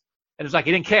pass. And it was like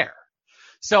he didn't care.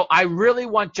 So I really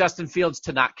want Justin Fields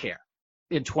to not care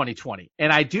in 2020.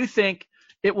 And I do think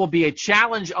it will be a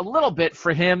challenge a little bit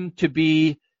for him to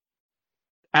be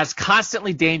as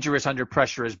constantly dangerous under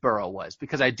pressure as Burrow was,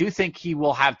 because I do think he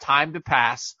will have time to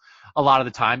pass a lot of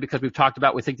the time, because we've talked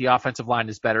about we think the offensive line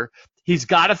is better. He's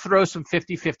got to throw some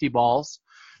 50-50 balls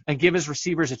and give his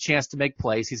receivers a chance to make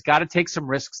plays. He's got to take some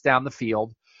risks down the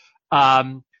field.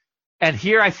 And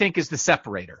here I think is the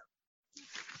separator.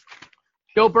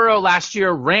 Joe Burrow last year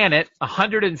ran it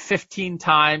 115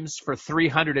 times for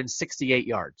 368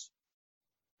 yards.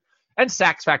 And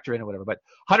sacks factor in or whatever, but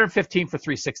 115 for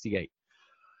 368.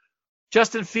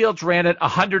 Justin Fields ran it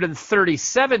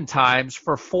 137 times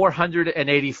for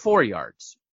 484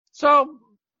 yards. So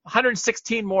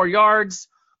 116 more yards,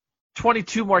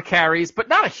 22 more carries, but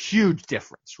not a huge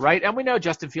difference, right? And we know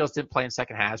Justin Fields didn't play in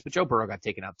second halves, but Joe Burrow got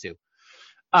taken out too.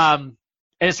 And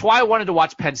it's why I wanted to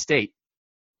watch Penn State.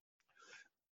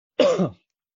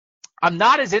 I'm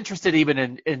not as interested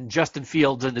even in Justin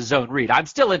Fields in the zone read. I'm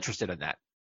still interested in that.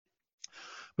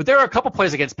 But there are a couple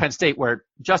plays against Penn State where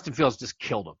Justin Fields just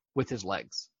killed him with his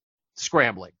legs,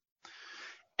 scrambling.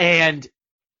 And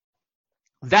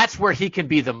that's where he can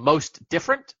be the most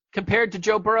different compared to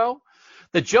Joe Burrow.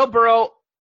 That Joe Burrow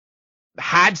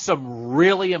had some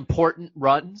really important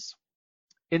runs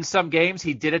in some games.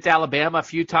 He did it to Alabama a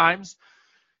few times.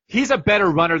 He's a better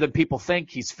runner than people think.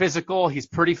 He's physical. He's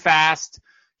pretty fast.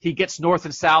 He gets north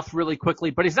and south really quickly,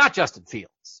 but he's not Justin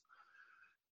Fields.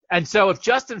 And so if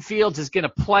Justin Fields is going to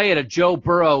play at a Joe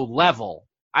Burrow level,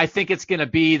 I think it's going to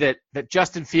be that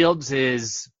Justin Fields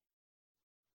is,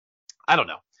 I don't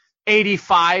know,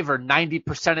 85 or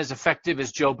 90% as effective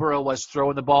as Joe Burrow was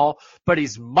throwing the ball, but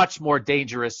he's much more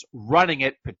dangerous running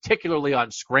it, particularly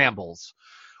on scrambles.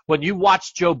 When you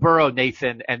watch Joe Burrow,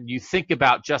 Nathan, and you think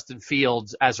about Justin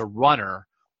Fields as a runner,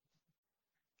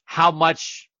 how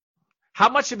much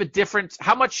of a difference,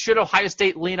 how much should Ohio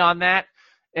State lean on that?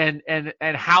 And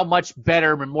how much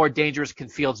better and more dangerous can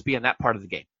Fields be in that part of the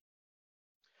game?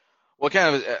 Well,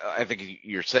 kind of, I think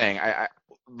you're saying,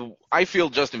 I feel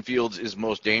Justin Fields is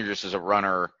most dangerous as a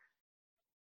runner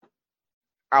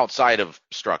outside of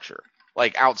structure.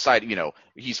 Like outside,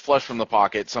 he's flush from the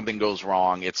pocket, something goes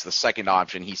wrong, it's the second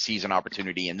option, he sees an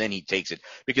opportunity, and then he takes it.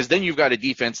 Because then you've got a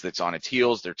defense that's on its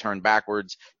heels, they're turned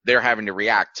backwards, they're having to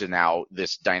react to now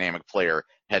this dynamic player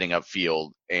heading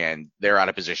upfield, and they're out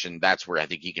of position. That's where I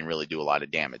think he can really do a lot of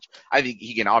damage. I think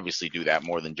he can obviously do that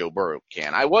more than Joe Burrow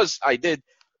can. I did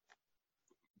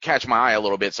catch my eye a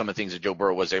little bit, some of the things that Joe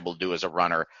Burrow was able to do as a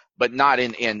runner, but not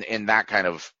in that kind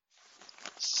of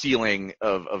ceiling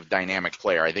of dynamic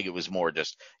player. I think it was more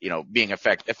just, being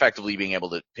effectively being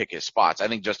able to pick his spots. I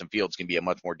think Justin Fields can be a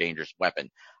much more dangerous weapon.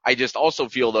 I just also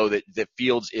feel, though, that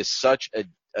Fields is such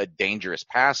a dangerous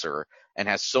passer and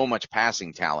has so much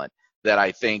passing talent that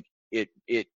I think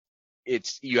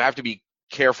it's you have to be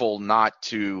careful not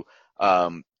to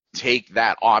take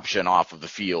that option off of the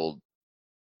field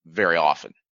very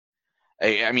often.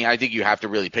 I mean, I think you have to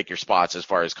really pick your spots as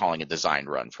far as calling a designed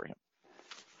run for him.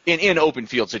 In open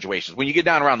field situations. When you get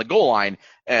down around the goal line,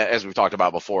 as we've talked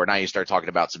about before, now you start talking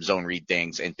about some zone read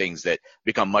things and things that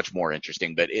become much more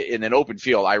interesting. But in an open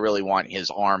field, I really want his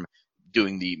arm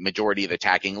doing the majority of the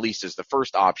attacking, at least as the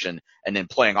first option, and then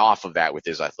playing off of that with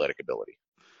his athletic ability.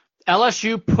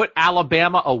 LSU put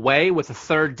Alabama away with a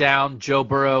third down Joe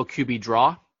Burrow QB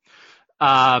draw.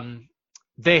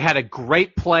 They had a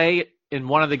great play in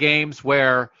one of the games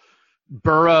where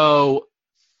Burrow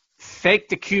faked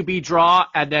the QB draw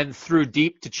and then threw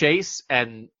deep to Chase,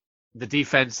 and the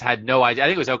defense had no idea. I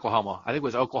think it was Oklahoma. I think it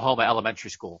was Oklahoma Elementary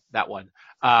School, that one.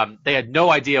 They had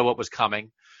no idea what was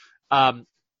coming.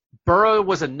 Burrow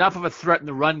was enough of a threat in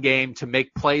the run game to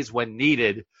make plays when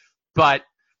needed, but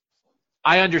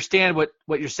I understand what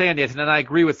you're saying, Nathan, and I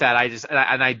agree with that.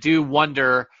 I do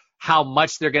wonder how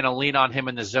much they're going to lean on him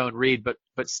in the zone read.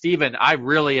 But Stephen, I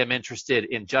really am interested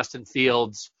in Justin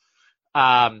Fields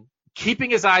keeping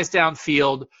his eyes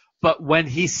downfield, but when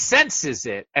he senses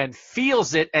it and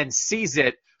feels it and sees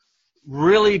it,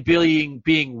 really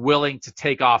being willing to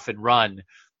take off and run.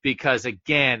 Because,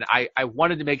 again, I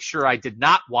wanted to make sure I did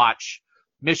not watch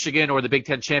Michigan or the Big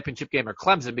Ten championship game or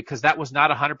Clemson, because that was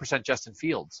not 100% Justin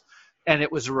Fields. And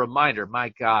it was a reminder, my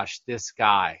gosh, this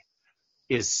guy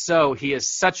he is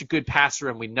such a good passer,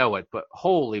 and we know it, but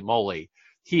holy moly,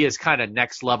 he is kind of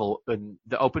next level in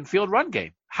the open field run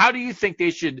game. How do you think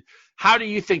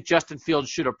Justin Fields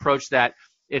should approach that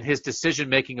in his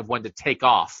decision-making of when to take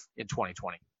off in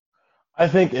 2020? I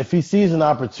think if he sees an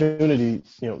opportunity,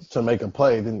 to make a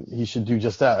play, then he should do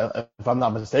just that. If I'm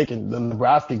not mistaken, the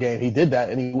Nebraska game, he did that,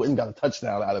 and he went and got a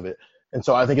touchdown out of it. And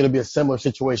so I think it'll be a similar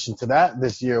situation to that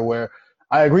this year, where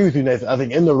I agree with you, Nathan. I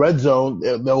think in the red zone,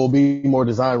 there will be more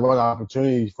design run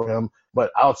opportunities for him. But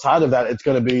outside of that, it's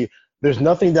going to be There's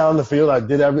nothing down the field.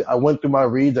 I went through my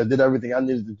reads. I did everything I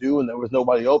needed to do, and there was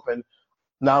nobody open.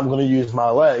 Now I'm going to use my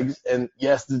legs. And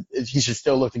yes, he should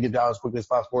still look to get down as quickly as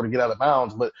possible to get out of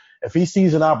bounds. But if he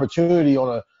sees an opportunity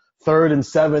on a 3rd and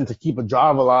 7 to keep a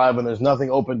drive alive and there's nothing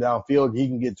open downfield, he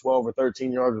can get 12 or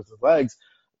 13 yards with his legs,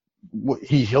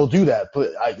 he'll do that.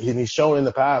 And he's shown in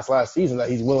the past last season that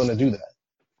he's willing to do that.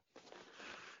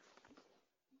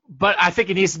 But I think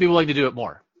he needs to be willing to do it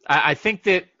more. I think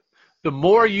that the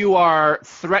more you are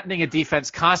threatening a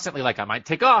defense constantly, like I might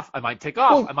take off,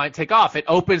 it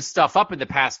opens stuff up in the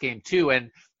pass game too. And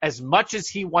as much as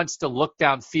he wants to look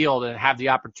downfield and have the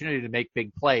opportunity to make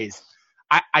big plays,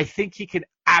 I think he can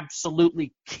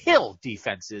absolutely kill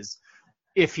defenses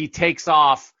if he takes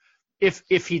off,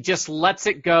 if he just lets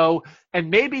it go,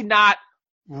 and maybe not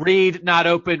read, not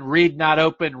open, read, not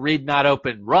open, read, not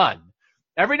open, run.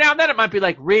 Every now and then it might be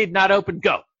like read, not open,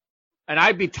 go. And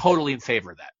I'd be totally in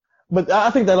favor of that. But I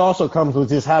think that also comes with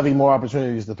just having more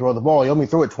opportunities to throw the ball. He only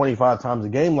threw it 25 times a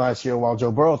game last year, while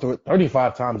Joe Burrow threw it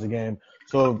 35 times a game.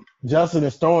 So Justin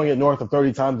is throwing it north of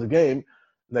 30 times a game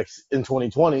in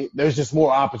 2020. There's just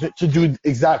more opportunity to do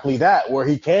exactly that, where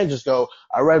he can just go,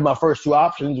 I read my first 2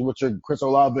 options, which are Chris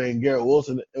Olave and Garrett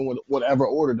Wilson, in whatever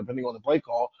order, depending on the play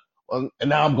call, and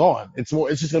now I'm gone. It's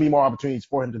just going to be more opportunities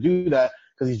for him to do that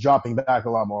because he's dropping back a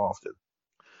lot more often.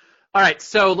 All right,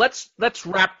 so let's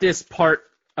wrap this part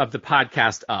of the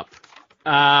podcast up.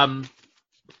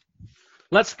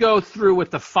 Let's go through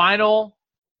with the final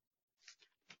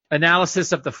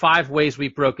analysis of the 5 ways we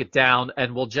broke it down,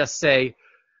 and we'll just say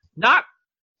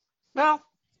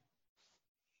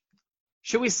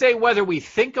should we say whether we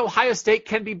think Ohio State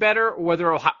can be better,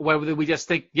 or whether we just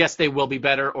think, yes, they will be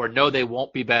better, or no, they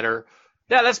won't be better?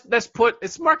 Yeah,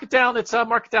 let's mark it down. It's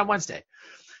Mark It Down Wednesday.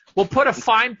 We'll put a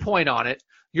fine point on it.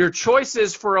 Your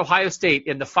choices for Ohio State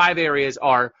in the 5 areas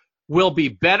are: will be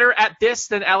better at this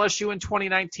than LSU in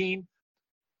 2019,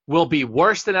 will be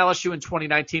worse than LSU in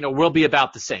 2019, or will be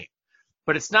about the same.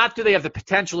 But it's not do they have the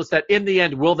potential, it's that in the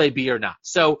end, will they be or not.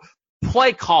 So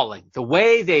play calling, the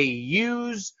way they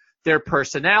use their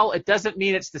personnel, it doesn't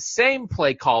mean it's the same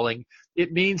play calling.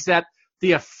 It means that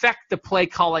the effect the play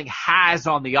calling has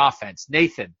on the offense.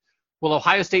 Nathan, will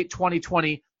Ohio State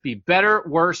 2020 be better,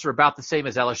 worse, or about the same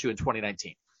as LSU in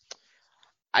 2019?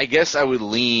 I guess I would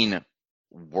lean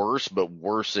worse, but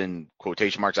worse in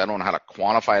quotation marks. I don't know how to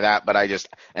quantify that, but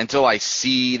until I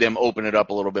see them open it up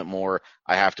a little bit more,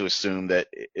 I have to assume that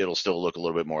it'll still look a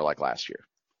little bit more like last year.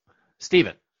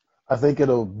 Steven? I think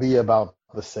it'll be about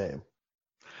the same.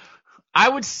 I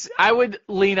would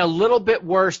lean a little bit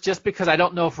worse, just because I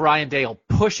don't know if Ryan Day will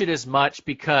push it as much,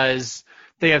 because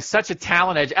they have such a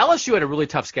talent edge. LSU had a really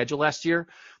tough schedule last year.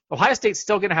 Ohio State's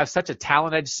still going to have such a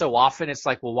talent edge so often. It's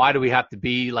like, well, why do we have to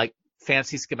be like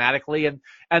fancy schematically?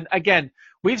 And again,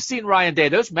 we've seen Ryan Day,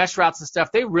 those mesh routes and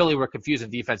stuff, they really were confusing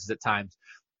defenses at times.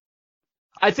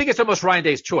 I think it's almost Ryan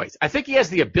Day's choice. I think he has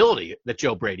the ability that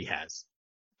Joe Brady has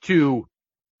to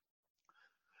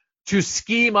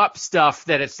scheme up stuff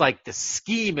that it's like the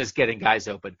scheme is getting guys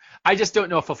open. I just don't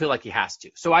know if he'll feel like he has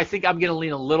to. So I think I'm going to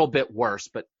lean a little bit worse,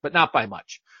 but not by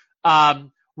much.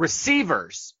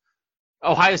 Receivers,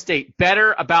 Ohio State,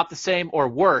 better, about the same, or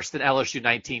worse than LSU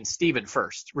 19? Steven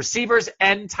first. Receivers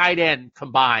and tight end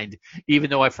combined, even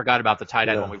though I forgot about the tight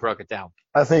end when we broke it down.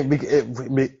 I think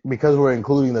because we're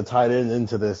including the tight end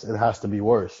into this, it has to be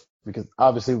worse. Because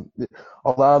obviously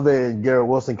Olave and Garrett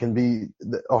Wilson can be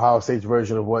the Ohio State's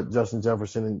version of what Justin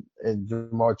Jefferson and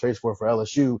Jamar Chase were for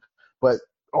LSU, but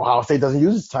Ohio State doesn't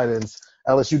use its tight ends.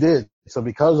 LSU did. So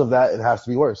because of that, it has to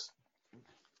be worse.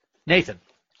 Nathan?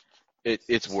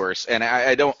 It's worse. And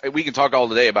we can talk all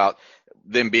day about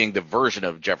them being the version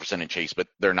of Jefferson and Chase, but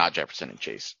they're not Jefferson and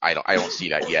Chase. I don't see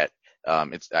that yet.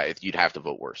 You'd have to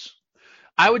vote worse.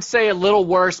 I would say a little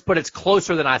worse, but it's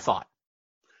closer than I thought.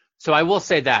 So I will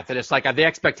say that it's like the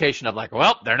expectation of like,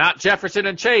 well, they're not Jefferson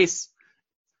and Chase.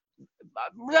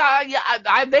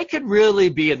 They could really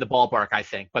be in the ballpark, I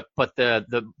think, but the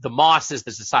Moss is the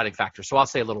deciding factor. So I'll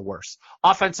say a little worse.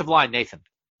 Offensive line, Nathan?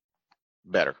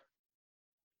 Better.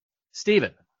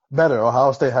 Steven? Better.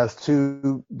 Ohio State has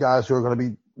 2 guys who are going to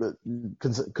be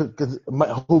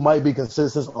who might be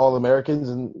consistent All-Americans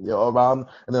and around,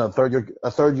 and then a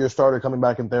third year starter coming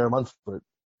back in Theron Munford.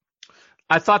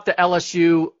 I thought the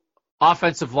LSU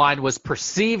offensive line was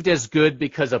perceived as good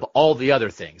because of all the other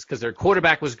things, because their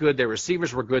quarterback was good, their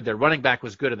receivers were good, their running back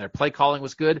was good, and their play calling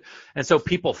was good. And so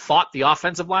people thought the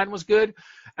offensive line was good.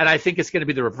 And I think it's going to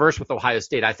be the reverse with Ohio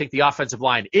State. I think the offensive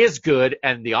line is good,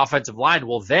 and the offensive line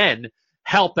will then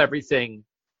help everything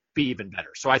be even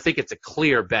better. So I think it's a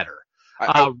clear better.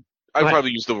 I'd probably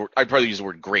use the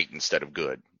word great instead of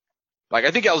good. Like,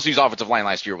 I think LSU's offensive line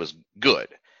last year was good.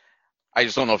 I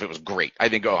just don't know if it was great. I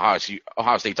think Ohio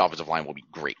State's offensive line will be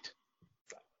great.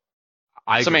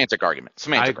 Semantic argument.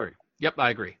 I agree. Yep, I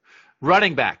agree.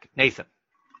 Running back, Nathan.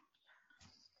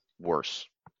 Worse.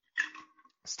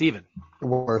 Steven.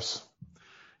 Worse.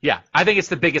 Yeah, I think it's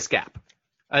the biggest gap.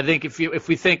 I think if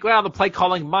we think, well, the play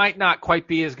calling might not quite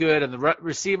be as good, and the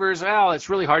receivers, well, it's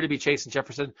really hard to be Chase and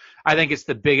Jefferson. I think it's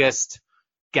the biggest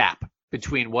gap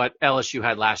between what LSU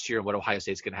had last year and what Ohio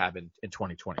State's going to have in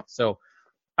 2020. So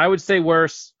I would say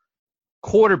worse.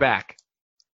 Quarterback,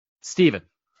 Steven.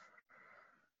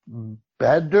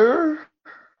 Better,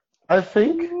 I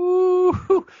think.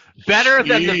 Ooh, better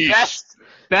than the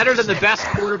best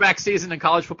quarterback season in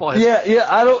college football history. Yeah.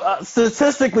 I don't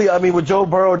statistically. I mean, what Joe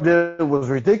Burrow did was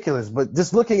ridiculous. But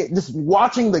just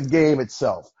watching the game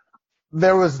itself,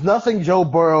 there was nothing Joe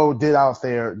Burrow did out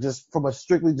there just from a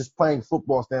strictly just playing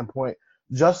football standpoint.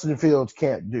 Justin Fields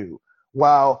can't do.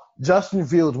 While Justin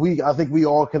Fields, I think we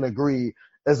all can agree,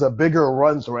 is a bigger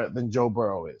run threat than Joe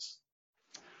Burrow is.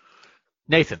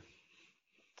 Nathan.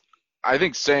 I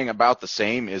think saying about the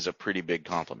same is a pretty big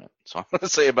compliment. So I'm going to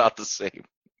say about the same.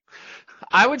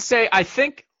 I would say,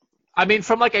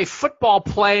 from like a football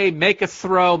play, make a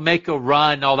throw, make a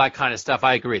run, all that kind of stuff,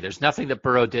 I agree. There's nothing that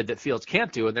Burrow did that Fields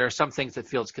can't do, and there are some things that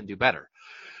Fields can do better.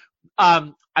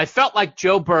 I felt like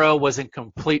Joe Burrow was in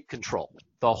complete control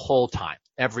the whole time,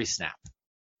 every snap.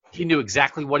 He knew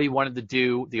exactly what he wanted to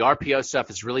do. The RPO stuff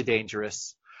is really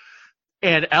dangerous.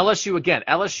 And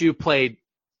LSU played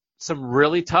some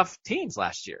really tough teams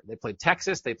last year. They played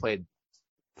Texas, they played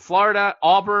Florida,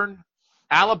 Auburn,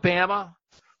 Alabama,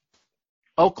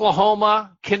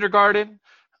 Oklahoma, Kindergarten,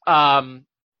 Clemson.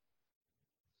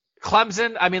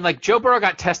 Joe Burrow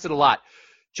got tested a lot.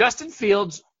 Justin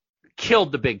Fields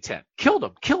killed the Big Ten. Killed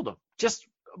him. Just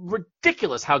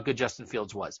ridiculous how good Justin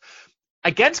Fields was.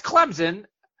 Against Clemson,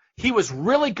 he was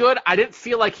really good. I didn't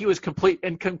feel like he was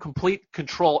in complete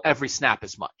control every snap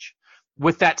as much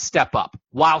with that step up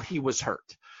while he was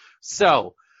hurt.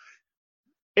 So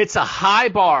it's a high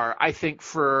bar, I think,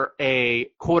 for a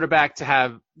quarterback to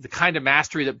have the kind of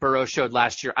mastery that Burrow showed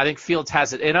last year. I think Fields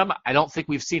has it in him. I don't think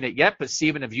we've seen it yet, but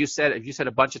Steven, you said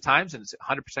a bunch of times, and it's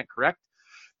 100% correct.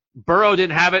 Burrow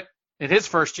didn't have it in his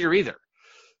first year either.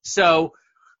 So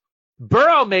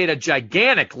Burrow made a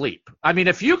gigantic leap.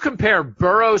 If you compare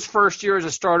Burrow's first year as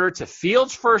a starter to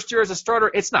Fields' first year as a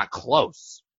starter, it's not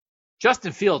close.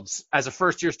 Justin Fields, as a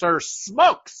first-year starter,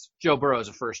 smokes Joe Burrow as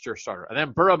a first-year starter. And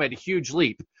then Burrow made a huge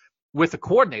leap with the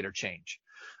coordinator change.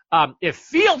 If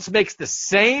Fields makes the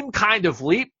same kind of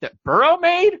leap that Burrow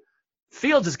made,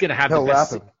 Fields is going to have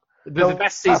the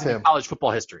best season in college football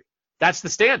history. That's the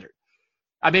standard.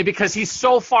 Because he's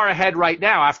so far ahead right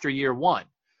now after year one.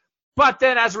 But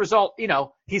then as a result,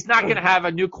 he's not going to have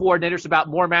a new coordinator. It's about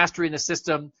more mastery in the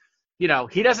system. He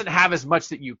doesn't have as much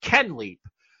that you can leap.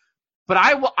 But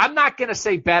I'm not going to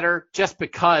say better just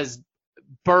because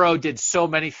Burrow did so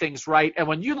many things right. And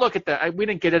when you look at we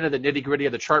didn't get into the nitty gritty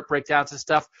of the chart breakdowns and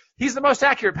stuff. He's the most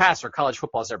accurate passer college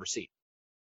football has ever seen.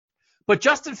 But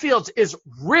Justin Fields is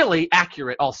really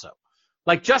accurate also.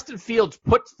 Like Justin Fields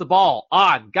puts the ball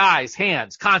on guys'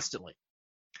 hands constantly.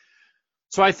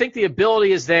 So I think the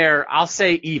ability is there. I'll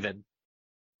say even.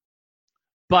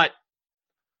 But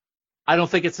I don't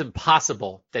think it's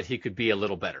impossible that he could be a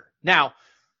little better. Now,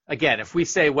 again, if we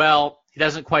say, well, he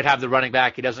doesn't quite have the running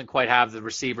back, he doesn't quite have the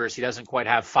receivers, he doesn't quite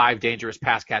have 5 dangerous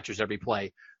pass catchers every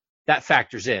play, that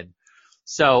factors in.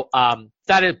 So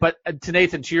but to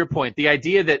Nathan, to your point, the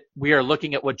idea that we are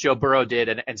looking at what Joe Burrow did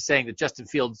and saying that Justin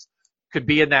Fields could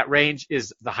be in that range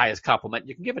is the highest compliment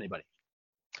you can give anybody.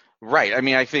 Right.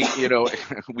 I think,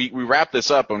 we wrap this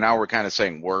up and now we're kind of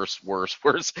saying worse.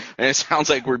 And it sounds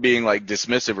like we're being like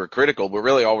dismissive or critical, but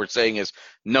really all we're saying is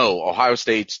no, Ohio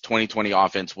State's 2020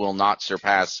 offense will not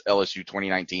surpass LSU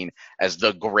 2019 as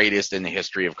the greatest in the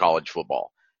history of college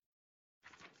football.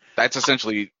 That's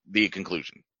essentially the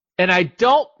conclusion. And I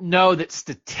don't know that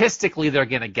statistically they're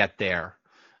going to get there.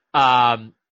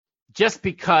 Just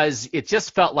because it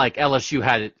just felt like LSU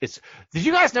had it. Did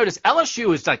you guys notice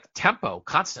LSU is like tempo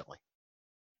constantly?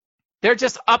 They're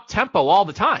just up tempo all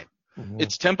the time. Mm-hmm.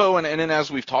 It's tempo, and then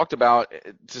as we've talked about,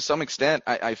 to some extent,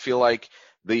 I feel like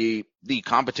the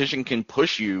competition can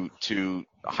push you to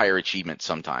higher achievement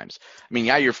sometimes.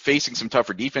 You're facing some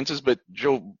tougher defenses, but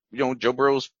Joe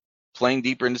Burrow's playing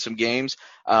deeper into some games,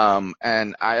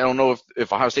 and I don't know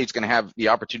if Ohio State's going to have the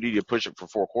opportunity to push it for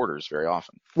 4 quarters very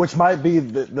often. Which might be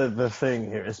the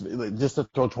thing here. Is just to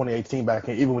throw 2018 back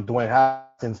in, even with Dwayne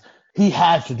Haskins, he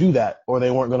had to do that or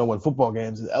they weren't going to win football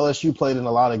games. LSU played in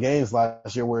a lot of games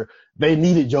last year where they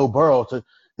needed Joe Burrow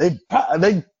they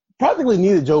practically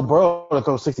needed Joe Burrow to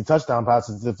throw 60 touchdown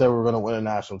passes if they were going to win a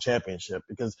national championship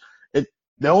because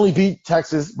they only beat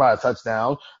Texas by a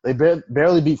touchdown. They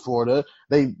barely beat Florida.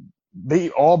 They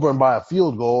beat Auburn by a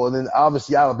field goal, and then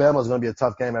obviously Alabama is going to be a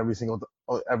tough game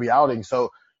every outing.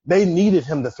 So they needed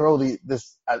him to throw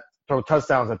throw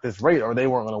touchdowns at this rate, or they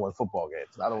weren't going to win football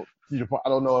games. I don't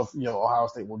know if Ohio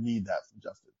State will need that from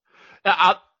Justin.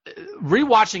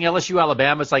 Rewatching LSU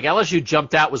Alabama, it's like LSU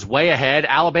jumped out, was way ahead.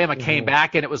 Alabama came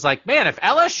back, and it was like, man, if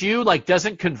LSU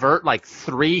doesn't convert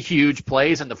 3 huge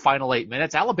plays in the final 8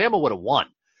 minutes, Alabama would have won.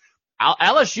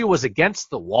 LSU was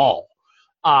against the wall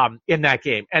in that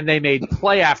game, and they made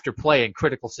play after play in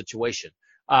critical situation.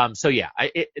 So yeah,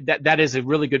 that is a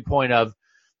really good point of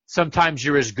sometimes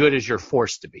you're as good as you're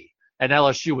forced to be. And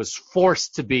LSU was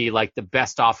forced to be the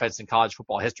best offense in college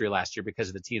football history last year because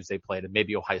of the teams they played, and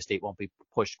maybe Ohio State won't be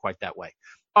pushed quite that way.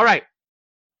 All right.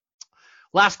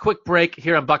 Last quick break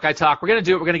here on Buckeye Talk. We're going to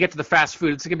do it. We're going to get to the fast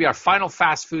food. It's going to be our final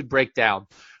fast food breakdown.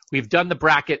 We've done the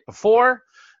bracket before.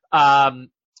 We're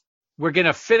going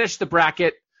to finish the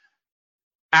bracket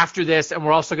after this, and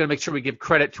we're also going to make sure we give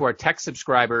credit to our tech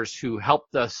subscribers who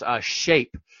helped us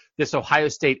shape this Ohio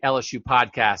State LSU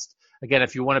podcast. Again,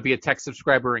 if you want to be a tech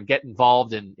subscriber and get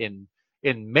involved in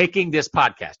making this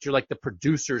podcast, you're like the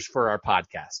producers for our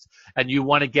podcast, and you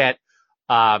want to get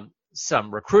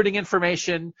some recruiting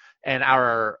information and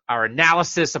our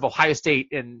analysis of Ohio State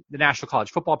in the National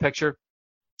College Football picture,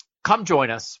 come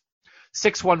join us.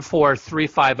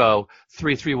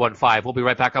 614-350-3315. We'll be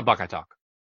right back on Buckeye Talk.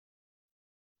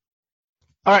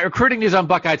 All right, recruiting news on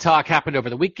Buckeye Talk happened over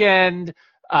the weekend.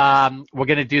 We're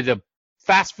going to do the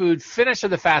finish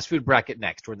of the fast food bracket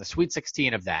next. We're in the Sweet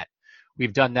 16 of that.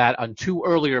 We've done that on 2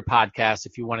 earlier podcasts.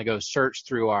 If you want to go search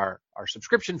through our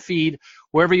subscription feed,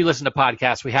 wherever you listen to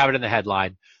podcasts, we have it in the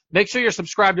headline. Make sure you're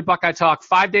subscribed to Buckeye Talk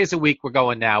 5 days a week. We're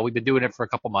going now. We've been doing it for a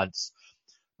couple months.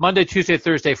 Monday, Tuesday,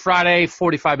 Thursday, Friday,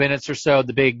 45 minutes or so,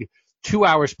 the big 2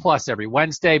 hours plus every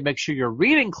Wednesday. Make sure you're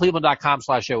reading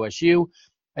cleveland.com/OSU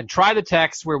and try the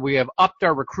text where we have upped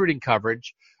our recruiting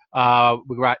coverage.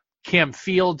 We got Cam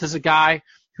Fields is a guy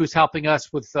who's helping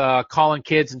us with calling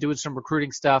kids and doing some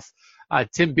recruiting stuff.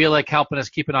 Tim Bielik helping us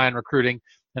keep an eye on recruiting.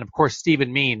 And, of course,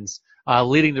 Stephen Means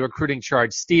leading the recruiting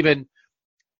charge. Stephen,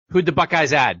 who'd the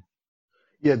Buckeyes add?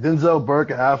 Yeah, Denzel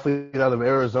Burke, an athlete out of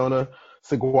Arizona,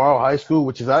 Saguaro High School,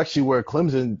 which is actually where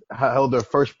Clemson held their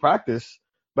first practice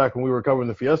back when we were covering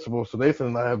the Fiesta Bowl. So Nathan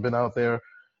and I have been out there.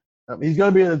 He's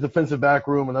going to be in the defensive back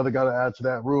room, another guy to add to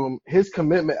that room. His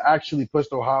commitment actually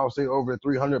pushed Ohio State over the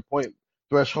 300-point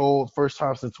threshold, first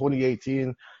time since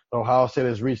 2018. Ohio State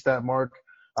has reached that mark.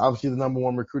 Obviously, the number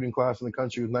 1 recruiting class in the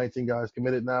country with 19 guys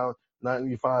committed now,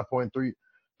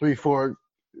 95.34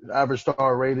 average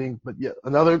star rating. But yeah,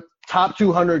 another top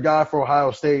 200 guy for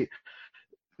Ohio State.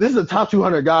 This is a top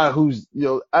 200 guy who's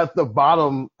at the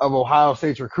bottom of Ohio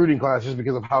State's recruiting class just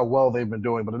because of how well they've been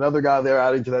doing. But another guy there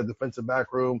adding to that defensive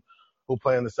back room who'll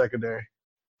play in the secondary.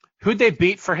 Who'd they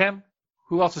beat for him?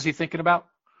 Who else is he thinking about?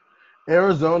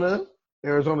 Arizona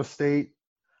State,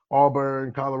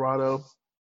 Auburn, Colorado.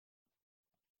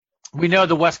 We know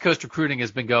the West Coast recruiting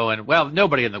has been going, well,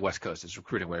 nobody in the West Coast is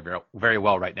recruiting very, very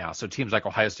well right now. So teams like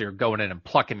Ohio State are going in and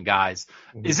plucking guys.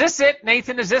 Mm-hmm. Is this it,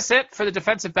 Nathan? Is this it for the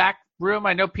defensive back room?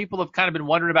 I know people have kind of been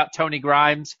wondering about Tony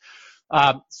Grimes,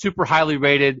 super highly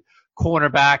rated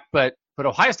cornerback, but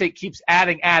Ohio State keeps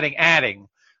adding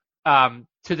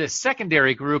to this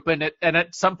secondary group, and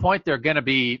at some point they're going to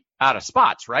be out of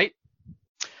spots, right?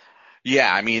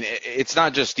 Yeah, I mean, it's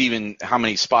not just even how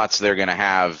many spots they're going to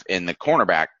have in the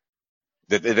cornerback.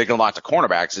 They can lots of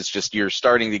cornerbacks. It's just you're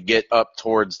starting to get up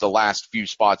towards the last few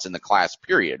spots in the class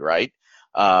period, right?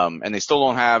 And they still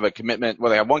don't have a commitment. Well,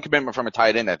 they have one commitment from a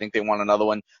tight end. I think they want another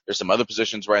one. There's some other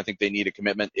positions where I think they need a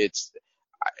commitment. It's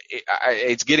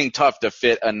getting tough to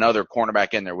fit another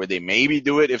cornerback in there. Would they maybe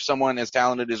do it if someone as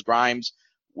talented as Grimes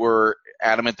were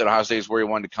adamant that Ohio State is where he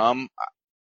wanted to come?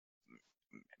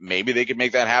 Maybe they could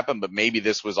make that happen, but maybe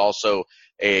this was also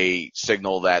a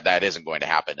signal that isn't going to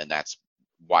happen, and that's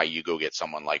why you go get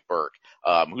someone like Burke,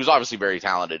 who's obviously very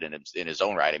talented in his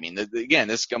own right. I mean, again,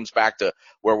 this comes back to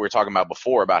where we were talking about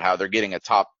before about how they're getting a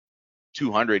top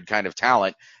 200 kind of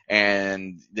talent,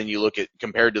 and then you look at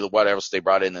compared to what else they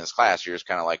brought in this class, you're just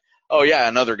kind of like, oh yeah,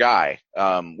 another guy.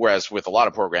 Whereas with a lot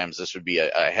of programs, this would be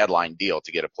a headline deal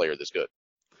to get a player this good.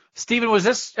 Stephen, was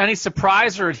this any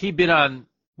surprise, or had he been on?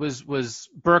 Was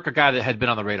Burke a guy that had been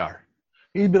on the radar?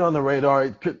 He'd been on the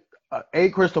radar.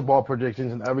 8 crystal ball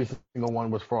predictions, and every single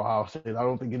one was for Ohio State. I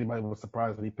don't think anybody was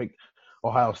surprised that he picked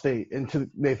Ohio State. And to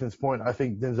Nathan's point, I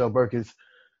think Denzel Burke is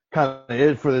kind of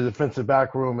it for the defensive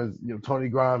back room. As Tony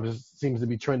Grimes seems to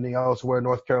be trending elsewhere.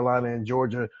 North Carolina and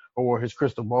Georgia or his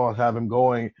crystal balls have him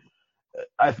going.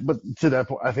 But to that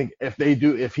point, I think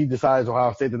if he decides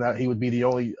Ohio State, then he would be the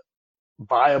only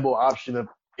viable option of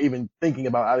even thinking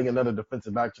about adding another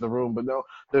defensive back to the room. But no,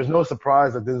 there's no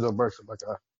surprise that Denzel Burke's like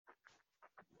a.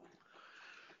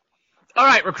 All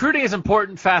right, recruiting is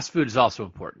important. Fast food is also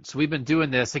important. So we've been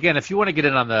doing this again. If you want to get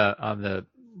in on the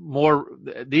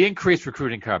increased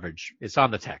recruiting coverage, it's on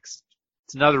the text.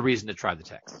 It's another reason to try the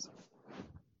text.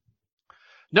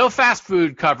 No fast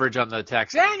food coverage on the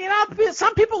text. And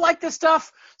some people like this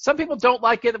stuff. Some people don't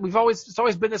like it. It's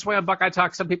always been this way on Buckeye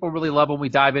Talk. Some people really love when we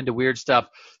dive into weird stuff.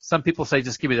 Some people say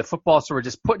just give me the football. So we're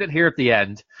just putting it here at the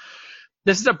end.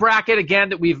 This is a bracket, again,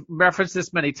 that we've referenced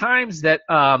this many times, that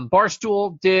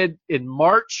Barstool did in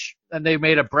March, and they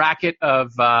made a bracket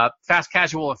of fast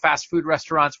casual and fast food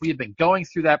restaurants. We have been going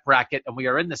through that bracket, and we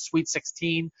are in the Sweet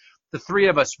 16. The three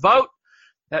of us vote.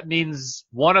 That means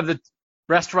one of the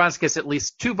restaurants gets at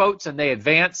least 2 votes, and they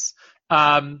advance.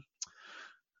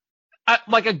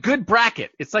 Like a good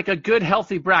bracket. It's like a good,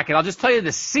 healthy bracket. I'll just tell you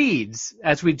the seeds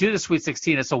as we do the Sweet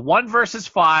 16. It's a 1 versus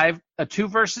 5, a 2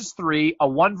 versus 3, a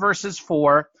 1 versus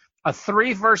 4, a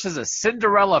 3 versus a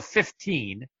Cinderella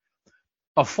 15,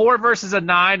 a 4 versus a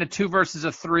 9, a 2 versus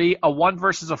a 3, a 1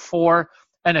 versus a 4,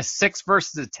 and a 6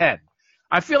 versus a 10.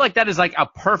 I feel like that is like a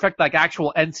perfect, like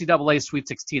actual NCAA Sweet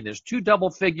 16. There's 2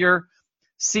 double-figure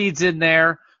seeds in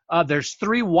there. There's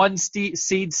 3 1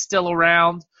 seeds still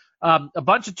around. A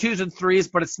bunch of 2s and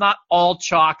 3s, but it's not all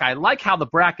chalk. I like how the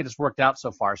bracket has worked out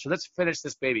so far. So let's finish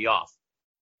this baby off.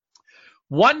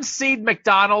 1 seed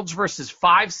McDonald's versus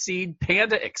 5 seed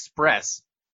Panda Express.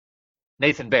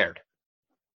 Nathan Baird.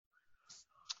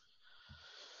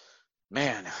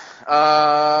 Man.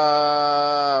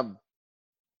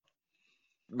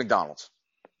 McDonald's.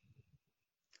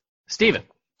 Steven.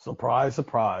 Surprise,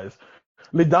 surprise.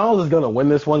 McDonald's is going to win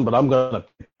this one, but I'm going to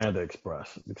pick Panda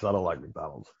Express because I don't like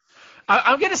McDonald's.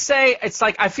 I'm going to say it's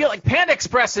like I feel like Panda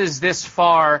Express is this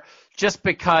far just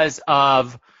because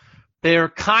of they're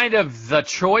kind of the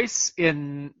choice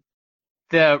in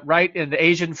the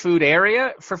Asian food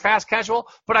area for fast casual,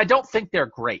 but I don't think they're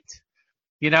great.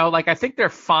 I think they're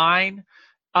fine.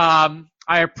 I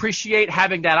appreciate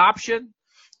having that option.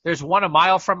 There's one a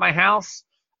mile from my house.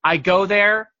 I go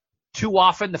there too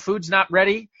often. The food's not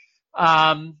ready.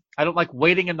 I don't like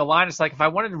waiting in the line. It's like if I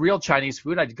wanted real Chinese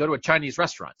food, I'd go to a Chinese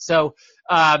restaurant. So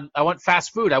I want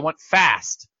fast food. I want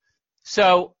fast.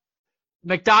 So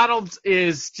McDonald's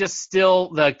is just still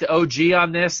the OG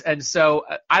on this. And so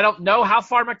I don't know how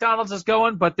far McDonald's is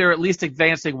going, but they're at least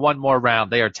advancing one more round.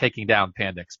 They are taking down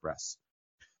Panda Express.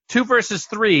 2 versus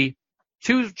 3,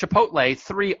 2 Chipotle,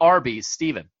 3 Arby's.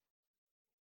 Steven.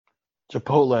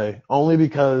 Chipotle, only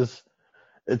because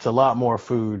it's a lot more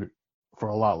food for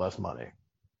a lot less money.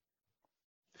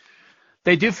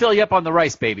 They do fill you up on the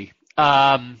rice, baby.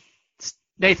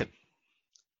 Nathan.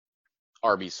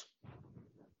 Arby's.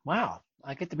 Wow.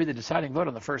 I get to be the deciding vote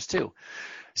on the first 2.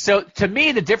 So to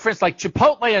me, the difference, like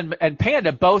Chipotle and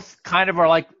Panda both kind of are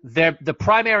like the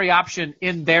primary option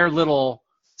in their little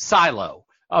silo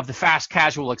of the fast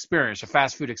casual experience, or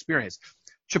fast food experience.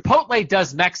 Chipotle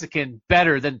does Mexican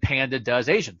better than Panda does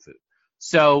Asian food.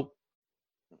 So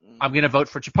I'm going to vote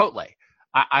for Chipotle.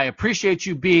 I appreciate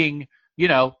you being,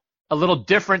 a little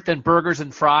different than burgers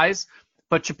and fries,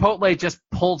 but Chipotle just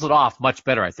pulls it off much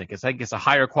better, I think. I think it's a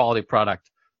higher quality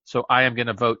product. So I am going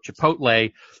to vote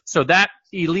Chipotle. So that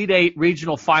Elite 8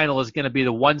 regional final is going to be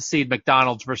the 1 seed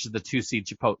McDonald's versus the 2 seed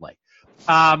Chipotle.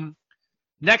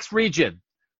 Next region,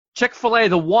 Chick-fil-A,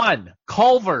 the 1,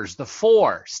 Culver's, the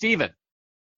 4. Steven.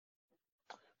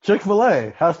 Chick-fil-A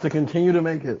has to continue to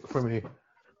make it for me.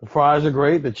 The fries are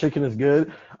great. The chicken is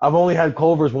good. I've only had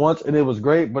Culver's once, and it was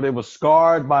great, but it was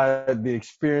scarred by the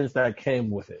experience that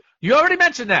came with it. You already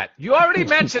mentioned that. You already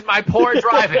mentioned my poor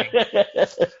driving.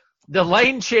 The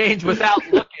lane change without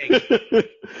looking.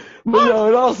 But no,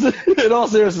 in all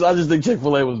seriousness, I just think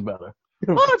Chick-fil-A was better.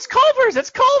 Oh, it's Culver's.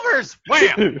 It's Culver's.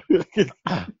 Wham.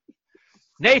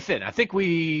 Nathan, I think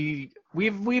we've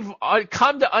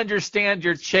come to understand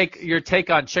your take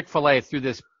on Chick-fil-A through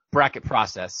this bracket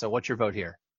process. So what's your vote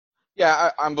here?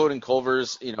 Yeah, I'm voting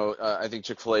Culver's. I think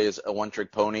Chick-fil-A is a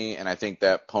one-trick pony, and I think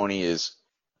that pony is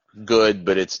good,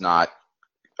 but it's not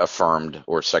affirmed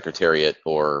or Secretariat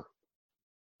or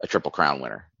a Triple Crown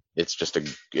winner. It's just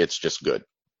good.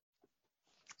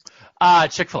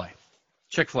 Chick-fil-A.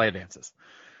 Chick-fil-A advances.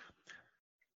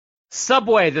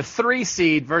 Subway, the 3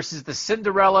 seed versus the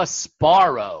Cinderella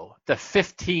Sparrow, the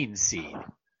 15 seed.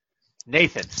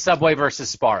 Nathan, Subway versus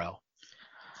Sparrow.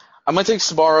 I'm going to take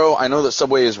Sbarro. I know that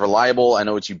Subway is reliable. I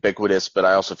know it's ubiquitous, but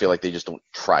I also feel like they just don't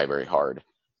try very hard.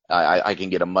 I can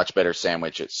get a much better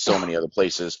sandwich at so many other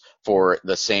places for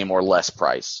the same or less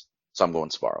price. So I'm going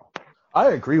Sbarro.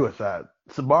 I agree with that.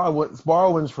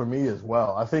 Sbarro wins for me as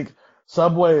well. I think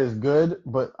Subway is good,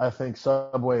 but I think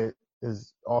Subway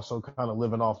is also kind of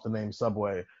living off the name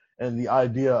Subway and the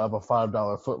idea of a $5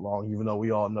 footlong, even though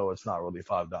we all know it's not really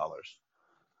 $5.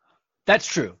 That's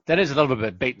true. That is a little bit of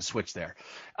a bait and switch there.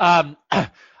 I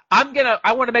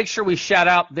want to make sure we shout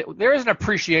out that there is an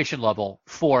appreciation level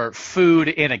for food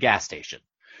in a gas station.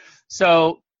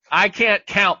 So I can't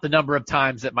count the number of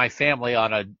times that my family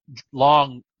on a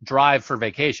long drive for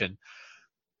vacation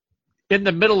in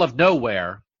the middle of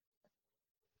nowhere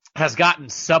has gotten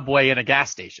Subway in a gas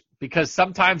station, because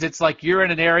sometimes it's like you're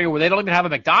in an area where they don't even have a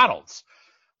McDonald's.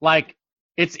 Like,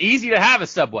 it's easy to have a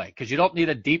Subway because you don't need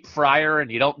a deep fryer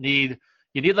and you need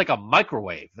like a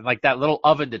microwave and like that little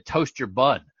oven to toast your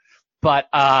bun. But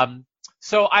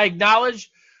so I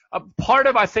acknowledge part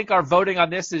of, I think, our voting on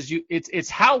this is it's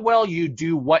how well you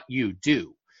do what you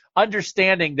do,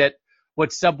 understanding that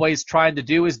what Subway is trying to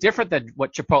do is different than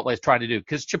what Chipotle is trying to do,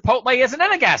 because Chipotle isn't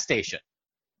in a gas station.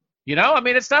 You know, I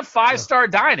mean, it's not 5-star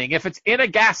dining if it's in a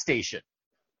gas station.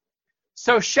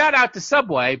 So shout out to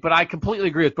Subway, but I completely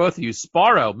agree with both of you.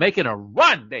 Sbarro making a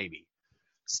run, baby.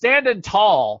 Standing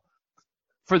tall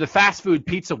for the fast food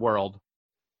pizza world.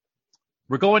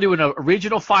 We're going to a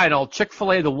regional final.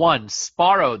 Chick-fil-A the 1,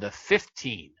 Sbarro the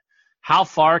 15. How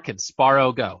far can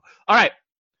Sbarro go? All right.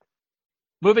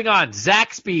 Moving on.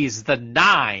 Zaxby's the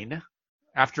 9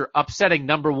 after upsetting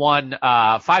number 1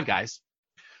 Five Guys.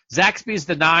 Zaxby's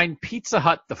the 9, Pizza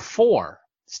Hut the 4.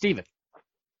 Steven.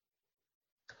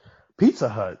 Pizza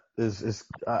Hut is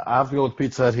I have to go with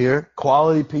Pizza Hut here.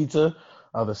 Quality pizza.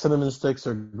 The cinnamon sticks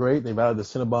are great. They've added the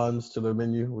Cinnabons to their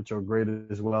menu, which are great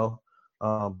as well.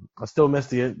 I still miss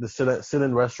the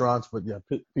sit-in restaurants, but yeah,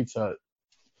 Pizza Hut.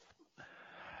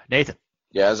 Nathan.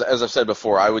 Yeah, as I've said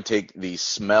before, I would take the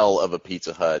smell of a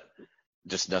Pizza Hut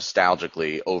just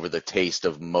nostalgically over the taste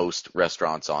of most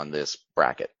restaurants on this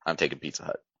bracket. I'm taking Pizza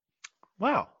Hut.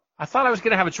 Wow. I thought I was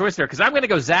going to have a choice there because I'm going to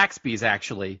go Zaxby's,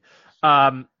 actually.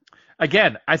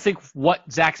 Again, I think what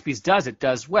Zaxby's does, it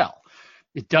does well.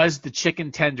 It does the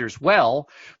chicken tenders well.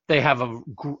 They have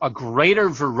a greater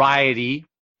variety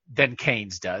than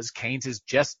Cane's does. Cane's is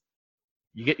just,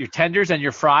 you get your tenders and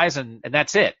your fries, and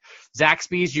that's it.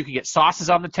 Zaxby's, you can get sauces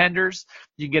on the tenders.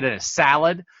 You can get it in a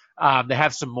salad. They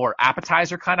have some more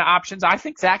appetizer kind of options. I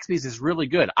think Zaxby's is really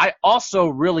good. I also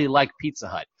really like Pizza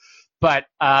Hut. But,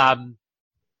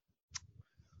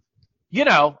 you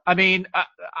know, I mean,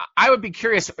 I would be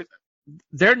curious.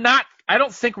 I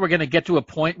don't think we're going to get to a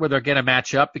point where they're going to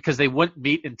match up because they wouldn't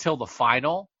meet until the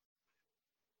final.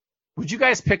 Would you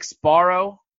guys pick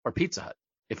Sbarro or Pizza Hut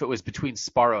if it was between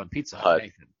Sbarro and Pizza Hut?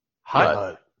 Nathan?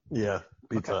 Hut. Yeah,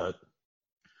 Pizza Hut.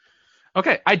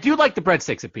 Okay, I do like the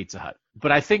breadsticks at Pizza Hut,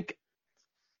 but I think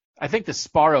the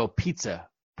Sbarro pizza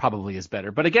probably is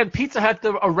better. But again, Pizza Hut,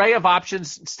 the array of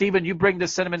options. Steven, you bring the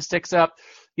cinnamon sticks up.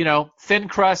 You know, thin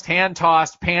crust, hand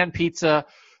tossed, pan pizza.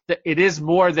 It is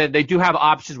more than they do have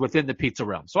options within the pizza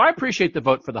realm. So I appreciate the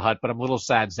vote for the Hut, but I'm a little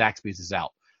sad Zaxby's is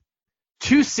out.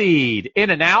 2 seed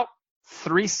In-N-Out,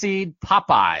 3 seed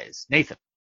Popeyes. Nathan.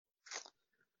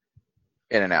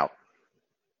 In-N-Out.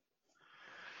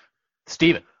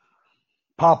 Steven.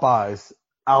 Popeyes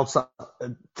outside.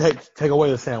 Take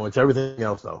away the sandwich. Everything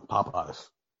else though, Popeyes.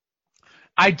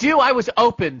 I was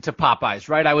open to Popeyes,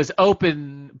 right? I was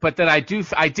open, but then I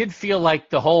did feel like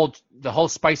the whole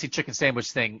spicy chicken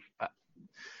sandwich thing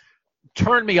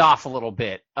turned me off a little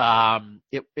bit.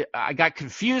 I got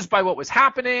confused by what was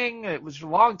happening. It was a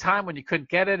long time when you couldn't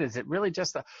get it. Is it really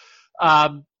just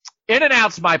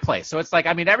In-N-Out's my place. So it's like,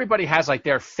 I mean, everybody has like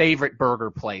their favorite burger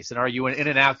place. And are you an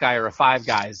In-N-Out guy or a Five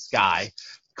Guys guy?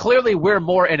 Clearly we're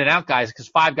more In-N-Out guys because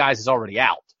Five Guys is already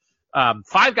out.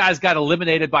 Five Guys got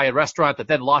eliminated by a restaurant that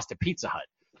then lost to Pizza Hut.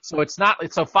 So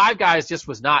so Five Guys just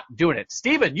was not doing it.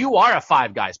 Steven, you are a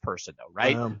Five Guys person though,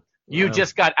 right? You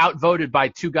just got outvoted by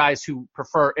 2 guys who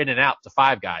prefer In-N-Out to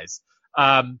Five Guys.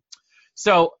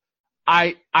 So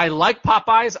I like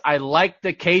Popeyes. I like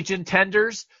the Cajun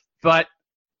tenders, but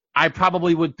I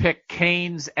probably would pick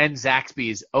Cane's and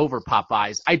Zaxby's over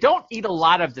Popeyes. I don't eat a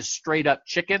lot of the straight up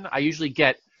chicken. I usually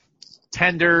get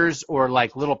tenders or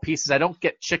like little pieces. I don't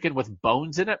get chicken with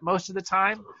bones in it most of the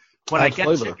time. When I get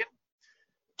chicken,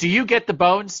 do you get the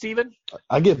bones, Steven?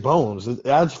 I get bones. It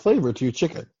adds flavor to your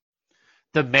chicken.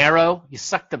 The marrow, you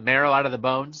suck the marrow out of the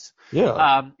bones.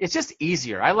 Yeah. It's just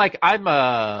easier. I'm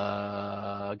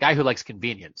a guy who likes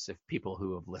convenience. If people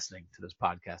who are listening to this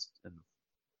podcast and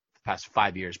the past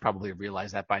 5 years probably have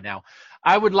realized that by now.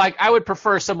 I would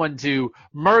prefer someone to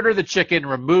murder the chicken,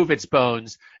 remove its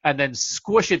bones, and then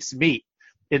squish its meat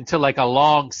into like a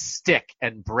long stick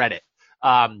and bread it.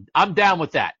 I'm down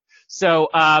with that. So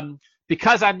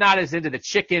because I'm not as into the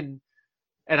chicken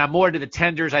and I'm more into the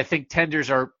tenders, I think tenders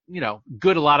are,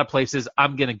 good a lot of places.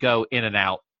 I'm going to go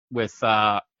In-N-Out with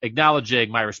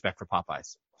acknowledging my respect for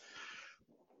Popeyes.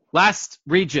 Last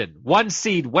region, 1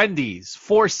 seed Wendy's,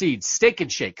 4 seed Steak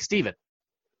and Shake. Steven.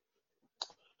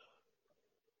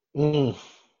 I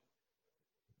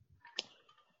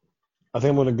think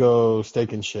I'm going to go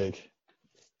Steak and Shake.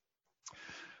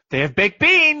 They have baked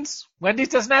beans. Wendy's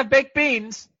doesn't have baked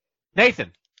beans.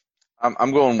 Nathan.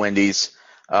 I'm going Wendy's.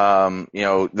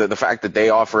 The fact that they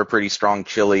offer a pretty strong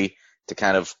chili to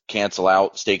kind of cancel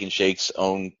out Steak and Shake's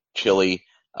own chili,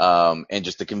 and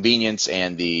just the convenience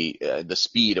and the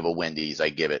speed of a Wendy's, I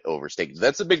give it over Steak.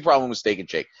 That's the big problem with Steak and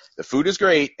Shake. The food is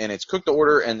great and it's cooked to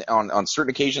order, and on certain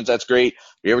occasions that's great.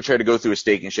 If you ever try to go through a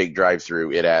Steak and Shake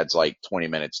drive-through, it adds like 20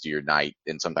 minutes to your night,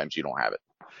 and sometimes you don't have it.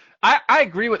 I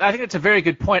agree I think it's a very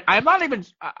good point. I'm not even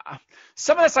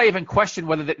some of this I even question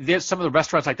whether there's some of the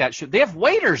restaurants like that they have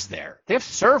waiters there. They have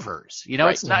servers.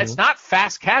 Right. It's not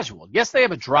fast casual. Yes, they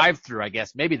have a drive-through, I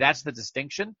guess. Maybe that's the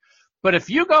distinction. But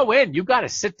if you go in, you've got to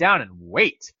sit down and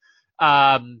wait.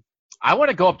 I want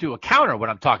to go up to a counter when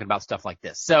I'm talking about stuff like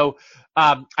this. So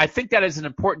I think that is an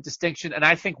important distinction, and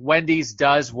I think Wendy's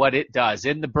does what it does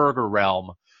in the burger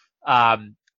realm.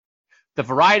 The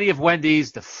variety of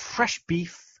Wendy's, the fresh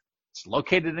beef. It's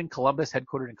located in Columbus,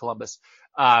 headquartered in Columbus.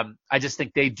 I just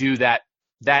think they do that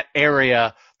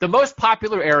area. The most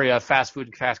popular area of fast food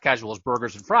and fast casual is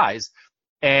burgers and fries,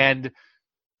 and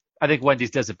I think Wendy's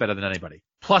does it better than anybody.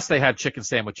 Plus, they have chicken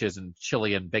sandwiches and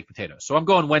chili and baked potatoes. So I'm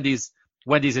going Wendy's.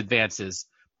 Wendy's advances.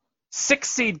 6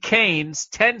 seed Cane's,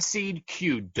 10 seed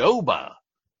Qdoba.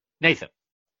 Nathan.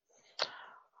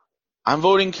 I'm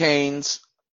voting Cane's.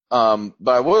 But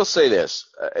I will say this,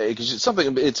 because it's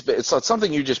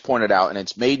something you just pointed out, and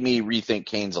it's made me rethink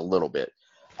Cane's a little bit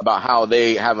about how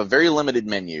they have a very limited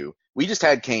menu. We just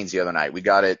had Cane's the other night. We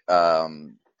got it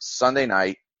Saturday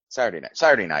night.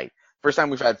 First time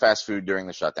we've had fast food during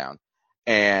the shutdown.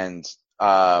 And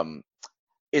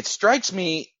it strikes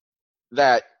me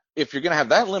that if you're going to have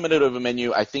that limited of a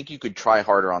menu, I think you could try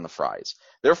harder on the fries.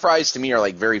 Their fries to me are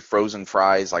like very frozen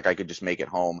fries, like I could just make at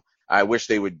home. I wish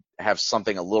they would have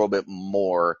something a little bit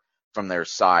more from their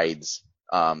sides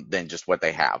than just what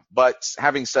they have. But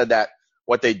having said that,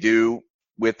 what they do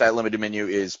with that limited menu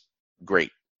is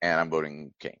great, and I'm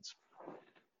voting Cane's.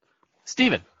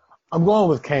 Steven. I'm going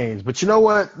with Cane's, but you know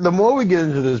what? The more we get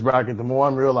into this bracket, the more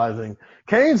I'm realizing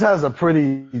Cane's has a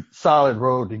pretty solid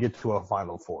road to get to a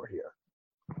Final Four here.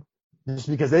 Just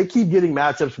because they keep getting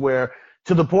matchups where,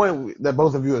 to the point that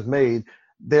both of you have made,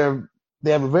 they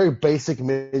have a very basic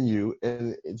menu,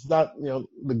 and it's not,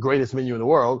 the greatest menu in the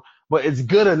world, but it's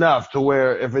good enough to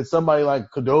where if it's somebody like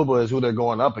Qdoba is who they're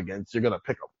going up against, you're going to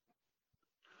pick them.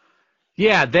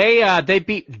 Yeah, they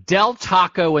beat Del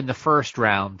Taco in the first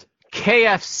round,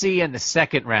 KFC in the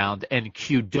second round, and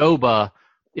Qdoba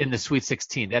in the Sweet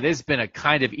 16. That has been a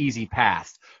kind of easy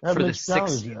path for the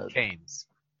 6 Canes.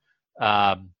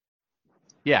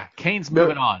 Cane's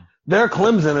moving on. They're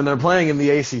Clemson, and they're playing in the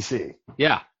ACC.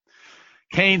 Yeah.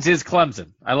 Cane's is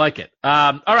Clemson. I like it.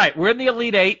 All right, we're in the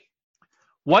Elite Eight.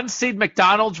 1 seed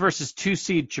McDonald's versus 2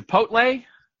 seed Chipotle.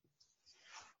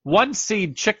 1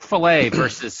 seed Chick-fil-A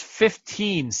versus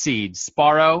 15 seed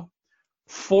Sparrow.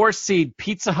 4 seed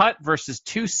Pizza Hut versus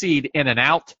 2 seed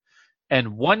In-N-Out.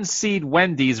 And 1 seed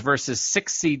Wendy's versus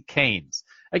 6 seed Cane's.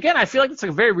 Again, I feel like it's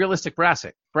a very realistic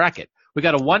bracket. We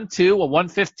got a 1-2, a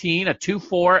 1-15, a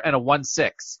 2-4, and a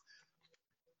 1-6.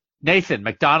 Nathan,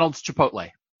 McDonald's,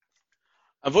 Chipotle.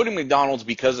 I'm voting McDonald's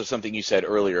because of something you said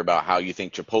earlier about how you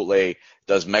think Chipotle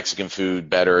does Mexican food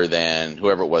better than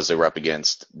whoever it was they were up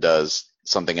against does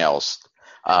something else.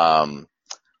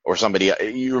 Or somebody,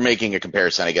 you were making a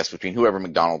comparison, I guess, between whoever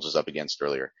McDonald's was up against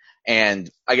earlier. And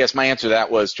I guess my answer to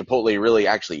that was Chipotle really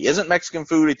actually isn't Mexican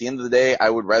food at the end of the day. I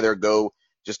would rather go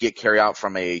just get carry out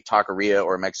from a taqueria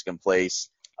or a Mexican place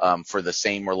for the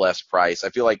same or less price. I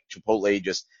feel like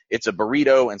Chipotle it's a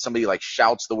burrito and somebody like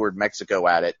shouts the word Mexico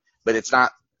at it. But it's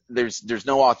not, there's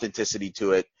no authenticity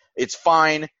to it. It's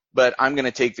fine, but I'm going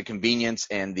to take the convenience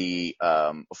and the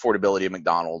affordability of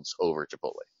McDonald's over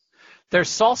Chipotle. There's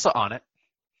salsa on it.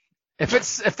 If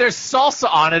there's salsa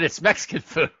on it, it's Mexican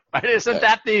food, right? Isn't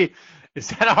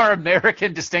that our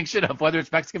American distinction of whether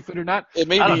it's Mexican food or not? It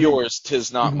may be yours,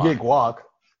 'tis not mine. Get guac.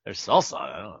 There's salsa.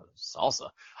 I don't know. Salsa.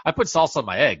 I put salsa on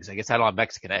my eggs. I guess I don't have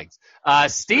Mexican eggs.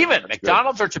 Steven,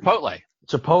 McDonald's or Chipotle?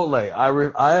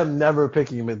 Chipotle. I am never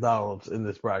picking McDonald's in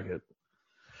this bracket.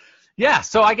 Yeah,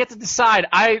 so I get to decide.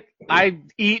 I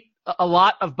eat a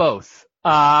lot of both,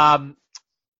 but I'm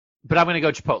going to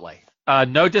go Chipotle.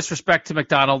 No disrespect to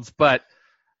McDonald's, but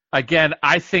again,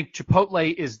 I think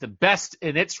Chipotle is the best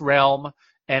in its realm,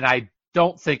 and I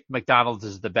don't think McDonald's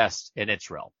is the best in its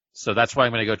realm. So that's why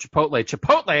I'm going to go Chipotle.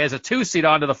 Chipotle is a 2 seed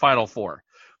on to the Final Four.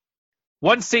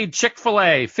 1 seed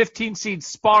Chick-fil-A, 15 seed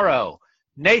Sparrow.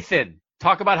 Nathan,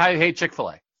 talk about how you hate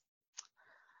Chick-fil-A.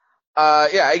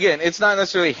 Yeah, again, it's not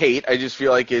necessarily hate. I just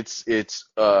feel like it's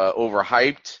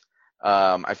overhyped.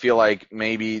 I feel like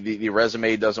maybe the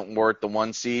resume doesn't warrant the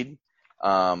 1 seed.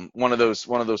 One of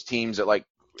those teams that, like,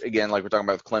 again, like we're talking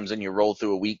about with Clemson, you roll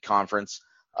through a weak conference.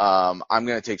 I'm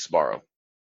going to take Sparrow.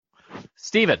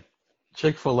 Steven.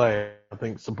 Chick-fil-A. I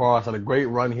think Sparrow's had a great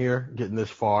run here, getting this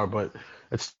far, but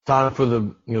it's time for the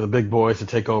big boys to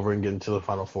take over and get into the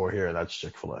Final Four here, and that's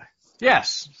Chick-fil-A.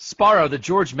 Yes, Sparrow, the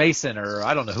George Mason, or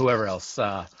I don't know, whoever else,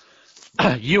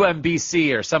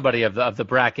 UMBC or somebody of the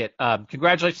bracket.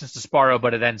 Congratulations to Sparrow,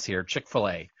 but it ends here.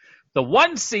 Chick-fil-A. The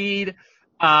 1 seed,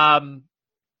 I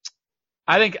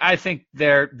think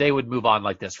they would move on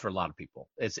like this for a lot of people.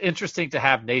 It's interesting to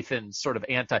have Nathan sort of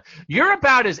you're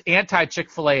about as anti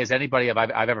Chick-fil-A as anybody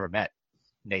I've ever met,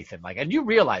 Nathan. And you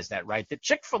realize that, right? That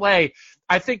Chick-fil-A,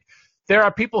 I think there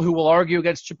are people who will argue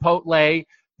against Chipotle.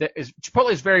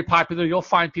 Chipotle is very popular. You'll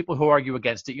find people who argue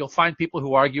against it. You'll find people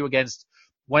who argue against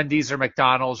Wendy's or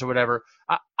McDonald's or whatever.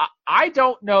 I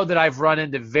don't know that I've run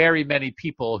into very many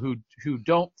people who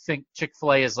don't think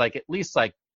Chick-fil-A is at least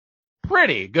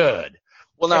pretty good.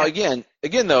 Well, now again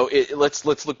though, let's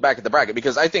look back at the bracket,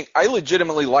 because I think I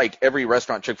legitimately like every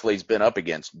restaurant Chick-fil-A's been up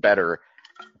against better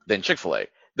than Chick-fil-A.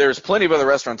 There's plenty of other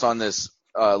restaurants on this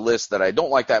list that I don't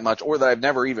like that much, or that I've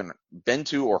never even been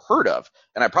to or heard of,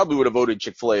 and I probably would have voted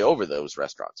Chick-fil-A over those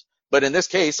restaurants. But in this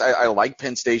case, I like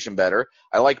Penn Station better.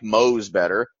 I like Moe's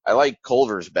better. I like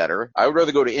Culver's better. I would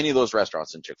rather go to any of those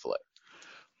restaurants than Chick-fil-A.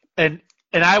 And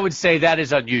I would say that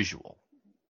is unusual.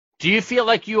 Do you feel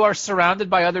like you are surrounded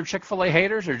by other Chick-fil-A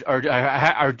haters,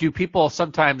 or do people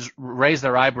sometimes raise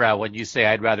their eyebrow when you say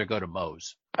I'd rather go to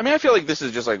Moe's? I mean, I feel like this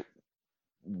is just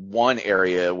one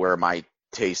area where my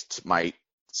tastes might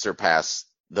surpass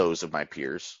those of my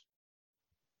peers.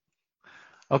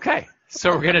 Okay,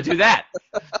 so we're going to do that.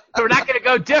 We're not going to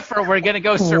go differ. We're going to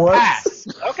go surpass.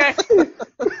 What? Okay.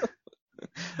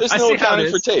 There's no accounting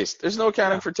for taste. There's no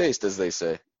accounting for taste, as they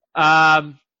say.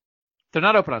 They're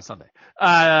not open on Sunday.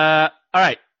 All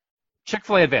right.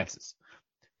 Chick-fil-A advances.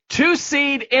 2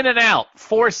 seed In-N-Out,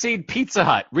 4 seed Pizza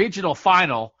Hut, regional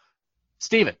final.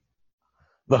 Steven.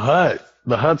 The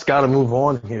Hut's got to move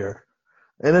on here.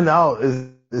 In-N-Out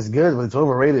is good, but it's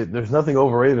overrated. There's nothing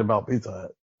overrated about Pizza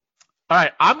Hut. All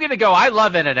right. I'm going to go. I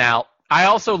love In-N-Out. I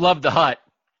also love the Hut.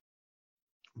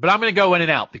 But I'm going to go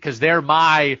In-N-Out because they're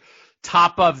my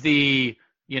top of the,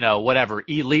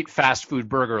 elite fast food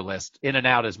burger list.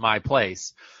 In-N-Out is my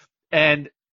place. And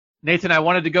Nathan, I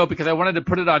wanted to go because I wanted to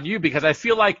put it on you, because I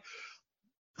feel like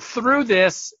through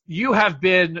this, you've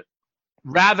been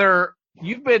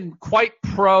quite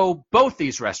pro both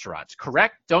these restaurants,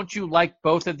 correct? Don't you like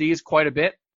both of these quite a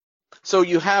bit? So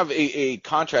you have a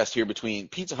contrast here between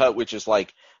Pizza Hut, which is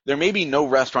there may be no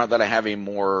restaurant that I have a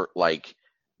more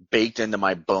baked into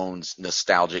my bones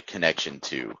nostalgic connection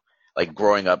to,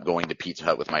 growing up going to Pizza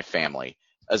Hut with my family,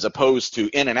 as opposed to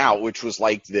In-N-Out, which was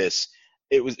this.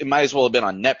 It might as well have been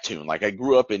on Neptune. I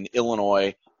grew up in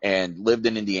Illinois and lived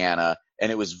in Indiana, and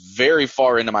it was very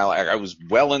far into my life. I was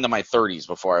well into my 30s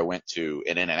before I went to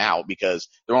an In-N-Out, because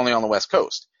they're only on the West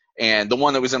Coast. And the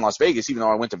one that was in Las Vegas, even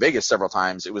though I went to Vegas several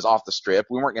times, it was off the Strip.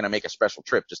 We weren't going to make a special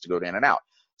trip just to go to In-N-Out.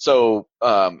 So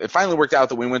it finally worked out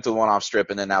that we went to the one off Strip,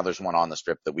 and then now there's one on the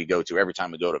Strip that we go to every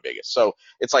time we go to Vegas. So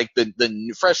it's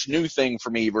the fresh new thing for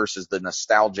me versus the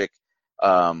nostalgic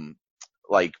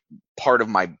part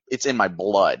of it's in my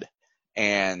blood.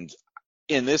 And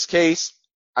in this case,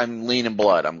 I'm leaning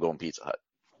blood. I'm going Pizza Hut.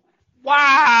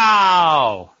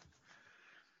 Wow.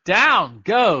 Down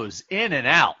goes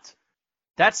In-N-Out.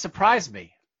 That surprised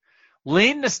me.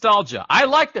 Lean nostalgia. I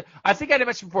think I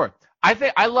mentioned before,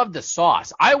 I love the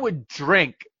sauce. I would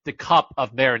drink the cup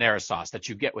of marinara sauce that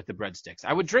you get with the breadsticks.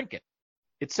 I would drink it.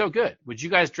 It's so good. Would you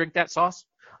guys drink that sauce?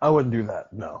 I wouldn't do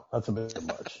that. No, that's a bit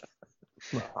much.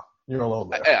 No, you're alone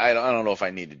there. I don't know if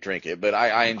I need to drink it, but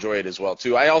I enjoy it as well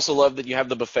too. I also love that you have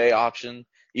the buffet option,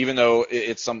 even though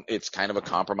it's kind of a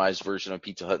compromised version of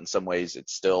Pizza Hut in some ways.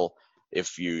 It's still,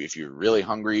 if you're really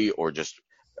hungry or just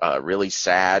really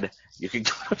sad, you can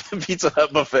go to the Pizza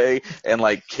Hut buffet and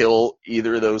kill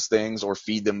either of those things or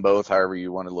feed them both, however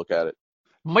you want to look at it.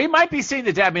 We might be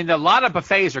seeing I mean, a lot of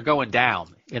buffets are going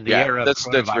down in the era of that's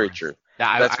very coronavirus. true.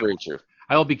 Now, That's very true.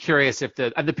 I will be curious if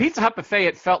the Pizza Hut buffet,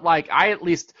 it felt like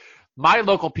my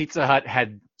local Pizza Hut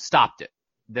had stopped it.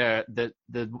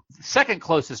 The second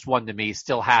closest one to me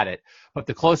still had it, but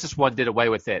the closest one did away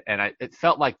with it. And it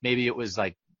felt like maybe it was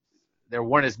like there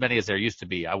weren't as many as there used to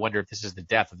be. I wonder if this is the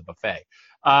death of the buffet.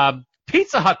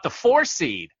 Pizza Hut, the 4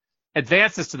 seed,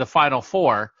 advances to the Final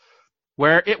Four,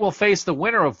 where it will face the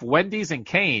winner of Wendy's and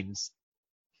Cane's.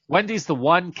 Wendy's the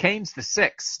 1, Cane's the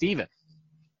 6. Steven.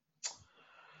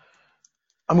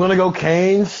 I'm gonna go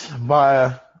Cane's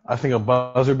by I think a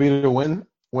buzzer beater win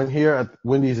here.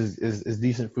 Wendy's is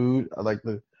decent food. I like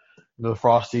the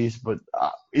Frosties, but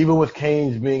even with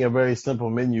Cane's being a very simple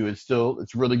menu,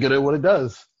 it's really good at what it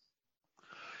does.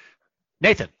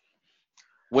 Nathan.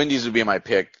 Wendy's would be my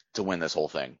pick to win this whole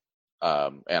thing,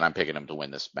 and I'm picking them to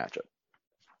win this matchup.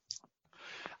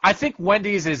 I think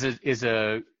Wendy's is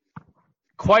a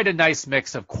quite a nice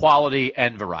mix of quality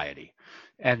and variety,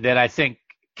 and then I think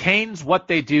Cane's, what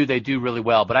they do really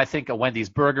well. But I think a Wendy's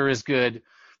burger is good.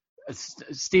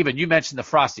 Steven, you mentioned the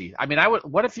Frosty. I mean,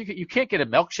 what if you can't get a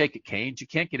milkshake at Cane's? You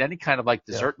can't get any kind of like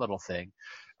dessert little thing.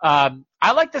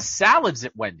 I like the salads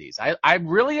at Wendy's. I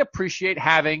really appreciate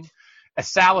having a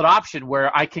salad option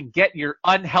where I can get your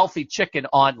unhealthy chicken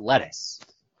on lettuce.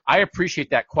 I appreciate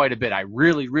that quite a bit. I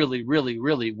really, really, really,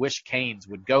 really wish Cane's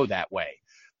would go that way.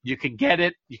 You can get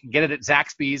it. You can get it at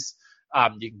Zaxby's.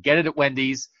 You can get it at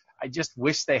Wendy's. I just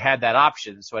wish they had that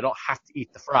option so I don't have to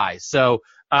eat the fries. So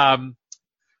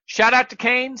shout out to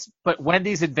Cane's, but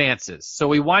Wendy's advances. So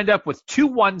we wind up with 2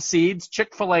 1 seeds,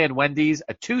 Chick-fil-A and Wendy's,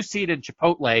 a 2 seed in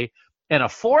Chipotle, and a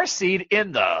 4 seed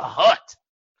in the Hut.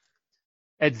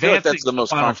 I feel like that's the most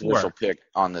controversial pick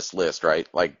on this list, right?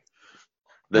 Like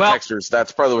the textures,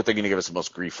 that's probably what they're going to give us the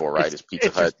most grief for, right? Is Pizza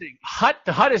Hut.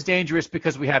 The Hut is dangerous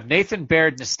because we have Nathan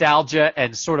Baird nostalgia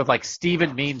and sort of like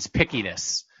Steven Means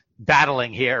pickiness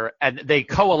battling here, and they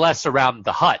coalesce around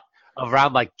the Hut,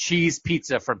 around like cheese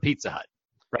pizza from Pizza Hut,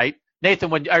 right?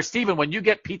 Nathan, Steven, when you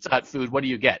get Pizza Hut food, what do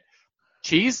you get?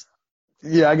 Cheese?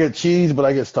 Yeah, I get cheese, but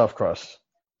I get stuffed crust.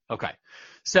 Okay.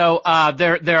 So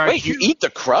there are. Wait, you eat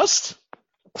the crust?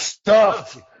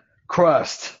 Stuffed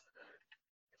crust.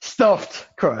 Stuffed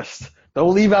crust.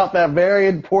 Don't leave out that very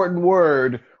important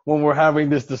word when we're having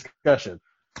this discussion.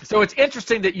 So it's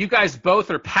interesting that you guys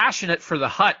both are passionate for the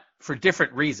Hut for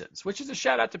different reasons, which is a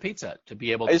shout out to Pizza Hut to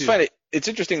be able to. I just find it's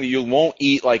interesting that you won't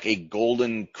eat like a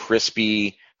golden,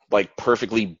 crispy, like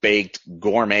perfectly baked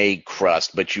gourmet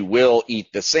crust, but you will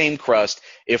eat the same crust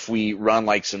if we run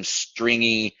like some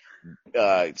stringy,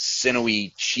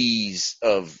 sinewy cheese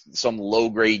of some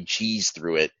low-grade cheese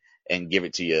through it and give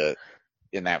it to you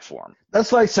in that form.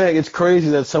 That's like saying it's crazy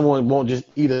that someone won't just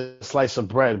eat a slice of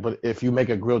bread, but if you make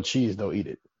a grilled cheese, they'll eat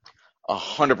it.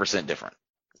 100% different.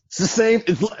 It's the same.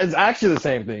 It's actually the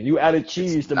same thing. You added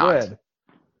cheese to bread.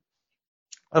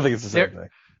 I think it's the same thing.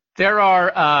 There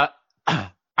are,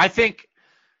 I think,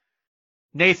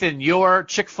 Nathan, your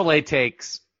Chick-fil-A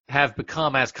takes have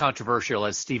become as controversial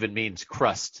as Steven Means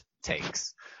crust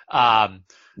takes.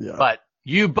 But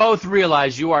you both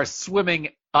realize you are swimming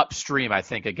upstream, I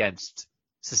think, against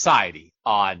society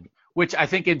on which I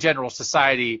think in general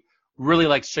society really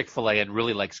likes Chick-fil-A and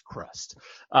really likes crust.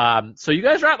 So you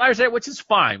guys are outliers there, which is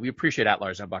fine. We appreciate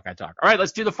outliers on Buckeye Talk. All right,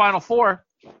 let's do the Final Four.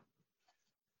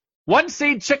 1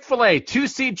 seed Chick-fil-A, 2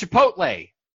 seed Chipotle.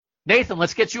 Nathan,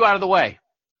 let's get you out of the way.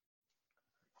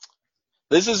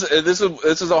 This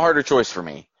is a harder choice for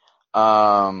me.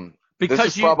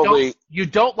 Because you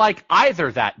don't like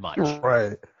either that much.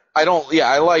 Right.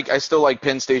 I still like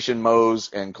Penn Station, Moe's,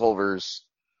 and Culver's,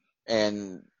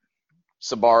 and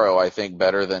Sbarro, I think,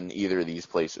 better than either of these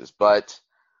places. But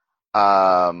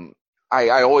I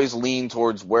always lean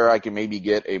towards where I can maybe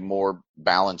get a more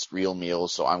balanced real meal,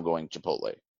 so I'm going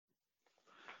Chipotle.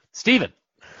 Steven.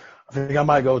 I think I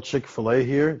might go Chick-fil-A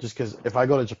here, just because if I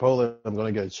go to Chipotle, I'm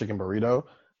going to get a chicken burrito,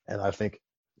 and I think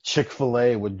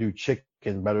Chick-fil-A would do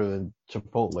chicken better than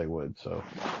Chipotle would. So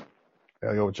I got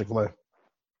to go with Chick-fil-A.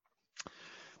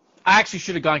 I actually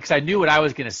should have gone because I knew what I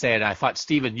was going to say, and I thought,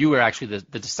 Steven, you were actually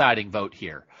the deciding vote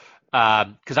here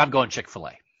because I'm going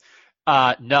Chick-fil-A.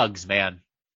 Nugs, man.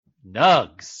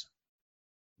 Nugs.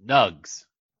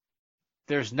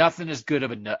 There's nothing as good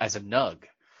as a nug.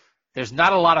 There's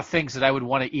not a lot of things that I would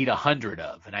want to eat 100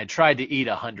 of, and I tried to eat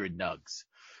 100 nugs.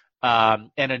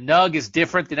 And a nug is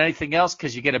different than anything else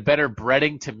because you get a better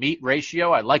breading to meat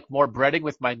ratio. I like more breading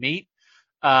with my meat.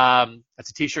 That's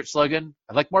a T-shirt slogan.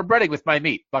 I like more breading with my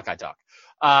meat. Buckeye Talk.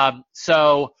 I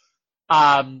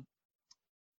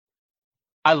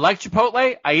like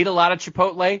Chipotle. I eat a lot of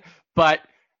Chipotle, but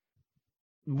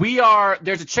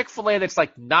there's a Chick-fil-A that's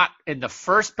like not in the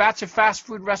first batch of fast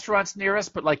food restaurants near us,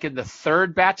 but like in the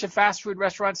third batch of fast food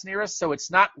restaurants near us. So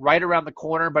it's not right around the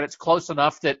corner, but it's close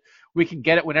enough that we can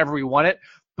get it whenever we want it.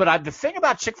 But the thing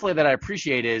about Chick-fil-A that I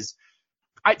appreciate is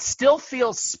it still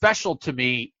feels special to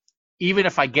me, even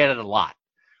if I get it a lot.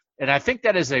 And I think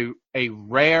that is a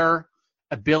rare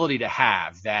ability to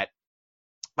have, that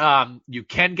you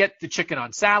can get the chicken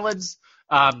on salads.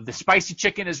 The spicy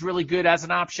chicken is really good as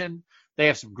an option. They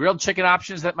have some grilled chicken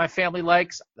options that my family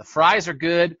likes. The fries are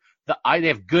good. They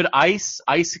have good ice.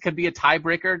 Ice can be a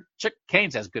tiebreaker.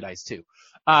 Cane's has good ice too.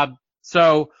 And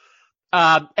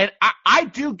I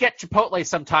do get Chipotle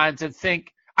sometimes and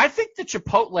I think the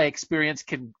Chipotle experience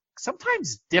can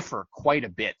sometimes differ quite a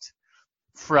bit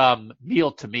from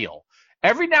meal to meal.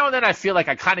 Every now and then I feel like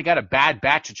I kind of got a bad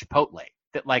batch of Chipotle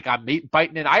that like I'm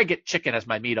biting in. I get chicken as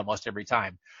my meat almost every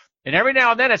time. And every now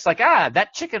and then it's like,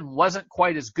 that chicken wasn't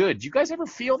quite as good. Do you guys ever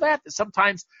feel that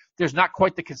sometimes there's not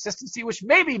quite the consistency, which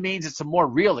maybe means it's a more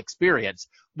real experience?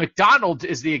 McDonald's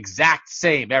is the exact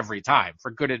same every time,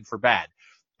 for good and for bad.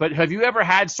 But have you ever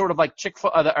had sort of like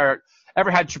or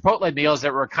ever had Chipotle meals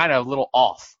that were kind of a little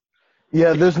off?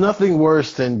 Yeah, there's nothing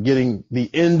worse than getting the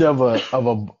end of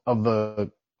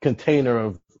a container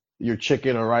of your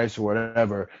chicken or rice or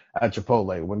whatever at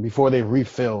Chipotle before they've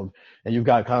refilled, and you've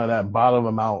got kind of that bottom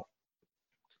amount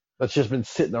that's just been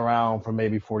sitting around for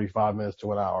maybe 45 minutes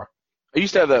to an hour. I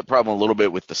used to have that problem a little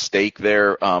bit with the steak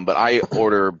there, but I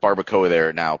order barbacoa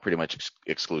there now pretty much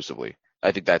exclusively.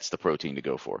 I think that's the protein to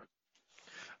go for.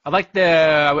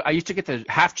 I used to get the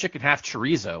half chicken, half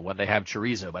chorizo when they have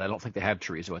chorizo, but I don't think they have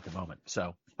chorizo at the moment.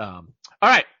 So, all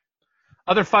right.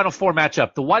 Other Final Four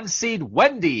matchup: the 1 seed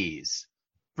Wendy's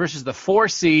versus the 4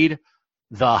 seed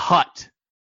The Hut.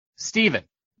 Steven.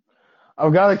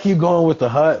 I've got to keep going with The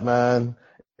Hut, man.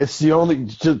 It's the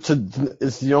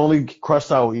only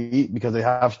crust I will eat because they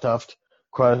have stuffed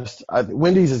crust.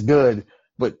 Wendy's is good,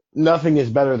 but nothing is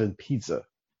better than pizza.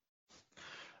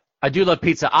 I do love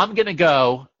pizza. I'm going to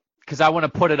go, because I want to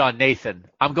put it on Nathan,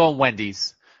 I'm going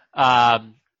Wendy's.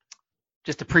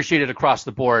 Just appreciate it across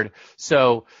the board.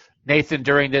 So, Nathan,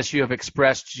 during this, you have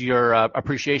expressed your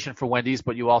appreciation for Wendy's,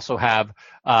 but you also have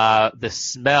the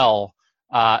smell,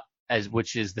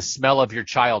 which is the smell of your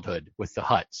childhood with The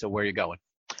Hut. So where are you going?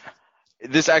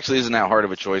 This actually isn't that hard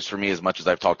of a choice for me as much as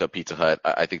I've talked up Pizza Hut.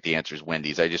 I think the answer is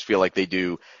Wendy's. I just feel like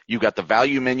you've got the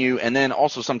value menu, and then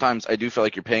also sometimes I do feel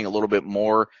like you're paying a little bit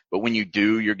more, but when you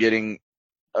do, you're getting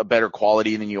a better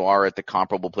quality than you are at the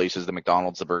comparable places, the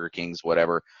McDonald's, the Burger Kings,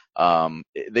 whatever. They're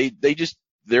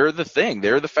the thing.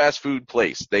 They're the fast food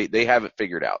place. They have it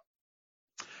figured out.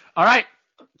 All right.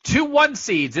 2 1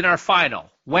 seeds in our final.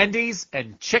 Wendy's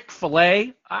and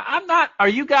Chick-fil-A. Are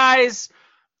you guys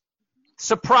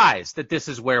surprised that this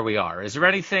is where we are? Is there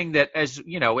anything that, as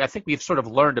you know, I think we've sort of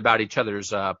learned about each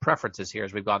other's preferences here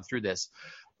as we've gone through this.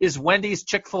 Is Wendy's,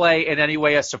 Chick-fil-A in any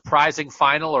way a surprising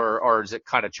final, or is it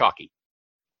kind of chalky?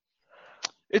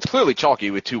 It's clearly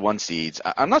chalky with 2 1 seeds.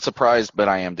 I'm not surprised, but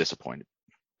I am disappointed.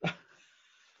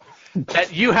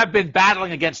 That you have been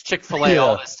battling against Chick-fil-A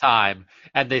all this time,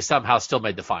 and they somehow still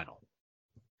made the final.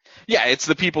 Yeah, it's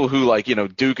the people who,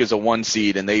 Duke is a 1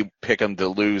 seed, and they pick them to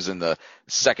lose in the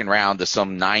second round to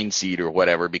some 9 seed or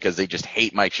whatever because they just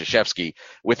hate Mike Krzyzewski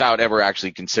without ever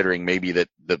actually considering maybe that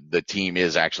the team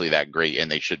is actually that great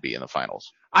and they should be in the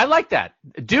finals. I like that.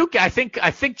 Duke, I think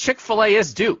Chick-fil-A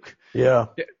is Duke. Yeah.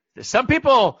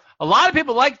 A lot of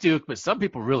people like Duke, but some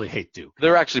people really hate Duke.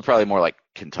 They're actually probably more like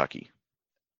Kentucky.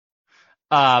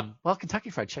 Well, Kentucky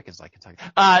Fried Chicken's like Kentucky.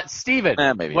 Steven,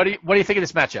 maybe. What do you think of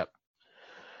this matchup?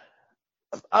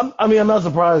 I'm not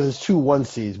surprised it's 2 1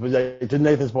 seeds, but to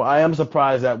Nathan's point, I am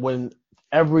surprised that when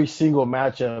every single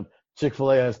matchup,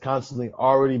 Chick-fil-A has constantly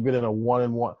already been in a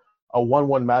 1-1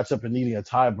 matchup and needing a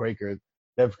tiebreaker,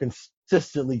 they've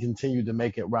consistently continued to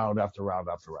make it round after round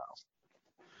after round.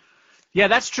 Yeah,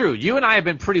 that's true. You and I have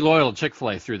been pretty loyal to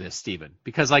Chick-fil-A through this, Steven,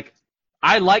 because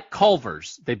I like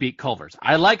Culver's. They beat Culver's.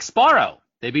 I like Sparrow.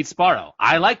 They beat Sparrow.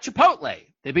 I like Chipotle.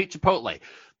 They beat Chipotle.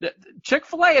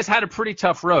 Chick-fil-A has had a pretty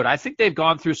tough road. I think they've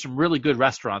gone through some really good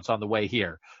restaurants on the way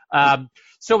here.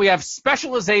 So we have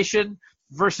specialization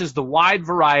versus the wide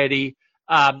variety.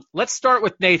 Let's start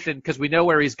with Nathan because we know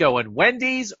where he's going.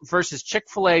 Wendy's versus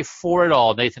Chick-fil-A for it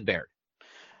all. Nathan Baird.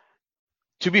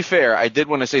 To be fair, I did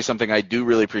want to say something I do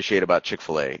really appreciate about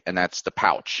Chick-fil-A, and that's the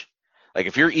pouch. Like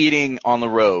if you're eating on the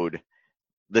road,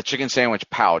 the chicken sandwich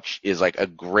pouch is like a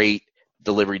great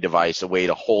delivery device, a way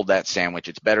to hold that sandwich.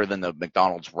 It's better than the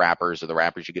McDonald's wrappers or the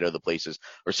wrappers you get other places,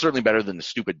 or certainly better than the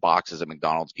stupid boxes that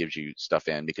McDonald's gives you stuff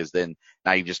in, because then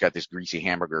now you've just got this greasy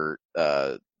hamburger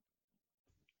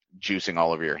juicing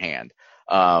all over your hand.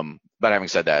 But having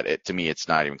said that, to me, it's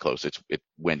not even close.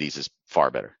 Wendy's is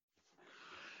far better.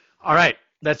 All right.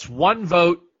 That's one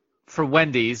vote for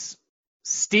Wendy's.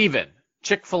 Steven,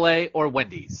 Chick-fil-A or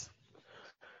Wendy's?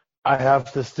 I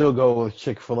have to still go with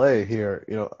Chick-fil-A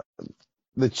here.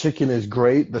 The chicken is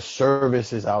great. The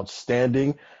service is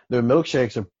outstanding. Their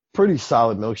milkshakes are pretty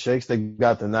solid milkshakes. They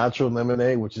got the natural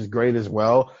lemonade, which is great as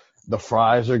well. The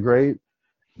fries are great.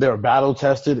 They're battle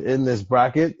tested in this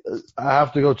bracket. I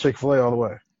have to go Chick-fil-A all the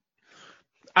way.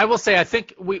 I will say, I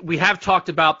think we have talked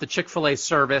about the Chick-fil-A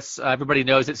service. Everybody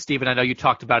knows it. Steven, I know you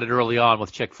talked about it early on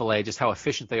with Chick-fil-A, just how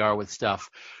efficient they are with stuff.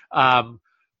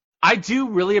 I do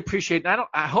really appreciate, and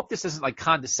I hope this isn't like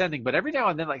condescending, but every now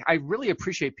and then, like, I really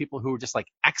appreciate people who are just like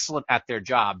excellent at their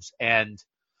jobs. And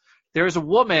there's a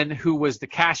woman who worked the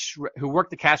cash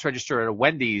register at a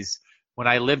Wendy's when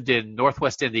I lived in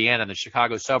Northwest Indiana in the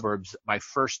Chicago suburbs, my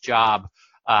first job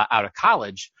out of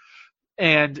college.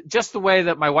 And just the way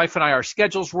that my wife and our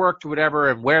schedules worked or whatever,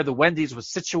 and where the Wendy's was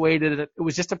situated, it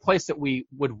was just a place that we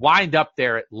would wind up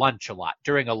there at lunch a lot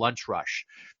during a lunch rush.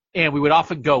 And we would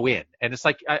often go in. And it's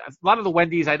like a lot of the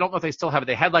Wendy's, I don't know if they still have it.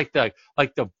 They had like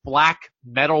the black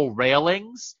metal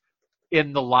railings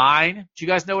in the line. Do you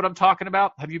guys know what I'm talking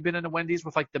about? Have you been in a Wendy's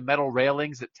with like the metal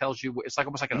railings that tells you, it's like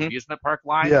almost like an amusement park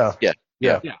line? Yeah.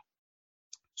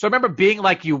 So I remember being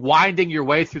like you winding your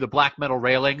way through the black metal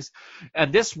railings.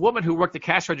 And this woman who worked the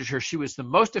cash register, she was the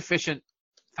most efficient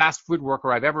fast food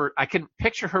worker I can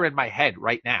picture her in my head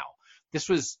right now. This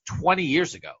was 20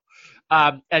 years ago.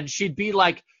 And she'd be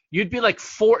like, you'd be like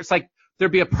it's like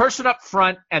there'd be a person up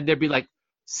front and there'd be like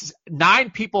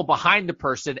 9 people behind the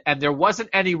person, and there wasn't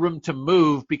any room to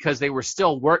move because they were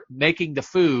still making the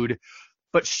food.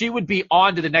 But she would be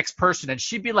on to the next person, and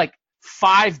she'd be like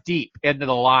 5 deep into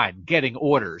the line getting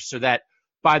orders, so that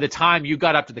by the time you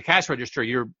got up to the cash register,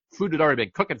 your food had already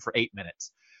been cooking for 8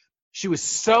 minutes. She was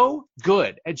so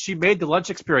good, and she made the lunch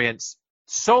experience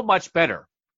so much better.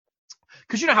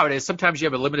 Because you know how it is. Sometimes you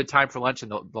have a limited time for lunch,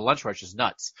 and the lunch rush is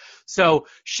nuts. So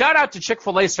shout out to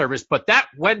Chick-fil-A service, but that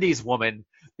Wendy's woman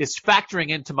is factoring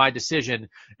into my decision.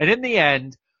 And in the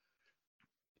end,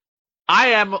 I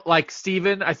am like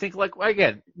Steven. I think, like,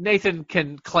 again, Nathan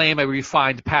can claim a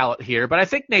refined palate here, but I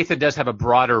think Nathan does have a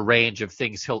broader range of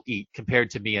things he'll eat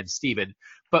compared to me and Steven.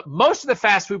 But most of the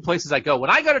fast food places I go, when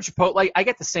I go to Chipotle, I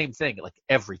get the same thing like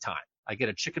every time. I get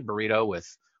a chicken burrito with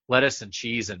lettuce and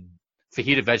cheese and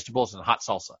fajita vegetables and hot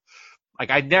salsa. Like,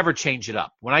 I never change it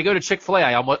up. When I go to Chick-fil-A,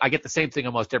 I get the same thing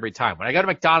almost every time. When I go to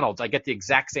McDonald's, I get the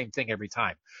exact same thing every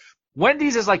time.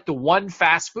 Wendy's is like the one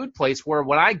fast food place where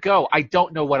when I go, I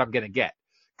don't know what I'm going to get.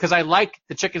 Because I like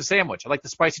the chicken sandwich. I like the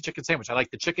spicy chicken sandwich. I like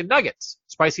the chicken nuggets,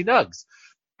 spicy nugs.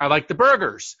 I like the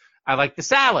burgers. I like the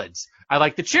salads. I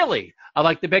like the chili. I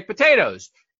like the baked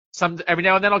potatoes. Every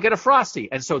now and then I'll get a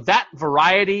Frosty. And so that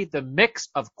variety, the mix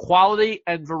of quality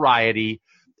and variety,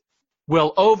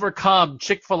 will overcome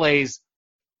Chick-fil-A's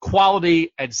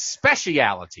quality and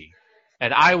speciality.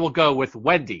 And I will go with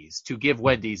Wendy's to give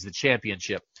Wendy's the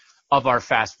championship of our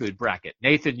fast food bracket.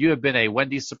 Nathan, you have been a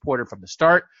Wendy's supporter from the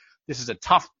start. This is a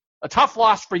tough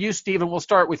loss for you, Steven. We'll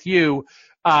start with you.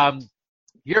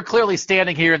 You're clearly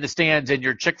standing here in the stands in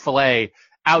your Chick-fil-A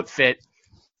outfit,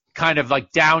 kind of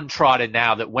like downtrodden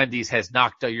now that Wendy's has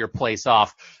knocked your place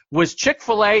off. Was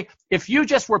Chick-fil-A, if you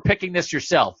just were picking this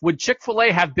yourself, would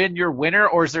Chick-fil-A have been your winner,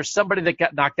 or is there somebody that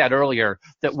got knocked out earlier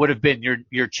that would have been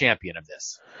your champion of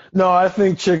this? No, I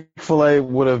think Chick-fil-A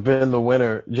would have been the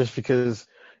winner just because,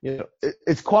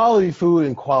 it's quality food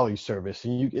and quality service.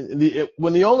 And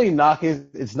when the only knock is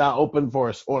it's not open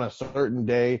on a certain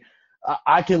day,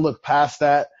 I can look past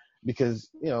that because,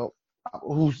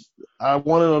 I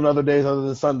want it on other days other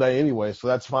than Sunday anyway, so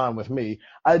that's fine with me.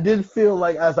 I did feel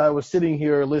like as I was sitting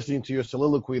here listening to your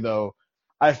soliloquy, though,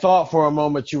 I thought for a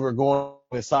moment you were going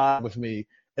to side with me,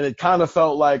 and it kind of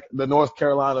felt like the North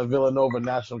Carolina-Villanova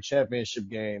national championship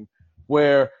game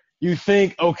where you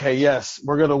think, okay, yes,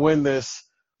 we're going to win this.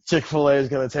 Chick-fil-A is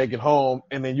going to take it home,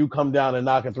 and then you come down and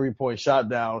knock a 3-point shot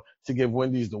down to give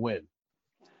Wendy's the win.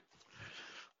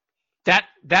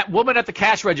 That woman at the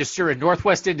cash register in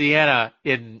Northwest Indiana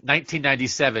in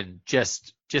 1997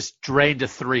 just drained a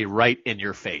 3 right in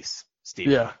your face,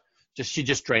 Steve. Yeah. She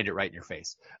just drained it right in your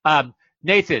face.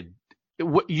 Nathan,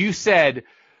 you said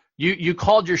you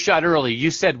called your shot early. You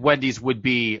said Wendy's would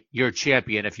be your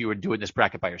champion if you were doing this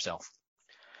bracket by yourself.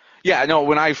 Yeah, no,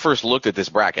 when I first looked at this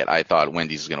bracket, I thought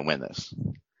Wendy's is going to win this.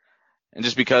 And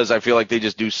just because I feel like they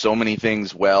just do so many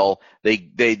things well, they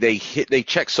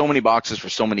check so many boxes for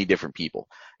so many different people.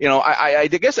 I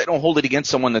guess I don't hold it against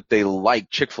someone that they like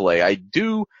Chick-fil-A. I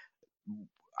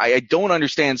don't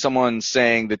understand someone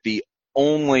saying that the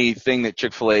only thing that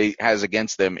Chick-fil-A has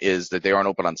against them is that they aren't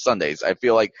open on Sundays. I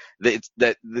feel like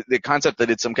the concept that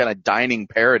it's some kind of dining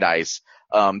paradise,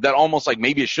 that almost like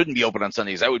maybe it shouldn't be open on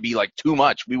Sundays. That would be like too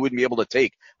much. We wouldn't be able to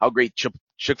take how great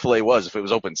Chick-fil-A was if it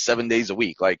was open 7 days a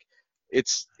week. Like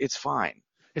it's fine.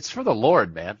 It's for the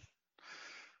Lord, man.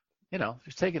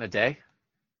 Just taking a day.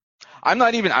 I'm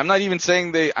not even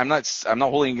saying I'm not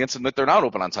holding against them that they're not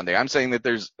open on Sunday. I'm saying that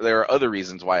there are other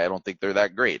reasons why I don't think they're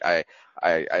that great.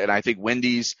 I think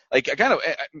Wendy's, like, I kind of,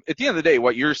 at the end of the day,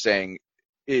 what you're saying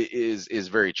is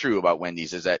very true about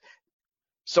Wendy's, is that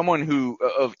someone who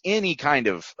of any kind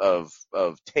of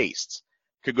tastes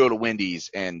could go to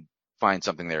Wendy's and find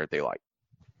something there that they like.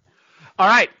 All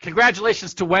right,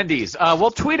 congratulations to Wendy's.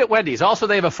 We'll tweet at Wendy's. Also,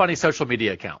 they have a funny social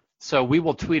media account, so we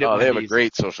will tweet at Wendy's. They have a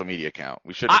great social media account.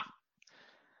 We should.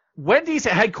 Wendy's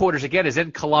headquarters, again, is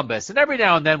in Columbus, and every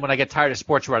now and then when I get tired of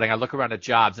sports writing, I look around at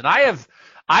jobs, and I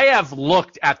have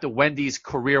looked at the Wendy's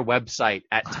career website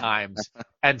at times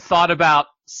and thought about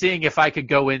seeing if I could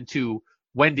go into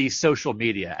Wendy's social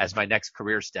media as my next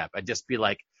career step and just be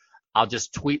like, I'll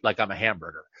just tweet like I'm a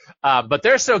hamburger. But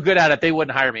they're so good at it, they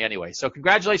wouldn't hire me anyway. So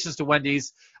congratulations to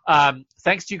Wendy's.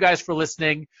 Thanks to you guys for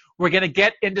listening. We're going to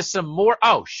get into some more.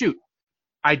 Oh, shoot.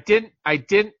 I didn't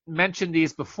mention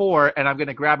these before, and I'm going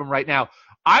to grab them right now.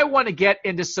 I want to get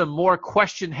into some more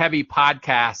question-heavy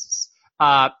podcasts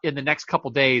in the next couple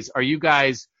days. Are you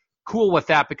guys cool with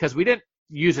that? Because we didn't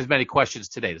use as many questions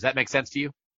today. Does that make sense to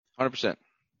you? 100%.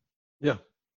 Yeah.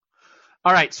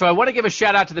 All right, so I want to give a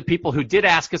shout-out to the people who did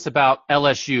ask us about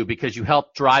LSU because you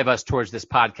helped drive us towards this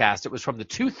podcast. It was from the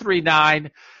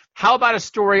 239. How about a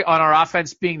story on our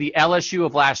offense being the LSU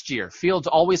of last year? Fields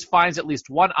always finds at least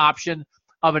one option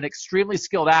of an extremely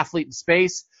skilled athlete in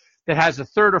space that has the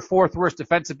third or fourth worst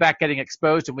defensive back getting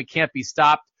exposed, and we can't be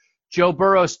stopped. Joe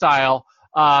Burrow style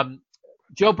on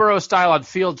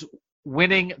Fields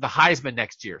winning the Heisman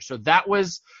next year. So that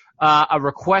was a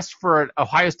request for an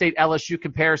Ohio State LSU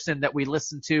comparison that we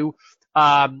listened to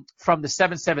from the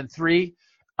 773.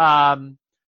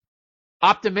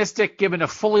 Optimistic, given a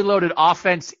fully loaded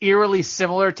offense eerily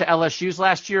similar to LSU's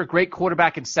last year. Great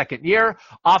quarterback in second year.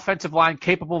 Offensive line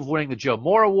capable of winning the Joe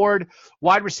Moore Award.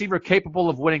 Wide receiver capable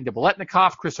of winning the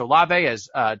Biletnikoff. Chris Olave, as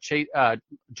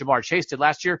Jamar Chase did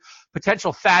last year.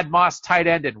 Potential Thad Moss, tight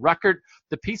end, and Ruckert.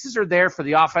 The pieces are there for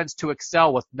the offense to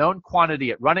excel with known quantity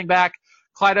at running back.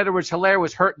 Clyde Edwards-Helaire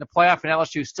was hurt in the playoff, and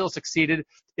LSU still succeeded.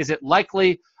 Is it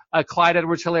likely a Clyde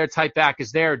Edwards-Helaire type back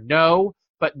is there? No,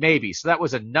 but maybe. So that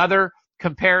was another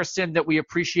comparison that we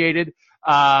appreciated.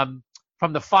 From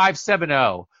the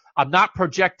 570, I'm not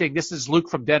projecting, this is Luke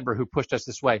from Denver who pushed us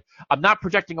this way. I'm not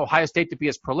projecting Ohio State to be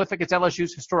as prolific as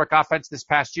LSU's historic offense this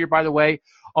past year, by the way,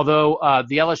 although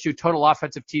the LSU total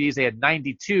offensive TDs, they had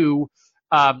 92.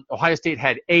 Ohio State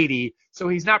had 80. So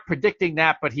he's not predicting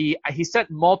that, but he sent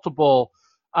multiple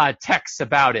texts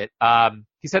about it.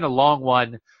 He sent a long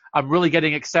one. I'm really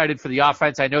getting excited for the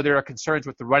offense. I know there are concerns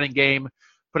with the running game,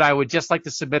 but I would just like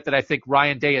to submit that I think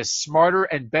Ryan Day is smarter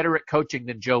and better at coaching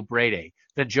than Joe Brady.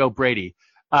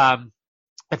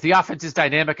 If the offense is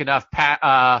dynamic enough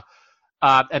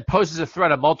and poses a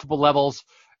threat on multiple levels,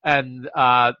 and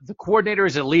the coordinator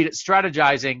is elite at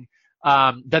strategizing,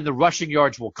 then the rushing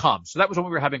yards will come. So that was when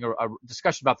we were having a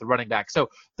discussion about the running back. So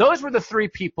those were the three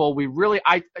people we really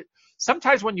 –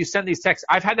 sometimes when you send these texts,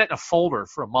 I've had that in a folder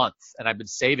for a month, and I've been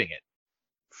saving it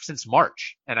since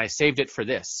March, and I saved it for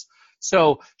this.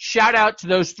 So shout out to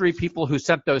those three people who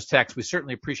sent those texts. We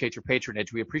certainly appreciate your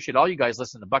patronage. We appreciate all you guys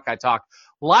listening to Buckeye Talk.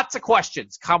 Lots of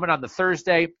questions coming on the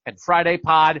Thursday and Friday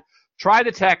pod. Try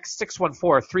to text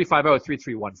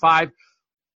 614-350-3315.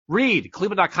 Read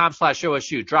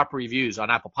cleveland.com/OSU. Drop reviews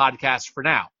on Apple Podcasts. For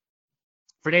now,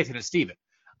 for Nathan and Steven,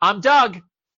 I'm Doug,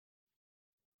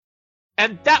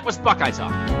 and that was Buckeye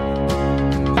Talk.